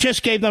Biden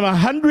just gave them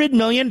 $100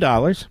 million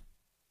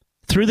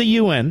through the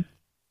UN.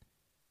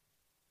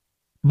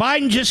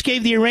 Biden just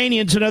gave the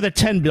Iranians another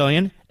 $10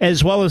 billion,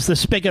 as well as the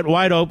spigot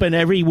wide open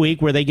every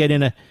week where they get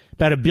in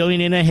about $1.5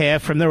 billion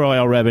from their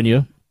oil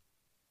revenue.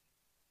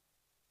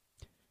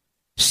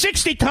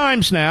 60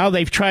 times now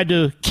they've tried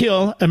to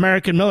kill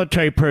American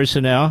military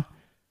personnel,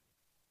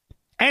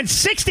 and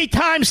 60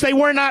 times they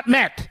were not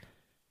met.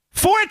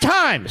 4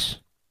 times.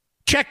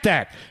 Check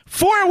that.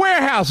 4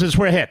 warehouses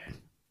were hit.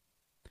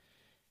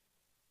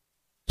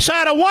 So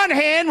out of one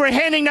hand, we're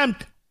handing them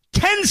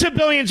tens of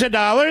billions of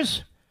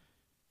dollars.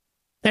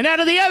 And out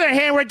of the other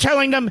hand, we're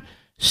telling them,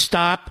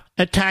 stop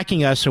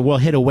attacking us or we'll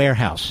hit a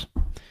warehouse.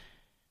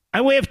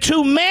 And we have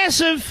 2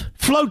 massive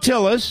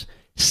flotillas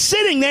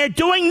sitting there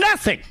doing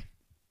nothing.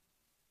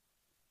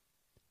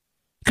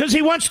 Because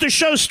he wants to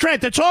show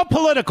strength. It's all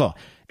political.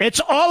 It's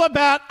all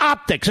about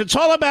optics. It's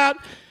all about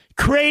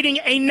creating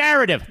a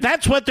narrative.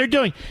 That's what they're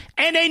doing.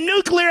 And a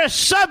nuclear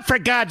sub, for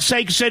God's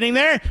sake, sitting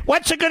there.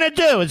 What's it going to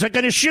do? Is it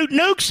going to shoot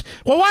nukes?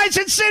 Well, why is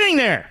it sitting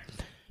there?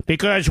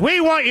 Because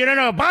we want you to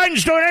know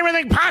Biden's doing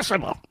everything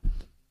possible.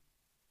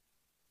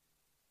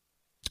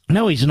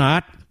 No, he's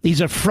not.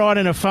 He's a fraud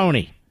and a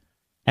phony.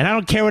 And I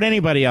don't care what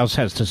anybody else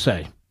has to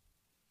say,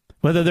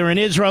 whether they're in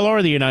Israel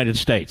or the United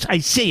States. I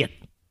see it.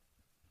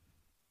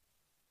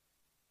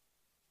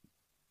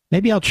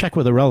 Maybe I'll check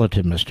with a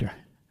relative, Mr.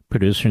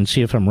 Producer, and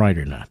see if I'm right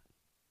or not.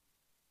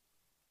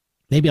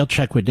 Maybe I'll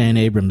check with Dan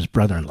Abrams'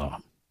 brother-in-law.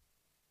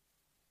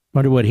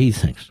 Wonder what he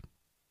thinks.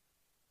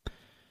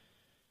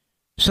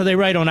 So they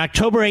write, on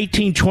October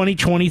 18,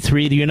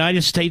 2023, the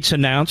United States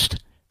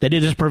announced that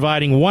it is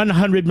providing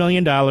 $100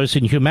 million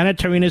in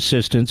humanitarian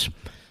assistance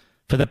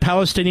for the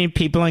Palestinian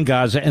people in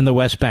Gaza and the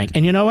West Bank.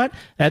 And you know what?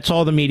 That's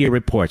all the media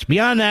reports.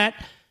 Beyond that,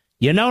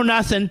 you know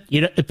nothing.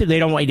 They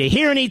don't want you to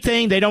hear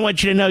anything. They don't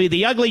want you to know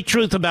the ugly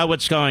truth about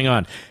what's going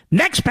on.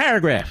 Next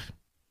paragraph.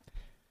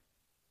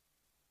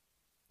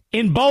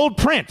 In bold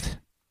print,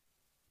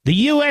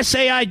 the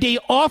USAID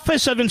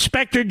Office of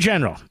Inspector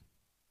General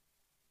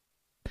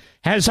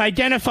has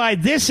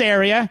identified this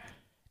area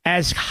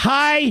as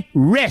high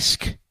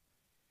risk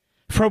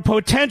for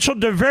potential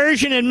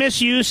diversion and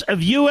misuse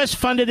of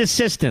U.S.-funded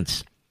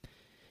assistance.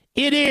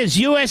 It is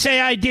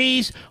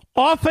USAID's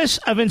Office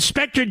of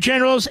Inspector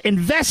General's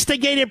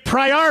investigative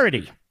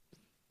priority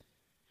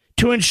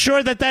to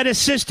ensure that that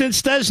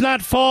assistance does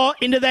not fall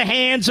into the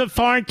hands of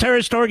foreign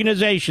terrorist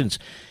organizations,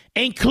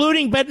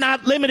 including but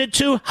not limited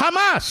to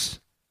Hamas.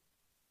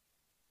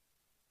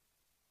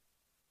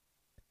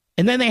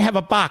 And then they have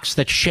a box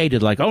that's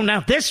shaded like, oh,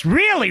 now this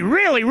really,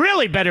 really,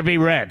 really better be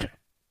read.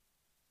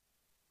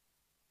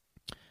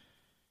 It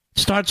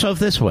starts off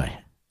this way.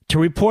 To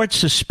report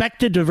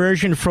suspected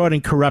diversion, fraud,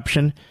 and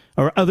corruption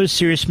or other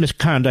serious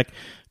misconduct,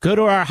 go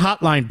to our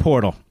hotline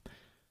portal.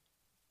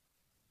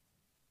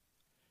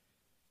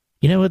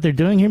 You know what they're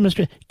doing here,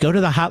 Mr.? Go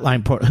to the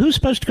hotline portal. Who's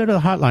supposed to go to the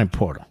hotline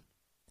portal?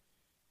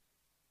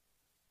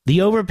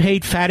 The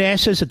overpaid fat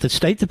asses at the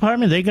State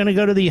Department? They're going to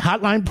go to the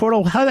hotline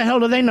portal? How the hell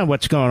do they know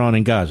what's going on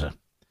in Gaza?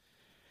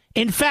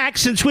 In fact,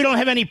 since we don't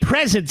have any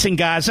presence in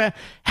Gaza,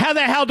 how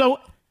the hell do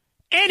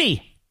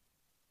any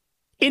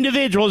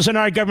individuals in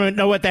our government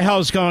know what the hell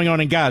is going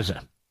on in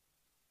Gaza?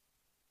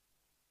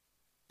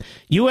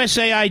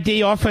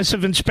 USAID Office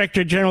of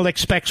Inspector General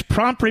expects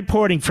prompt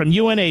reporting from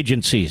UN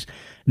agencies,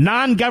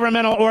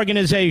 non-governmental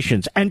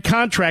organizations, and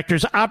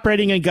contractors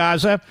operating in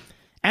Gaza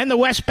and the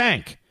West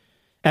Bank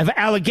of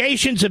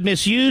allegations of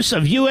misuse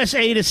of U.S.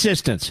 aid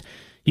assistance.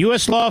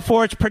 U.S. law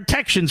affords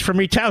protections from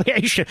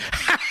retaliation.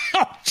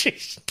 Oh,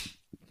 jeez.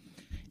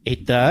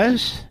 It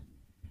does?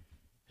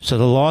 So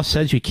the law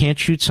says you can't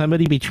shoot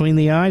somebody between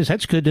the eyes?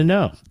 That's good to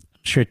know. I'm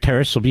sure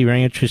terrorists will be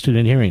very interested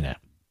in hearing that.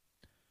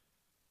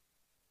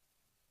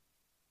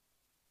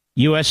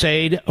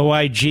 USAID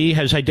OIG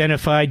has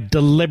identified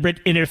deliberate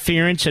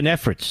interference in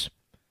efforts.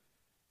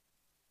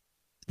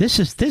 This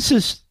is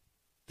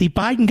the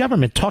Biden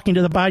government talking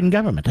to the Biden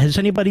government. Has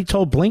anybody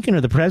told Blinken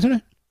or the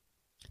president?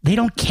 They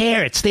don't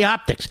care. It's the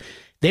optics.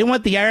 They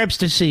want the Arabs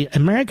to see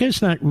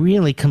America's not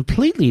really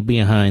completely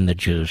behind the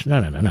Jews.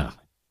 No.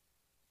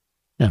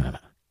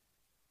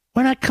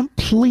 We're not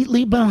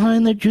completely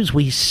behind the Jews.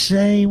 We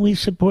say we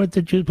support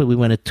the Jews, but we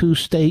want a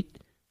two-state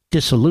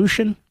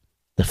dissolution,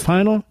 the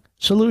final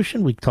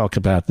solution. We talk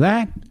about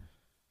that.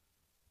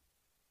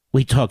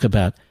 We talk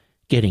about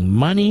getting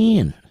money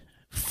and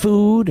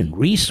food and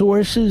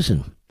resources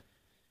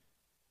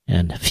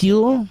and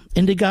fuel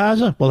into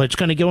Gaza. Well, it's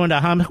going to go into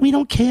Hamas. We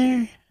don't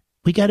care.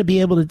 We got to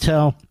be able to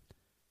tell,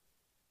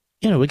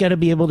 we got to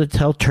be able to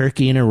tell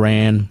Turkey and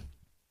Iran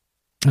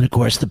and, of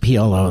course, the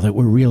PLO that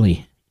we're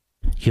really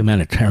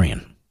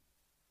humanitarian.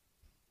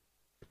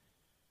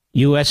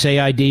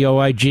 USAID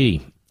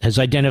OIG has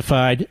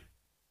identified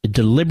a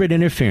deliberate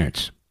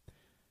interference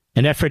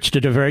in efforts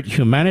to divert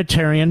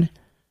humanitarian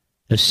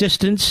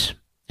assistance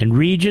in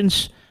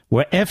regions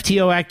where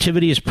FTO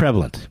activity is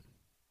prevalent.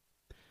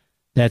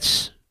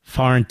 That's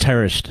foreign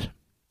terrorist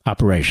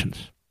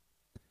operations.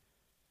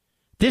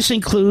 This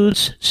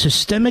includes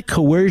systemic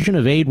coercion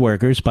of aid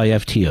workers by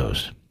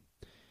FTOs,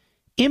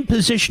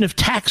 imposition of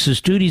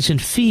taxes, duties,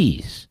 and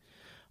fees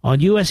on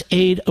U.S.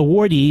 aid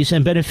awardees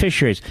and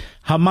beneficiaries.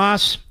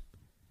 Hamas,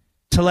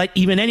 to let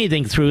even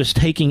anything through,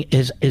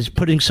 is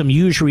putting some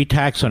usury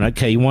tax on it.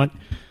 Okay, you want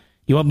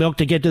milk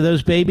to get to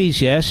those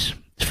babies? Yes.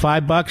 It's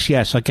 $5?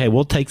 Yes. Okay,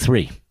 we'll take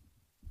 3.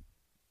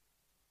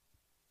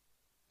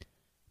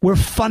 We're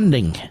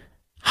funding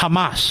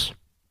Hamas.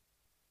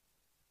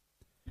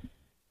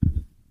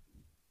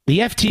 The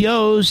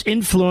FTO's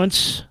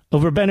influence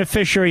over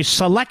beneficiary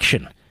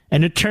selection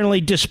and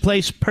internally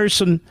displaced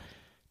person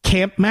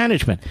camp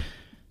management.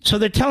 So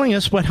they're telling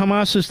us what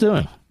Hamas is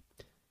doing.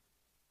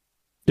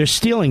 They're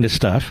stealing the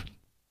stuff.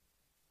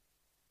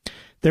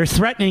 They're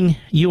threatening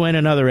UN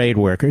and other aid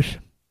workers.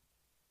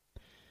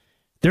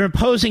 They're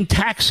imposing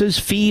taxes,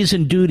 fees,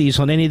 and duties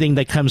on anything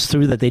that comes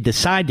through that they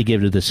decide to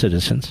give to the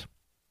citizens.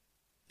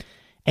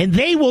 And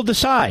they will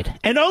decide,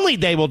 and only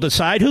they will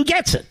decide, who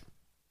gets it.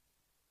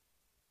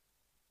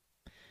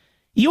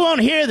 You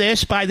won't hear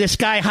this by this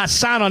guy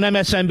Hassan on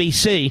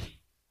MSNBC,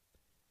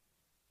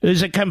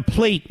 who's a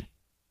complete...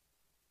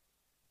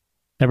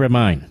 Never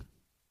mind.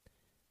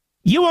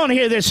 You won't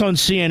hear this on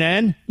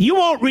CNN. You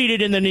won't read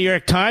it in the New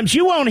York Times.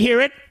 You won't hear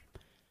it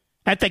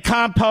at the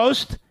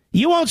Compost.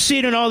 You won't see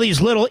it in all these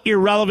little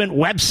irrelevant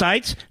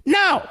websites.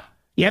 No,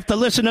 you have to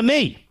listen to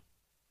me.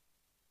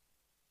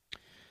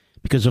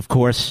 Because, of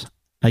course,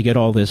 I get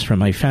all this from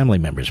my family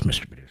members,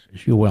 Mr. Producer,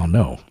 as you well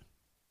know.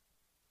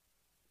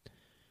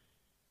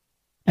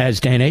 As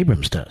Dan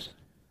Abrams does.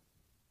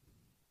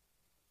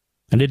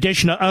 In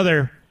addition to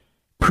other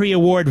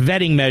pre-award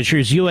vetting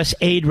measures, U.S.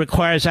 aid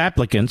requires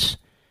applicants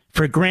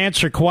for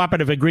grants or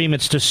cooperative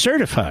agreements to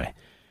certify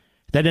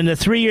that in the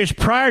 3 years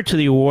prior to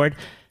the award,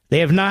 they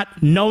have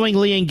not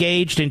knowingly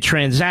engaged in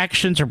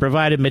transactions or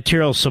provided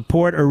material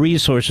support or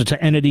resources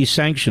to entities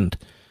sanctioned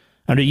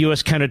under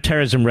U.S.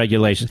 counterterrorism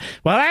regulations.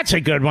 Well, that's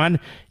a good one.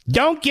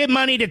 Don't give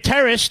money to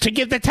terrorists to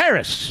give to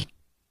terrorists.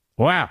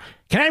 Wow.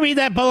 Can I read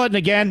that bulletin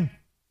again?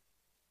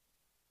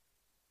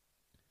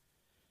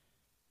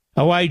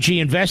 OIG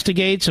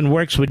investigates and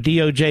works with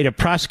DOJ to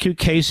prosecute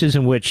cases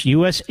in which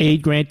U.S.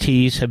 aid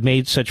grantees have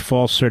made such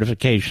false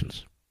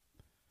certifications.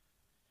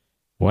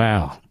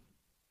 Wow.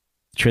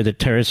 I'm sure the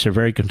terrorists are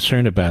very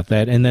concerned about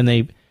that. And then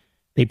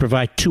they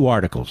provide two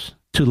articles,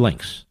 two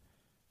links.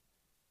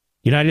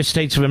 United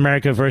States of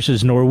America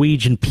versus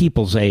Norwegian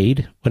People's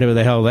Aid, whatever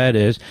the hell that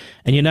is,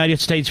 and United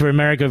States of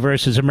America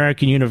versus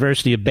American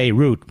University of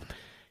Beirut.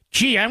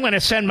 Gee, I'm going to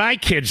send my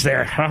kids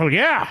there. Oh,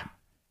 yeah.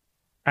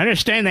 I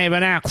understand they have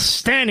an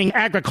outstanding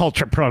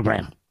agriculture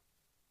program.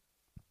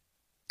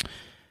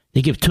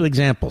 They give two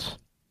examples.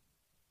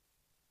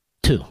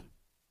 Two.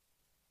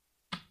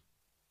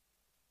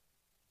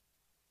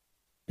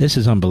 This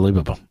is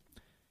unbelievable.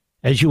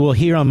 As you will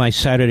hear on my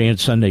Saturday and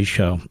Sunday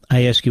show,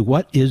 I ask you,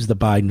 what is the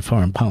Biden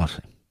foreign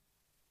policy?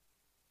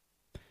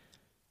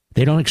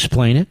 They don't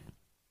explain it.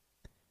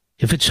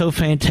 If it's so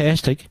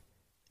fantastic,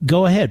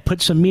 go ahead,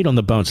 put some meat on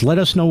the bones. Let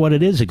us know what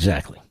it is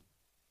exactly.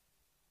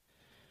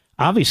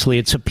 Obviously,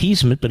 it's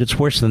appeasement, but it's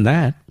worse than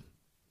that.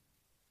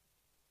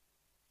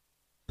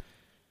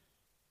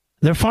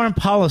 Their foreign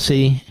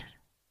policy,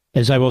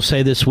 as I will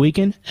say this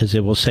weekend, as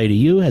I will say to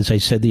you, as I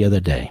said the other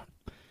day,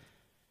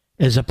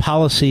 is a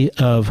policy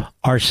of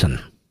arson.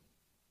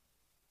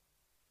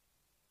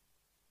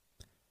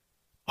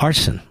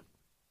 Arson.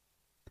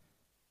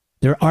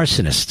 They're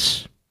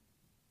arsonists.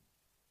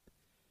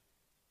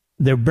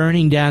 They're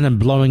burning down and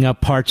blowing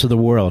up parts of the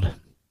world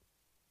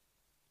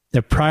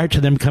that prior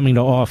to them coming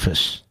to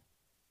office,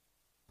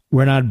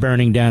 we're not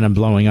burning down and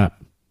blowing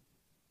up.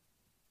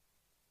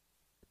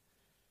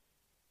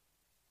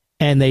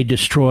 And they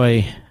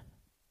destroy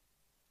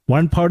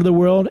one part of the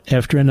world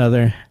after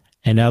another,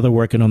 and now they're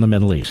working on the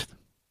Middle East.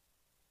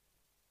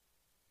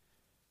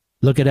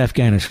 Look at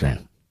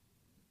Afghanistan.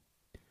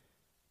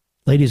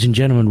 Ladies and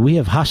gentlemen, we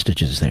have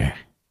hostages there.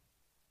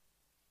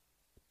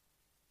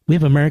 We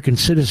have American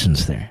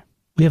citizens there.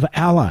 We have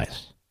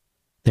allies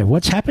there.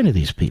 What's happened to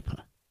these people?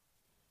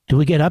 Do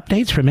we get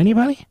updates from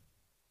anybody?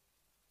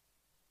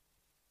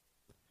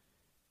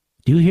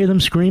 Do you hear them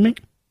screaming?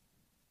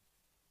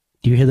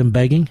 Do you hear them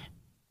begging?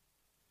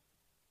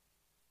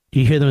 Do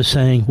you hear them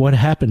saying, what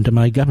happened to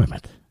my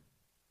government?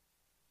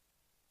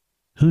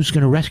 Who's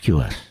going to rescue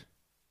us?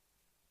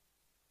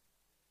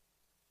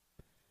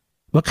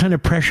 What kind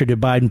of pressure did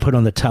Biden put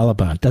on the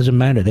Taliban? Doesn't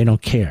matter. They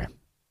don't care.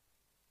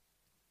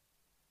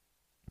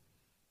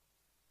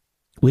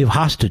 We have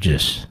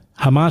hostages.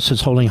 Hamas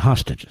is holding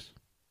hostages.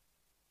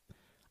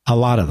 A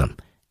lot of them.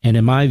 And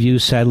in my view,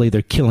 sadly,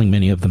 they're killing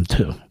many of them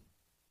too.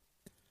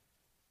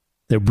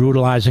 They're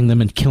brutalizing them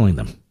and killing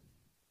them.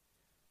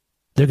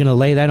 They're going to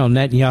lay that on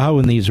Netanyahu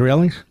and the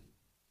Israelis?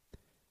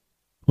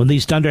 When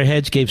these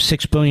dunderheads gave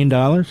 $6 billion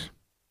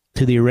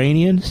to the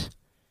Iranians,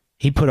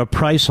 he put a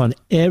price on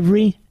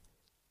every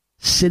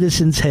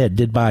citizen's head,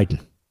 did Biden.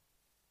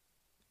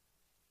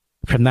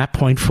 From that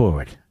point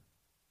forward.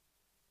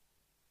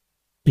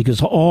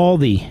 Because all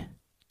the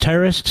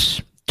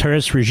terrorists,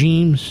 terrorist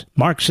regimes,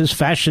 Marxist,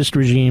 fascist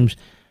regimes,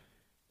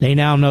 they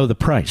now know the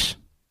price.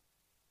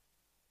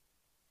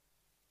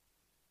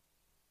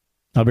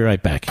 I'll be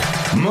right back.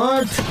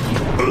 Mark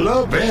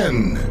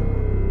Levin.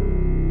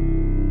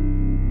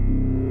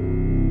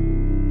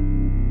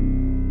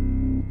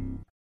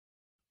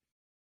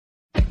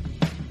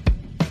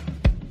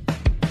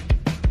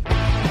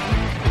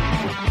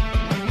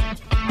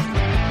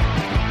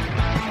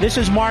 This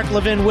is Mark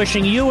Levin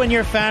wishing you and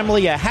your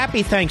family a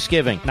happy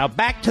Thanksgiving. Now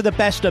back to the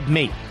best of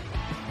me.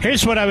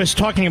 Here's what I was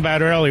talking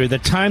about earlier, the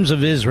Times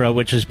of Israel,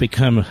 which has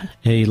become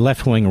a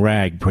left-wing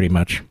rag pretty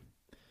much.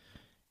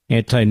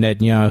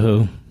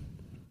 Anti-Netanyahu.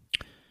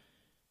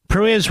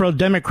 Pro-Israel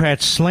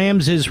Democrat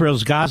slams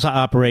Israel's Gaza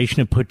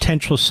operation, a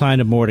potential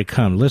sign of more to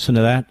come. Listen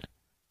to that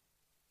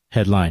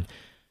headline.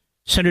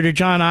 Senator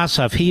John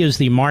Ossoff, he is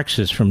the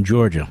Marxist from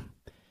Georgia,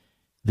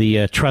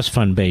 the trust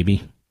fund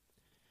baby,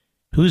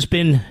 who's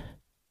been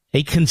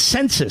a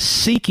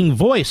consensus-seeking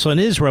voice on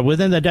Israel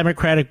within the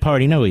Democratic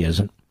Party. No, he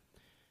isn't.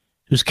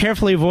 Who's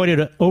carefully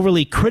avoided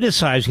overly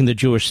criticizing the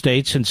Jewish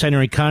state since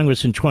entering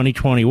Congress in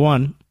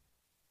 2021,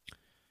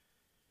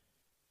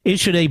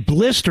 issued a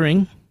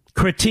blistering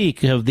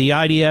critique of the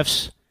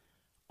IDF's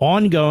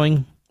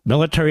ongoing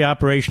military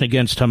operation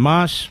against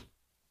Hamas.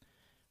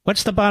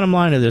 What's the bottom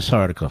line of this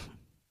article?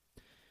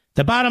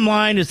 The bottom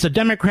line is the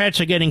Democrats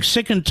are getting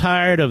sick and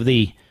tired of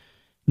the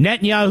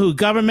Netanyahu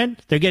government.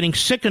 They're getting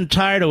sick and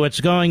tired of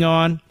what's going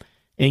on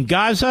in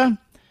Gaza,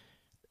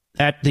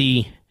 that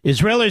the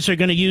Israelis are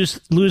going to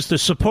lose the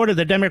support of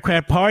the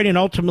Democrat Party and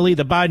ultimately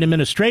the Biden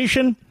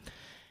administration,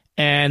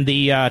 and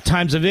the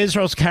Times of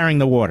Israel's carrying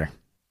the water.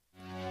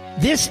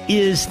 This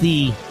is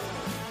the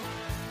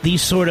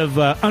sort of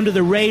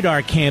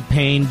under-the-radar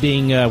campaign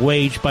being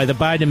waged by the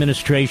Biden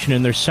administration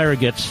and their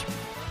surrogates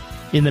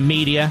in the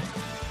media,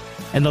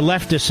 and the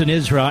leftists in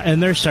Israel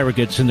and their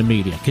surrogates in the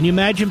media. Can you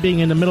imagine being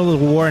in the middle of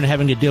the war and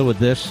having to deal with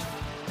this?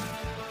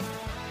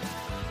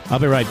 I'll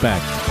be right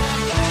back.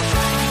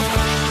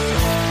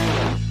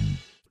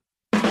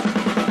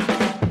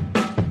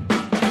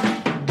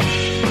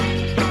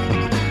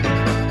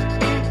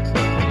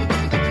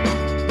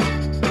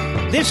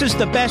 This is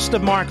the best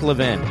of Mark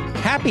Levin.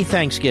 Happy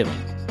Thanksgiving.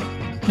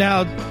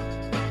 Now,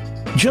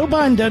 Joe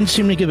Biden doesn't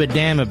seem to give a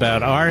damn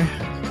about our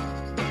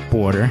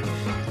border,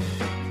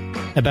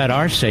 about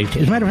our safety.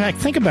 As a matter of fact,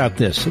 think about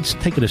this. Let's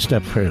take it a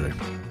step further.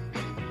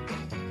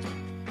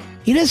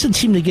 He doesn't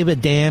seem to give a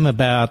damn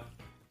about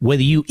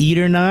whether you eat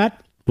or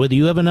not, whether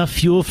you have enough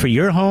fuel for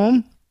your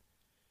home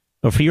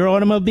or for your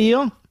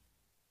automobile,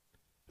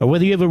 or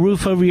whether you have a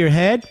roof over your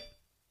head.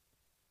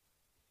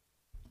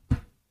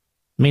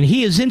 I mean,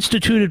 he has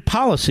instituted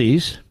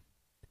policies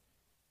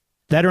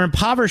that are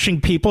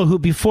impoverishing people who,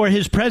 before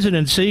his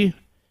presidency,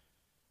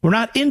 were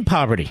not in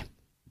poverty,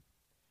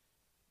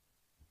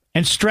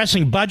 and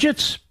stressing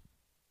budgets,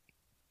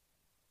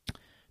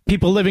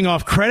 people living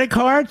off credit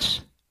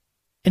cards,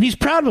 and he's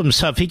proud of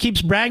himself. He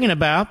keeps bragging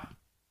about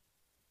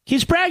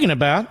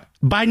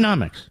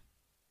Bidenomics.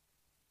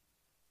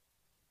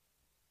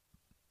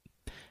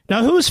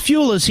 Now, whose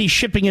fuel is he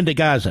shipping into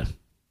Gaza?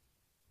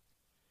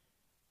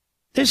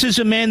 This is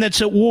a man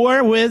that's at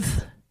war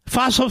with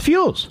fossil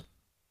fuels.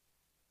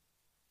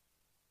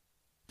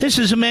 This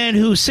is a man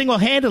who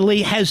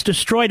single-handedly has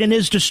destroyed and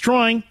is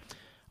destroying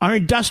our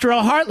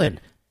industrial heartland,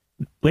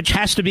 which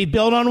has to be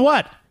built on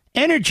what?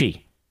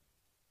 Energy,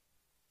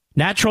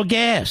 natural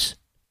gas,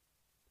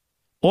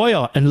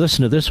 oil, and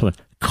listen to this one,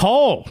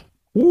 coal.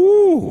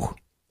 Ooh.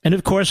 And,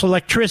 of course,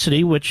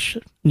 electricity, which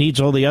needs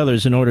all the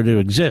others in order to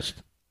exist.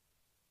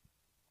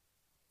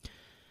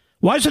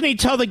 Why doesn't he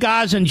tell the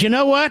Gazans, you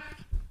know what?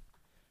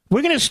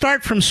 We're going to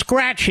start from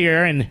scratch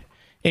here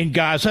in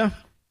Gaza.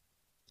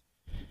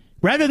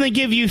 Rather than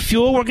give you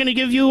fuel, we're going to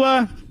give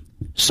you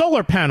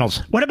solar panels.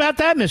 What about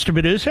that, Mr.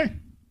 Producer?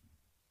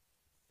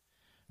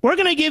 We're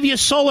going to give you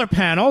solar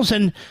panels,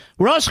 and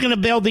we're also going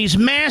to build these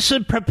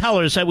massive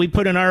propellers that we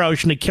put in our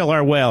ocean to kill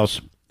our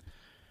whales.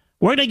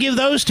 We're going to give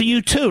those to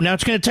you, too. Now,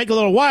 it's going to take a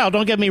little while,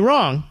 don't get me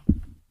wrong.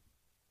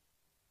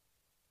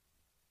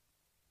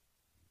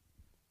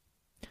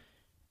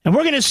 And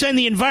we're going to send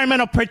the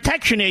Environmental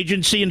Protection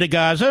Agency into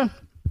Gaza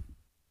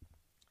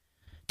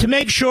to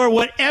make sure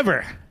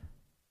whatever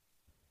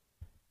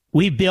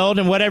we build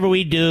and whatever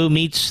we do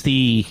meets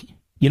the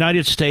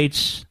United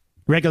States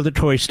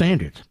regulatory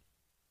standards.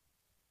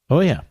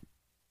 Oh, yeah.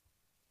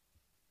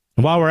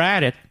 And while we're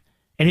at it,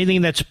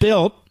 anything that's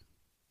built,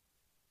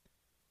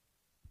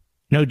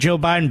 Joe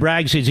Biden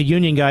brags he's a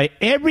union guy.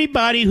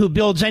 Everybody who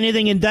builds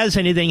anything and does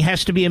anything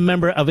has to be a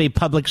member of a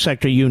public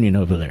sector union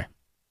over there.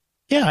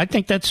 Yeah, I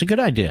think that's a good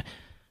idea.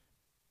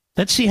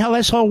 Let's see how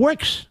this all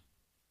works.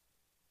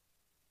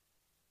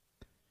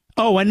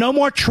 Oh, and no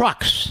more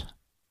trucks.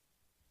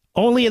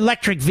 Only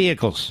electric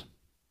vehicles.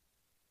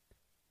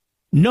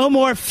 No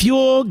more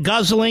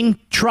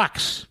fuel-guzzling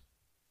trucks.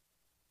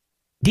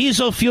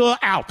 Diesel fuel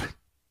out.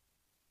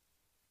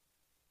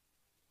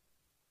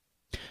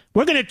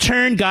 We're going to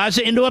turn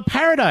Gaza into a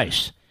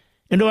paradise,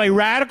 into a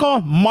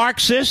radical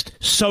Marxist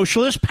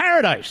socialist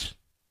paradise.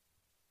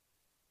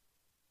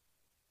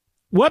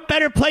 What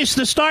better place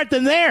to start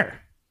than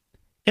there?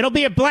 It'll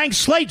be a blank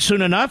slate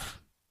soon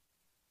enough.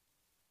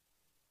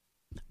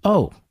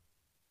 Oh,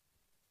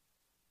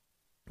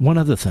 one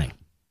other thing.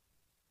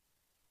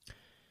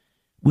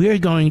 We are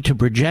going to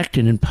project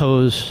and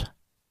impose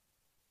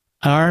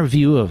our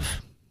view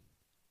of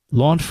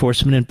law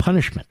enforcement and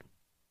punishment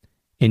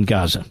in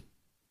Gaza.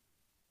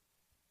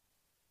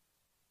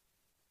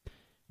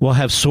 We'll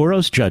have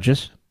Soros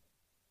judges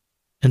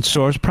and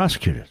Soros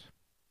prosecutors.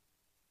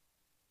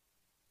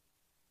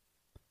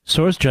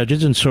 Soros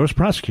judges and Soros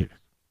prosecutors.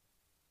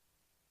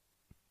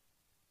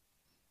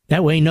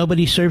 That way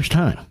nobody serves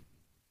time.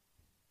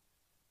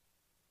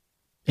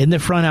 In the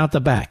front, out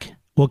the back.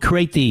 We'll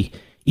create the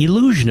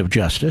illusion of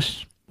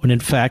justice when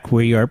in fact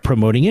we are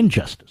promoting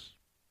injustice.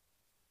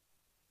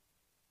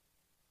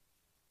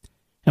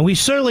 And we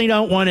certainly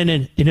don't want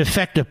an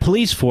effective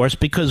police force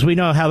because we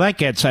know how that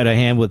gets out of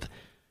hand with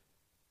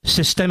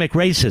systemic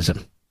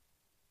racism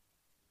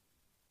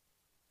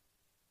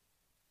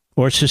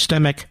or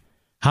systemic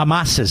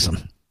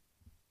Hamasism.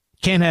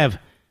 Can't have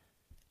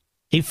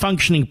a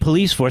functioning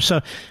police force.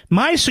 So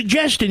my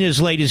suggestion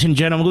is, ladies and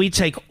gentlemen, we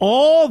take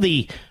all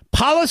the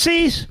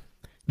policies,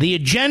 the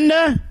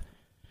agenda,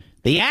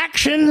 the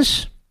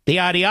actions, the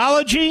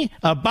ideology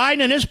of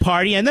Biden and his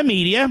party and the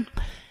media,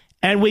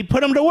 and we put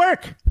them to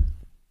work.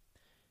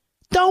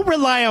 Don't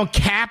rely on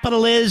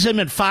capitalism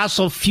and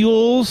fossil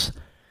fuels.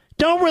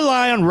 Don't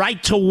rely on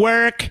right to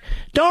work.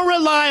 Don't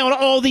rely on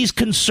all these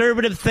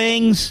conservative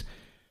things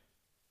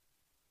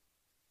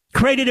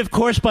created, of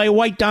course, by a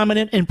white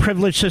dominant and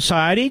privileged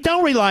society.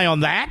 Don't rely on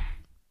that.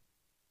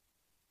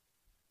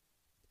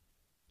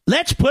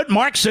 Let's put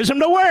Marxism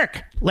to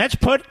work. Let's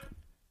put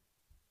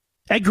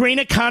a green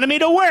economy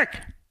to work.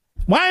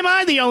 Why am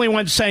I the only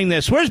one saying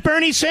this? Where's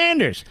Bernie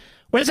Sanders?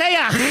 Where's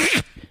Ayah?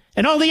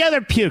 And all the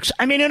other pukes?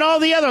 And all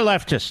the other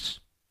leftists.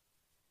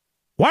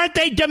 Why aren't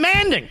they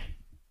demanding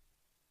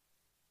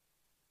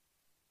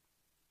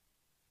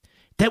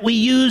that we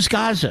use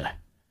Gaza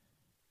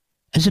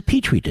as a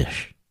petri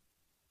dish?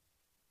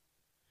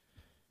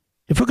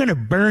 If we're going to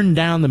burn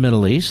down the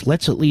Middle East,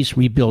 let's at least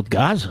rebuild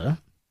Gaza.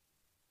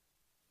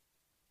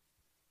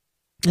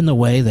 in the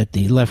way that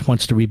the left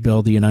wants to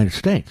rebuild the United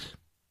States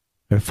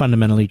or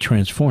fundamentally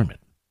transform it.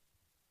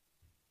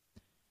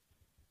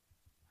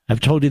 I've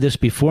told you this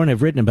before, and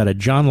I've written about it.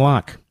 John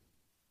Locke,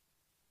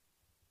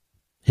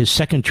 his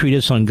second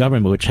treatise on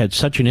government, which had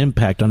such an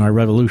impact on our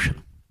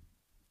revolution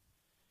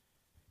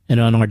and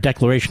on our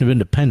Declaration of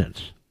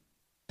Independence.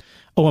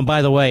 Oh, and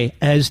by the way,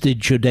 as did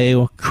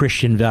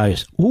Judeo-Christian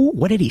values. Ooh,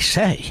 what did he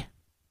say?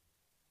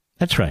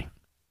 That's right.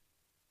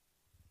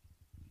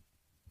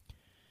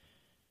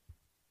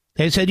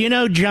 They said, you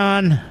know,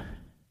 John,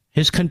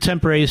 his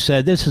contemporaries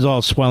said, this is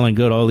all swell and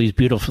good, all these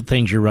beautiful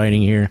things you're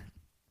writing here,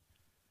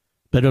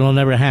 but it'll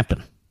never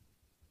happen.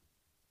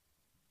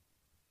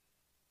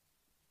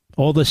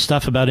 All this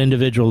stuff about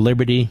individual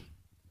liberty,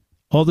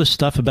 all this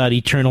stuff about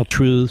eternal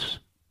truths,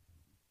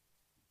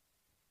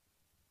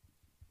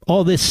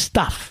 all this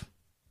stuff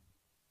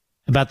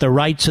about the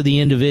rights of the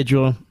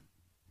individual,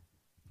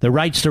 the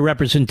rights to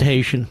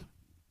representation.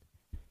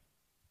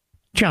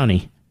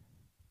 Johnny,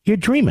 you're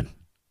dreaming.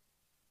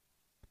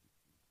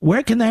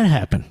 Where can that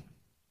happen?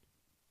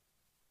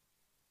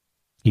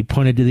 He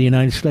pointed to the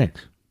United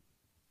States.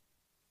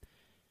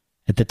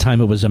 At the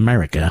time it was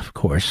America, of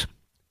course.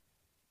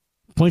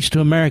 Points to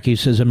America. He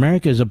says,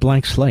 America is a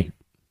blank slate.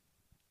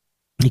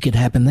 It could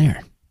happen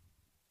there.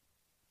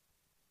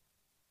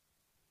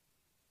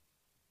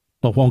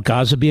 Well, won't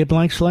Gaza be a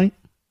blank slate?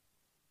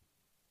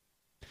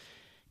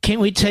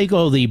 Can't we take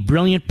all the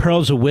brilliant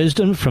pearls of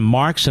wisdom from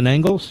Marx and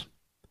Engels,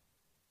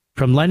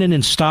 from Lenin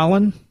and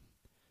Stalin,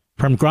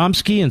 from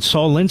Gromsky and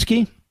Saul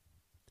Alinsky,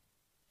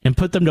 and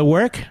put them to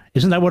work?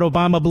 Isn't that what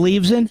Obama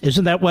believes in?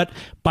 Isn't that what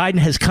Biden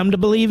has come to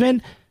believe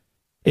in?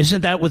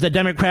 Isn't that what the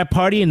Democrat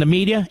Party and the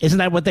media, isn't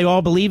that what they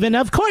all believe in?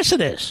 Of course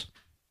it is.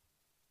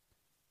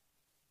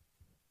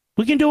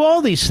 We can do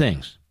all these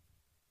things.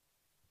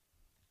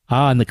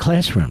 In the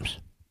classrooms,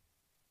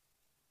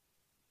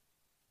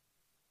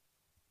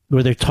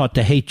 where they're taught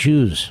to hate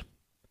Jews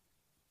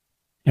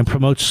and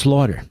promote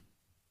slaughter.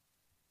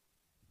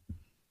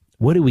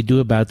 What do we do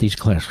about these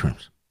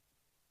classrooms?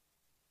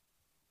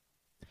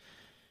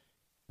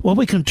 Well,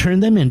 we can turn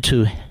them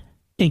into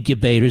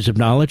incubators of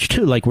knowledge,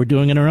 too, like we're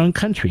doing in our own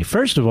country.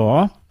 First of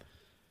all,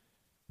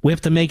 we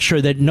have to make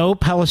sure that no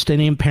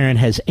Palestinian parent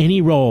has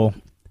any role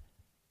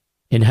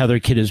in how their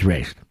kid is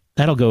raised.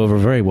 That'll go over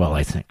very well,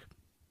 I think.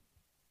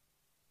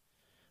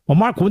 Well,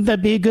 Mark, wouldn't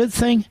that be a good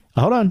thing?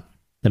 Hold on.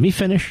 Let me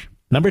finish.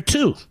 Number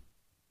two,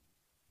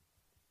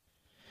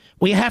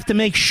 we have to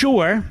make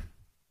sure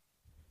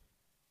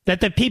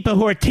that the people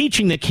who are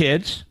teaching the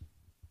kids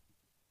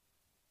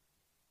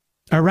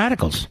are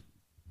radicals,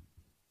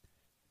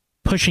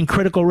 pushing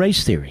critical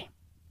race theory,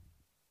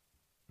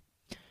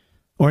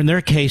 or in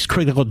their case,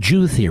 critical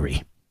Jew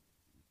theory.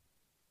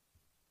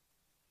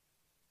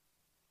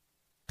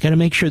 Got to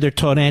make sure they're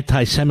taught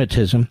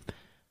anti-Semitism,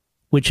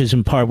 which is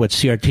in part what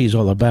CRT is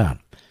all about.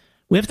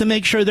 We have to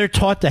make sure they're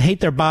taught to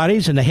hate their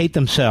bodies and to hate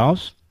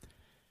themselves.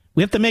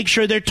 We have to make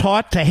sure they're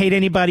taught to hate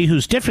anybody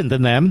who's different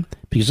than them,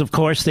 because, of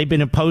course, they've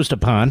been imposed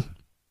upon.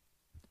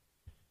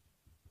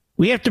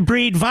 We have to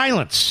breed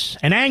violence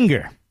and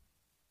anger.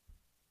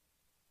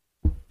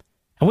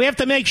 And we have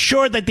to make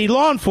sure that the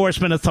law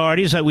enforcement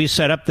authorities that we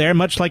set up there,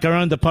 much like our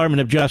own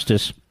Department of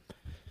Justice,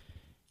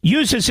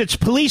 uses its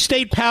police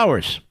state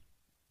powers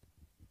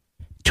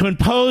to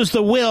impose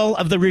the will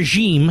of the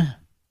regime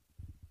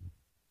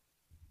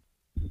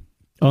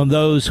on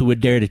those who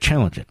would dare to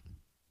challenge it.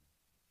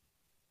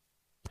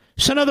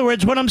 So in other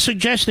words, what I'm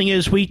suggesting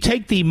is we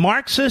take the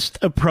Marxist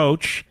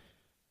approach,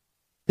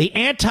 the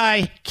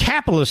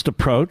anti-capitalist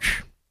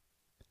approach,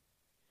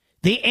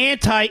 the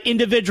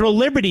anti-individual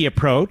liberty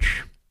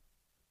approach,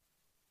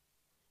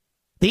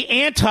 the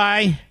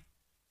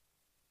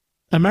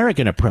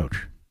anti-American approach,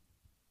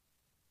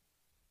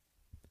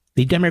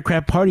 the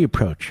Democrat Party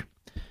approach.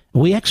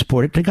 We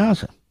export it to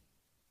Gaza.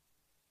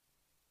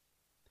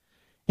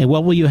 And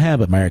what will you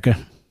have, America?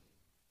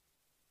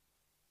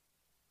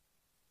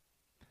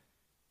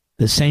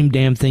 The same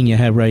damn thing you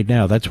have right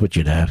now. That's what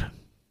you'd have.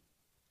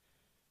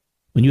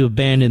 When you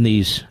abandon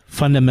these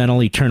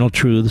fundamental eternal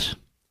truths,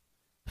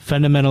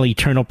 fundamental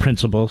eternal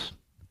principles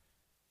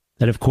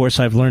that, of course,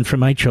 I've learned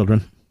from my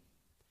children.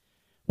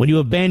 When you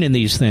abandon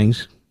these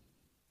things,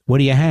 what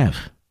do you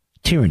have?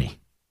 Tyranny.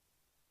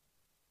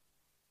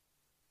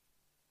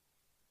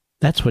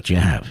 That's what you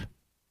have.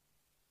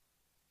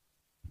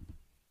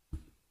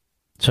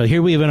 So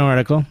here we have an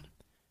article.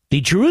 The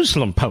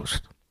Jerusalem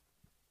Post.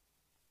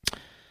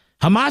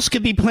 Hamas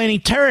could be planning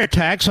terror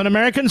attacks on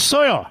American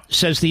soil,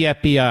 says the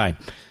FBI.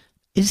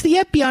 Is the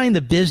FBI in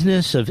the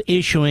business of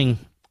issuing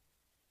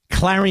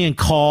clarion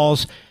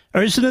calls,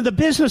 or is it in the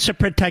business of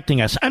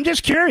protecting us? I'm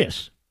just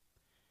curious.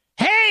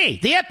 Hey,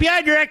 the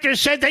FBI director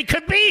said they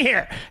could be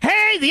here.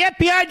 Hey, the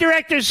FBI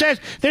director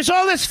says there's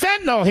all this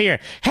fentanyl here.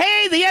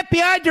 Hey, the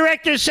FBI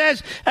director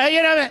says,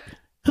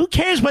 who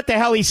cares what the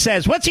hell he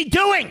says? What's he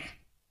doing?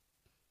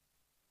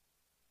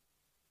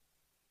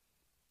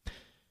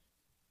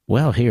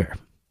 Well, here.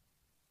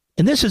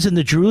 And this is in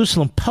the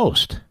Jerusalem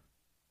Post.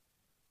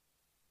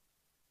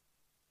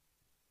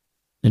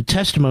 In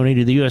testimony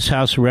to the U.S.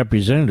 House of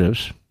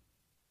Representatives,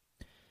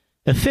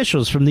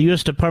 officials from the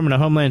U.S. Department of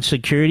Homeland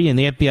Security and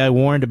the FBI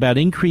warned about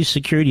increased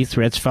security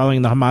threats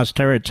following the Hamas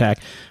terror attack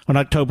on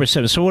October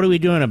 7th. So what are we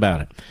doing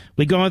about it?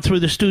 We going through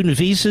the student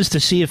visas to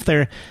see if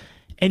there are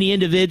any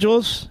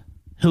individuals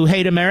who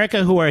hate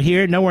America who are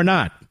here? No, we're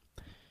not.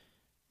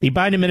 The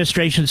Biden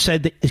administration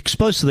said that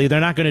explicitly they're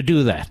not going to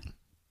do that.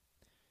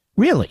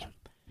 Really?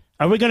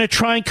 Are we going to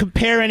try and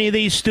compare any of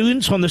these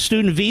students on the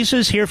student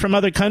visas here from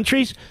other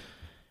countries?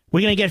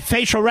 We're going to get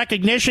facial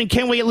recognition.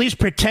 Can we at least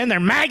pretend they're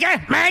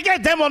MAGA? MAGA?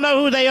 Then we'll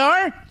know who they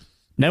are?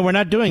 No, we're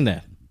not doing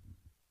that.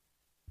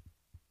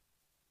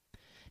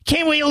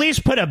 Can we at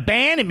least put a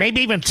ban, and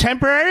maybe even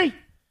temporary,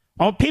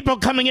 on people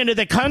coming into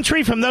the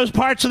country from those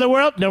parts of the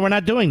world? No, we're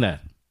not doing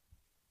that.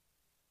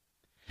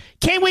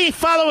 Can we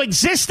follow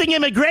existing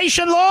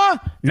immigration law?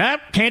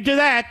 Nope, can't do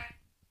that.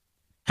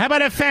 How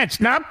about a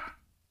fence? Nope.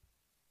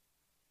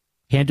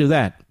 Can't do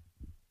that.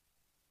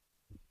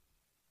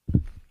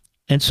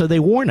 And so they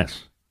warn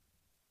us.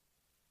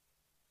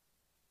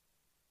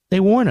 They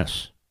warn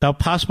us about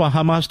possible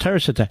Hamas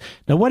terrorist attack.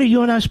 Now, what are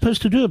you and I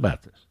supposed to do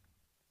about this?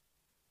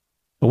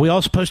 Are we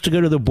all supposed to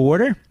go to the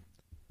border?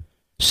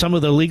 Some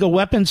with illegal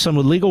weapons, some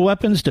with legal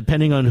weapons,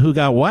 depending on who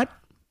got what?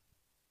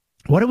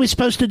 What are we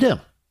supposed to do?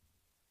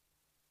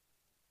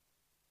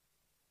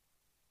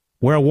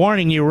 We're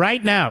warning you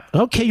right now.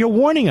 Okay, you're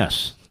warning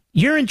us.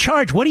 You're in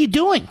charge. What are you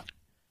doing?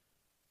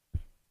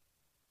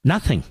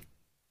 Nothing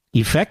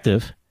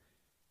effective,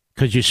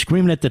 because you're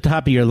screaming at the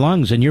top of your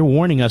lungs and you're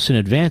warning us in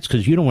advance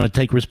because you don't want to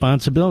take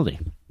responsibility.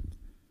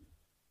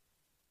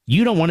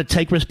 You don't want to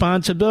take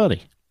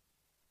responsibility.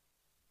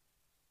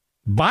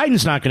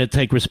 Biden's not going to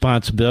take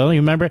responsibility.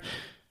 Remember,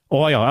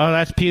 oil. Oh,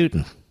 that's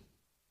Putin.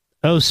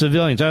 Oh,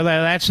 civilians. Oh,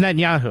 that's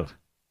Netanyahu.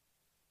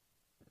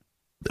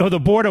 Oh, the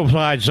border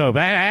flies over.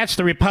 That's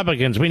the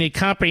Republicans. We need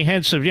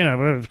comprehensive,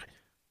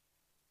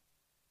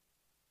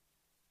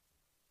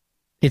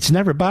 It's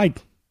never Biden.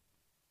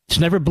 It's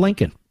never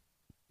Blinken.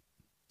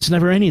 It's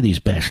never any of these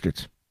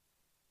bastards.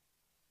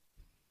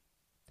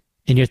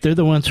 And yet they're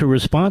the ones who are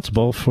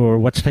responsible for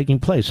what's taking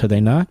place, are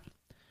they not?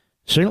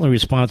 Certainly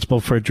responsible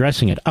for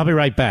addressing it. I'll be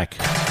right back.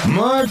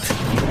 Mark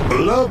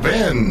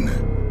Levin.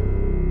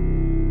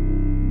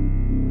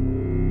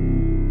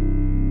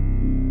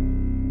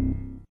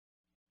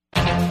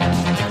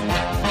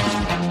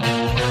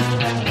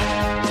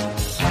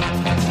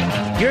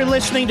 You're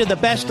listening to the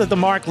best of the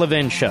Mark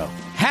Levin Show.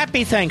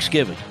 Happy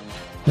Thanksgiving.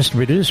 Mr.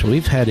 Producer,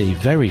 we've had a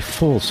very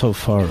full so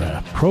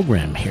far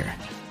program here.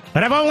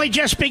 But I've only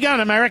just begun,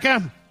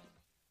 America.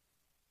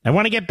 I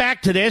want to get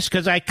back to this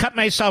because I cut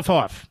myself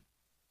off.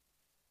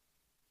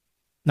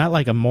 Not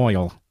like a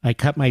moil. I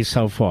cut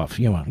myself off,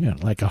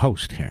 like a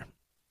host here.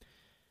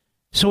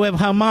 So we have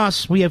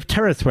Hamas. We have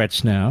terror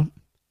threats now.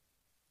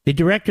 The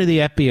director of the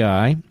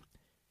FBI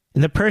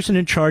and the person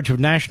in charge of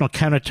National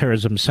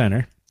Counterterrorism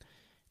Center,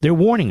 they're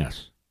warning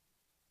us.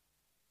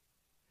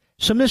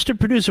 So, Mr.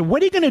 Producer,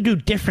 what are you going to do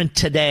different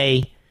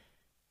today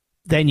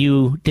than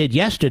you did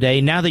yesterday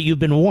now that you've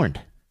been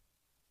warned?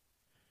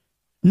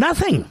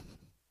 Nothing.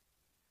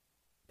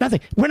 Nothing.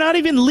 We're not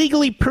even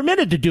legally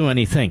permitted to do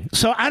anything.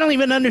 So I don't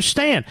even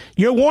understand.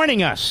 You're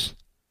warning us.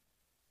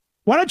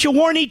 Why don't you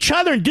warn each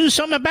other and do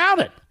something about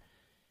it?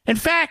 In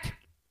fact,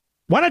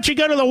 why don't you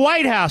go to the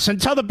White House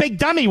and tell the big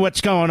dummy what's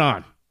going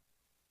on?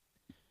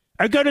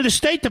 Or go to the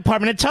State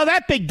Department and tell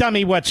that big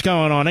dummy what's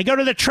going on. And go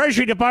to the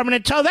Treasury Department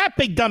and tell that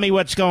big dummy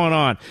what's going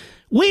on.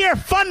 We are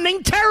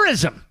funding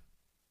terrorism.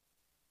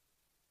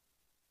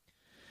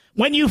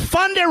 When you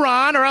fund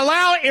Iran or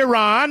allow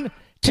Iran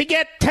to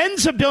get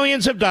tens of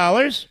billions of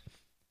dollars,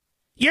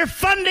 you're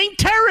funding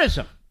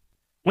terrorism.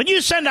 When you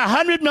send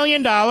 $100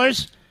 million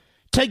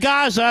to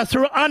Gaza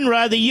through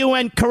UNRWA, the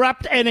UN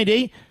corrupt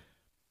entity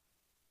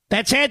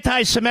that's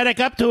anti-Semitic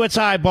up to its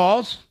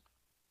eyeballs,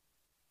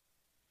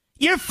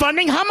 you're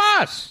funding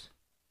Hamas.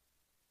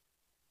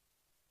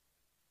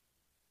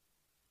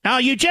 Now,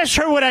 you just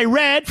heard what I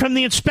read from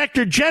the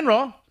Inspector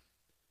General,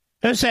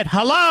 who said,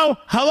 hello,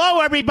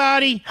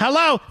 everybody,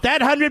 hello,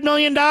 that $100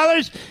 million,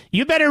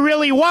 you better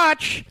really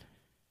watch.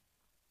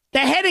 The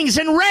heading's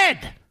in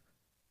red.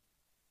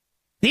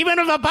 Even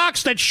of a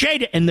box that's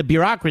shaded. And the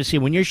bureaucracy,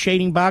 when you're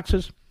shading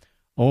boxes,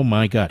 oh,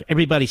 my God,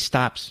 everybody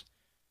stops.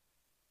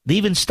 They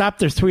even stop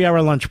their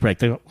 3-hour lunch break.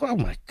 They go, oh,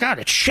 my God,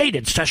 it's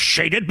shaded. It's a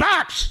shaded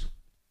box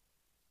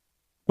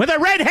with a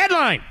red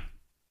headline.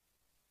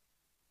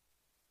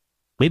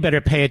 We better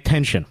pay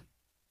attention.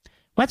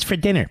 What's for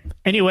dinner?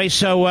 Anyway,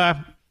 so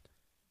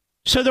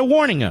they're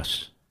warning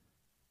us.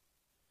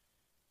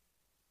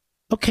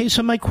 Okay,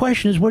 so my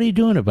question is, what are you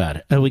doing about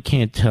it? Oh, we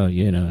can't tell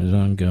you, it's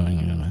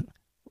ongoing.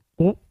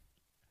 Well,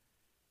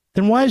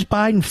 then why is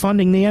Biden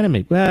funding the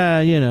enemy?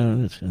 Well,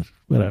 it's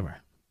whatever.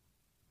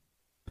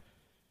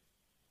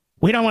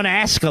 We don't want to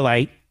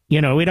escalate. We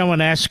don't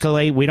want to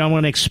escalate. We don't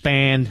want to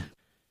expand.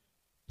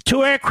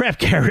 2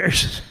 aircraft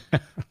carriers.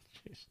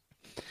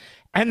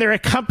 And they're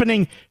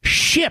accompanying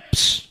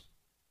ships.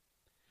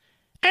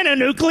 And a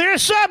nuclear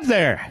sub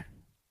there.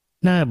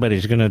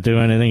 Nobody's going to do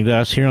anything to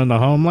us here on the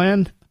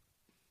homeland.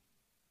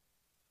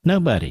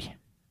 Nobody.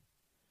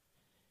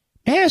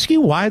 May I ask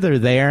you why they're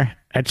there?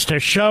 It's to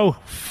show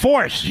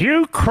force.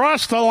 You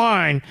crossed the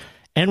line.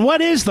 And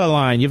what is the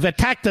line? You've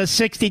attacked us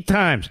 60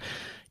 times.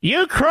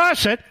 You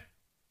cross it.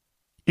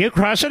 You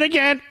cross it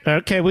again.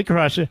 Okay, we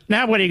cross it.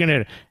 Now what are you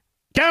going to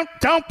do?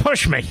 Don't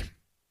push me.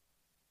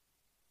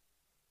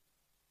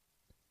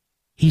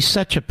 He's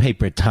such a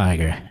paper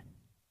tiger.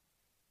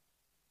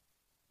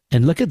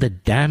 And look at the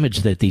damage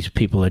that these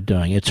people are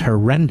doing. It's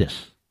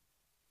horrendous.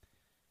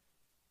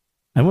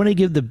 I want to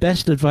give the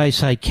best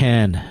advice I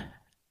can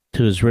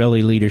to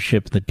Israeli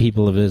leadership, the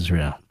people of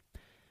Israel.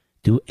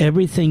 Do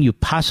everything you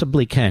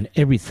possibly can,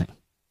 everything,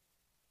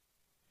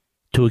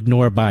 to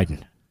ignore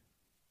Biden.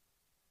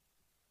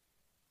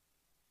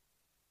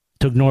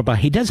 To ignore Biden.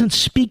 He doesn't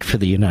speak for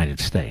the United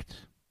States.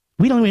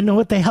 We don't even know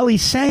what the hell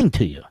he's saying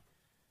to you.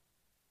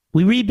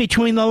 We read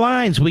between the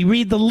lines. We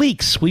read the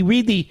leaks. We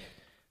read the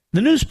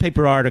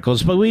newspaper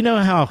articles, but we know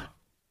how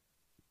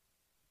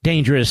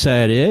dangerous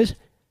that is.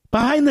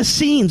 Behind the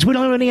scenes, we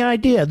don't have any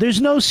idea. There's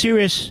no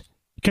serious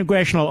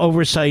congressional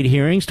oversight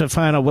hearings to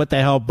find out what the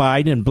hell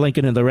Biden and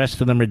Blinken and the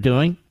rest of them are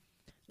doing.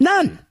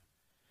 None.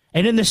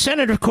 And in the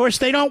Senate, of course,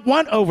 they don't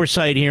want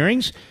oversight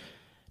hearings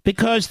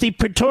because the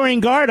Praetorian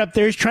Guard up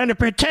there is trying to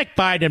protect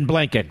Biden and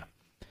Blinken.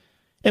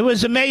 It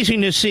was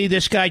amazing to see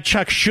this guy,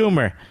 Chuck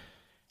Schumer,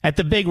 at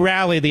the big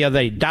rally the other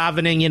day,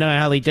 davening, you know,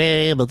 how he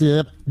did.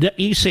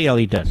 You see how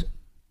he does it.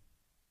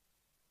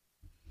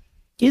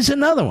 Here's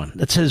another one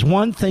that says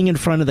one thing in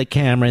front of the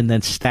camera and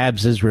then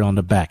stabs Israel in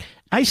the back.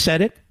 I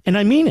said it, and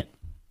I mean it.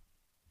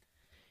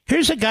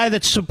 Here's a guy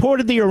that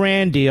supported the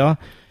Iran deal,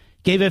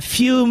 gave a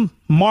few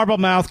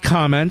marble-mouthed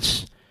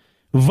comments,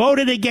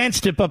 voted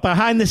against it, but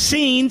behind the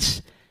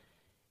scenes,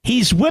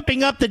 he's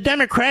whipping up the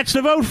Democrats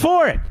to vote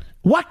for it.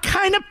 What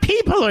kind of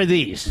people are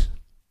these?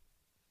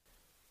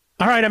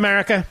 All right,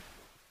 America,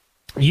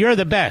 you're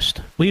the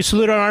best. We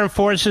salute our armed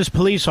forces,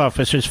 police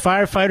officers,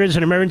 firefighters,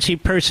 and emergency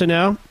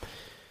personnel.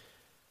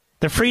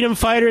 The freedom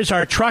fighters,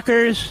 our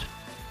truckers,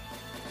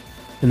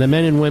 and the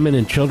men and women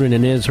and children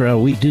in Israel.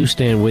 We do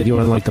stand with you,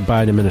 unlike the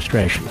Biden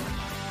administration.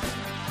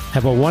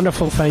 Have a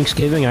wonderful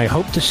Thanksgiving. I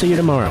hope to see you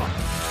tomorrow.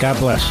 God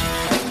bless.